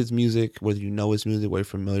love his music, whether you know his music, whether you're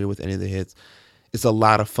familiar with any of the hits, it's a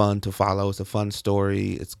lot of fun to follow. It's a fun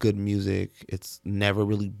story. It's good music. It's never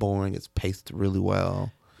really boring. It's paced really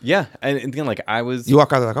well. Yeah. And again, like I was, You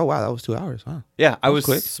walk out there like, oh, wow, that was 2 hours. Huh? yeah, I was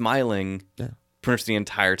quick. smiling Yeah. pretty much the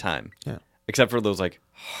entire time. Yeah. Except for those like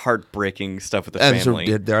heartbreaking stuff with the And so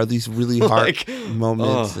family. there are these really hard Like,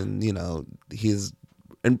 moments, oh. and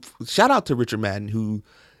and shout out to Richard Madden, who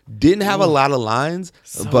didn't have a lot of lines,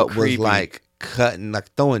 So but creepy. was like cutting,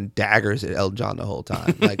 like throwing daggers at Elton John the whole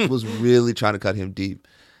time. Like was really trying to cut him deep.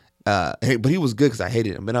 But he was good because I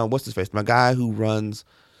hated him. But what's his face? My guy who runs.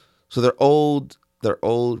 So their old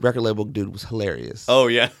record label dude was hilarious. Oh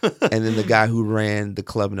yeah. And then the guy who ran the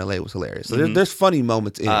club in LA was hilarious. So there's funny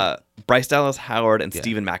moments in it. Bryce Dallas Howard and Yeah.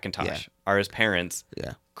 Stephen McIntosh Yeah. are his parents.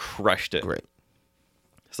 Yeah, Crushed it. great.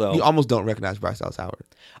 So You almost don't recognize Bryce Dallas Howard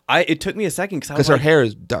it took me a second because because her hair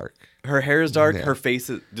is dark. her hair is dark. Yeah. Her face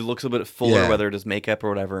it looks a bit fuller, Yeah. whether it is makeup or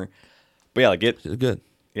whatever. But yeah, like it. She's good.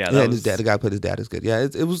 Yeah, Yeah, that and his was- dad, the guy who played his dad, is good. Yeah,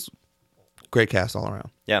 it was great cast all around.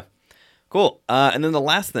 Yeah, cool. And then the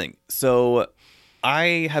last thing. So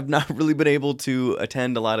I have not really been able to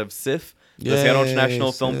attend a lot of SIFF, the Seattle Yay,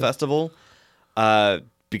 International Film SIFF. Festival,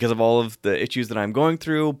 because of all of the issues that I'm going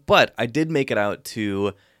through. But I did make it out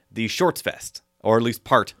to the Shorts Fest, or at least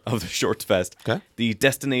part of the Shorts Fest, Okay. the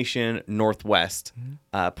Destination Northwest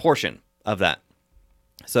portion of that.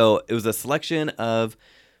 So it was a selection of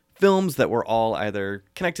films that were all either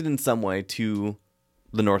connected in some way to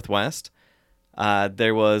the Northwest.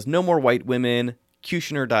 There was No More White Women,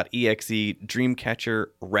 Cushioner.exe, Dreamcatcher,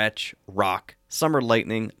 Wretch, Rock, Summer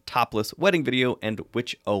Lightning, Topless, Wedding Video, and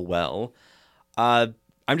Witch Oh Well. I'm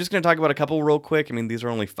just going to talk about a couple real quick. I mean, these are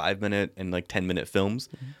only 5-minute and like 10-minute films.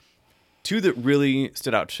 Two that really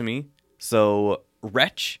stood out to me. So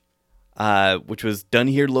Wretch, which was done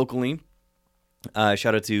here locally.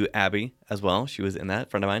 Shout out to Abby as well. She was in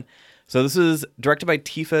that, friend of mine. So this is directed by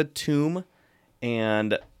Tifa Toom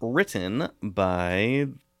and written by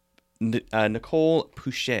Nicole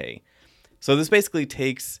Pouchet. So this basically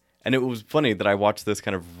takes, and it was funny that I watched this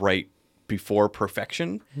kind of right before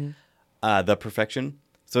Perfection, The Perfection.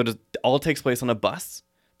 So it all takes place on a bus.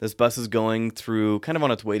 This bus is going through, kind of on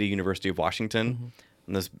its way to University of Washington,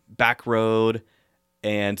 on this back road,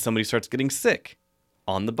 and somebody starts getting sick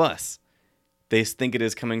on the bus. They think it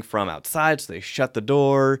is coming from outside, so they shut the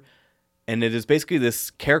door. And it is basically this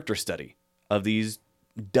character study of these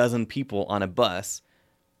dozen people on a bus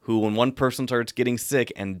who, when one person starts getting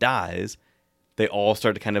sick and dies, they all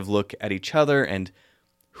start to kind of look at each other and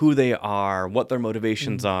who they are, what their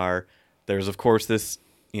motivations are. There's, of course, this,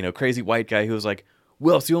 crazy white guy who was like,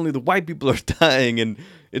 well, see, only the white people are dying, and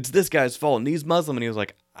it's this guy's fault, and he's Muslim. And he was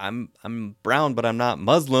like, I'm brown, but I'm not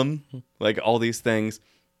Muslim. Like, all these things.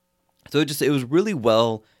 So it was really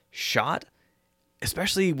well shot,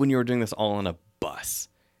 especially when you were doing this all on a bus.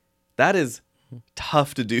 That is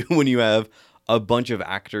tough to do when you have a bunch of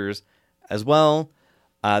actors as well.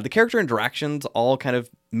 The character interactions all kind of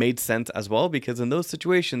made sense as well, because in those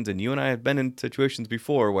situations, and you and I have been in situations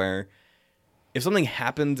before where if something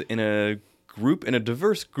happens in a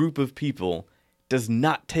diverse group of people, it does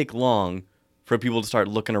not take long for people to start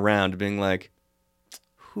looking around and being like,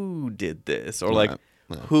 who did this? Or like,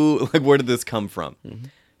 where did this come from?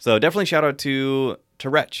 So definitely shout out to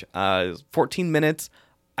Wretch. 14 minutes.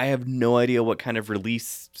 I have no idea what kind of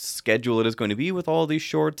release schedule it is going to be with all these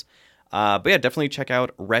shorts. But yeah, definitely check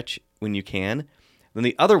out Wretch when you can. Then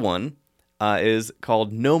the other one is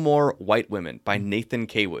called No More White Women by Nathan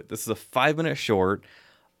Kaywood. This is a 5-minute short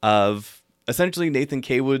of essentially Nathan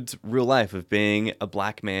Kaywood's real life of being a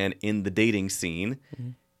black man in the dating scene.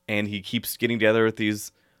 And he keeps getting together with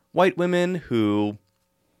these white women who,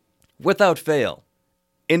 without fail,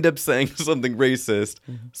 end up saying something racist.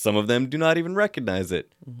 Some of them do not even recognize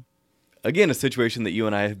it. Again, a situation that you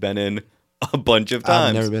and I have been in a bunch of times.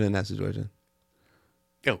 I've never been in that situation.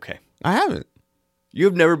 Okay. I haven't. You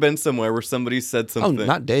have never been somewhere where somebody said Oh, something.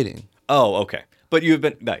 not dating. Oh, okay. But you have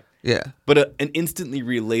been, like, Yeah. but an instantly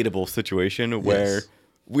relatable situation where Yes.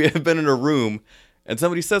 we have been in a room and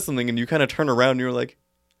somebody says something and you kind of turn around and you're like,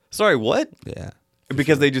 sorry, what? Yeah.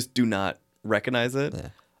 Because they just do not recognize it. Yeah.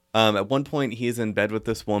 At one point, he is in bed with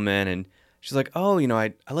this woman, and she's like, "Oh,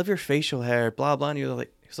 I love your facial hair, blah blah." And he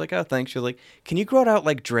was like, "Oh, thanks." She was like, "Can you grow it out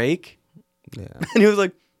like Drake?" Yeah. And he was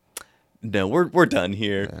like, "No, we're done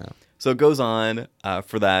here." Yeah. So it goes on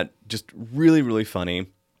for that, just really really funny,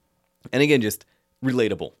 and again, just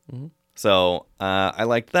relatable. So I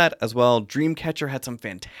liked that as well. Dreamcatcher had some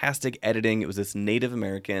fantastic editing. It was this Native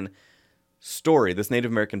American story, this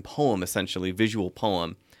Native American poem, essentially visual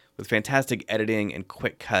poem, with fantastic editing and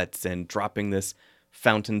quick cuts and dropping this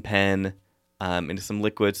fountain pen into some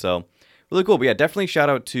liquid. So really cool. But yeah, definitely shout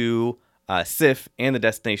out to SIFF and the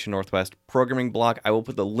Destination Northwest programming block. I will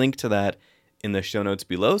put the link to that in the show notes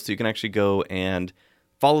below, so you can actually go and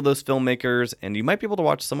follow those filmmakers, and you might be able to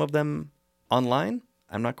watch some of them online.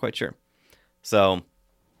 I'm not quite sure. So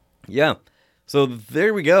yeah, so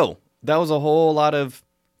there we go. That was a whole lot of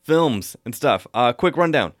films and stuff. Quick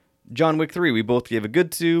rundown. John Wick 3, we both gave a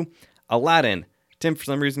good 2. Aladdin, Tim for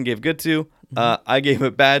some reason gave good 2. I gave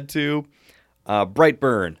it bad 2.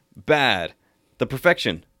 Brightburn, bad. The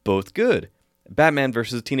Perfection, both good. Batman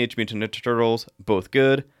vs. Teenage Mutant Ninja Turtles, both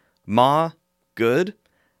good. Ma, good.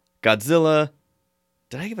 Godzilla,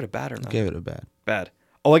 did I give it a bad or not? Gave it a bad. Bad.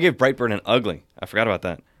 Oh, I gave Brightburn an ugly. I forgot about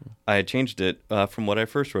that. I had changed it from what I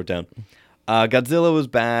first wrote down. Godzilla was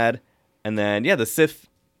bad. And then, yeah, the SIFF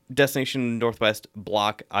Destination Northwest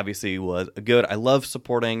block obviously was good. I love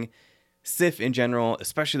supporting SIFF in general,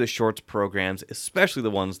 especially the shorts programs, especially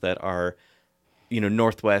the ones that are,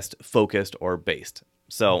 Northwest focused or based.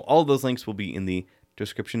 So all of those links will be in the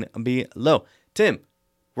description below. Tim,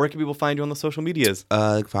 where can people find you on the social medias?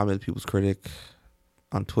 Find me at the People's Critic.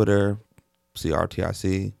 on Twitter,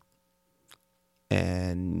 CRTIC.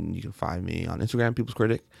 And you can find me on Instagram, People's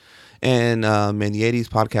Critic. And in the 80s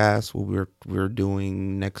podcast, what we're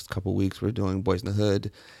doing next couple weeks, we're doing Boys in the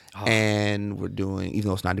Hood. And we're doing, even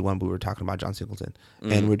though it's 91, but we were talking about John Singleton.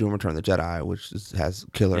 And we're doing Return of the Jedi, which has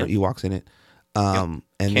killer Ewoks in it. And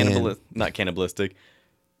not cannibalistic.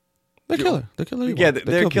 They're killer. They're killer Ewoks. Yeah,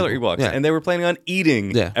 they're killer people. Ewoks. Yeah. And they were planning on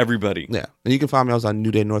eating everybody. Yeah. And you can find me, I was on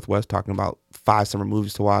New Day Northwest talking about 5 summer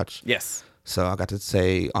movies to watch. Yes. So I got to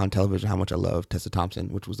say on television how much I love Tessa Thompson,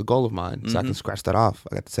 which was the goal of mine. So I can scratch that off.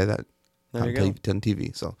 I got to say that on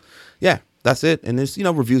TV. So yeah, that's it. And there's,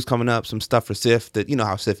 reviews coming up, some stuff for SIF that,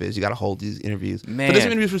 how SIF is. You got to hold these interviews. Man. But there's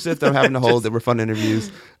some interviews for SIF that I'm having to hold that were fun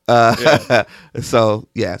interviews. So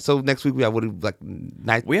yeah. So next week we have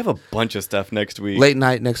night. We have a bunch of stuff next week. Late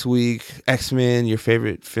night next week. X-Men, your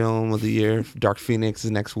favorite film of the year. Dark Phoenix is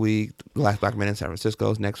next week. The Last Black Man in San Francisco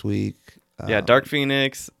is next week. Dark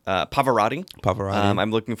Phoenix, Pavarotti. Pavarotti. I'm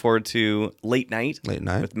looking forward to Late Night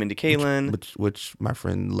with Mindy Kaling, which my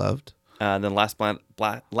friend loved. Then Last Black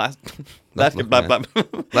Man in San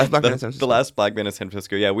Francisco. The Last Black Man in San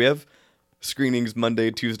Francisco. Yeah, we have screenings Monday,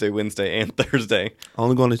 Tuesday, Wednesday, and Thursday.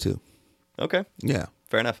 Only going to 2. Okay. Yeah.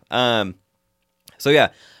 Fair enough. So yeah,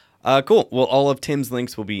 cool. Well, all of Tim's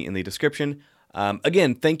links will be in the description.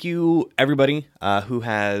 Again, thank you everybody who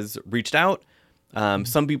has reached out.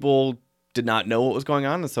 Some people did not know what was going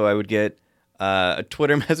on, and so I would get a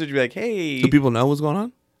Twitter message be like, "Hey." Do people know what's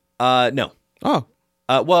going on? No. Oh.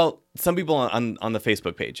 Well, some people on the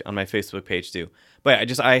Facebook page, on my Facebook page too. But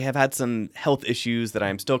yeah, I have had some health issues that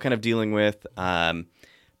I'm still kind of dealing with.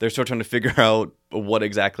 They're still trying to figure out what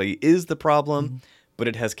exactly is the problem, but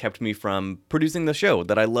it has kept me from producing the show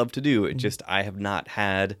that I love to do. It just, I have not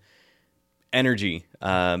had energy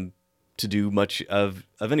to do much of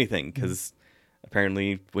anything because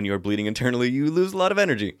apparently when you are bleeding internally, you lose a lot of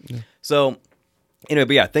energy. Yeah. So anyway,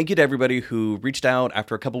 but yeah, thank you to everybody who reached out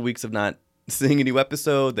after a couple weeks of not seeing a new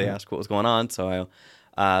episode. They asked what was going on. So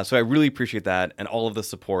I really appreciate that and all of the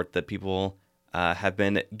support that people have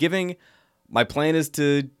been giving. My plan is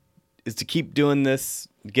to keep doing this,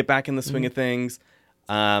 get back in the swing of things.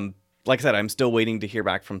 Like I said, I'm still waiting to hear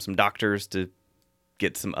back from some doctors to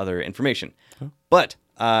get some other information. But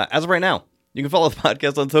as of right now, you can follow the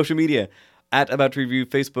podcast on social media at About to Review,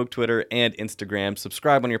 Facebook, Twitter, and Instagram.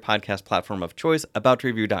 Subscribe on your podcast platform of choice,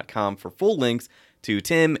 aboutreview.com, for full links to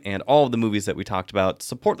Tim and all of the movies that we talked about.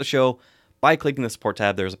 Support the show by clicking the support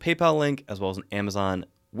tab. There's a PayPal link as well as an Amazon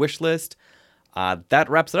wish list. That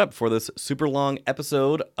wraps it up for this super long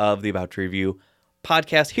episode of the About to Review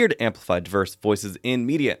podcast, here to amplify diverse voices in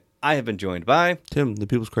media. I have been joined by Tim, the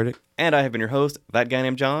People's Critic. And I have been your host, That Guy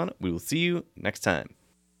Named John. We will see you next time.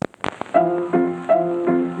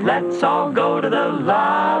 Let's all go to the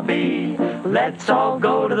lobby. Let's all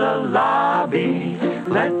go to the lobby.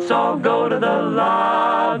 Let's all go to the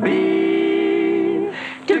lobby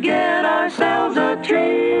to get ourselves a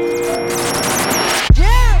treat.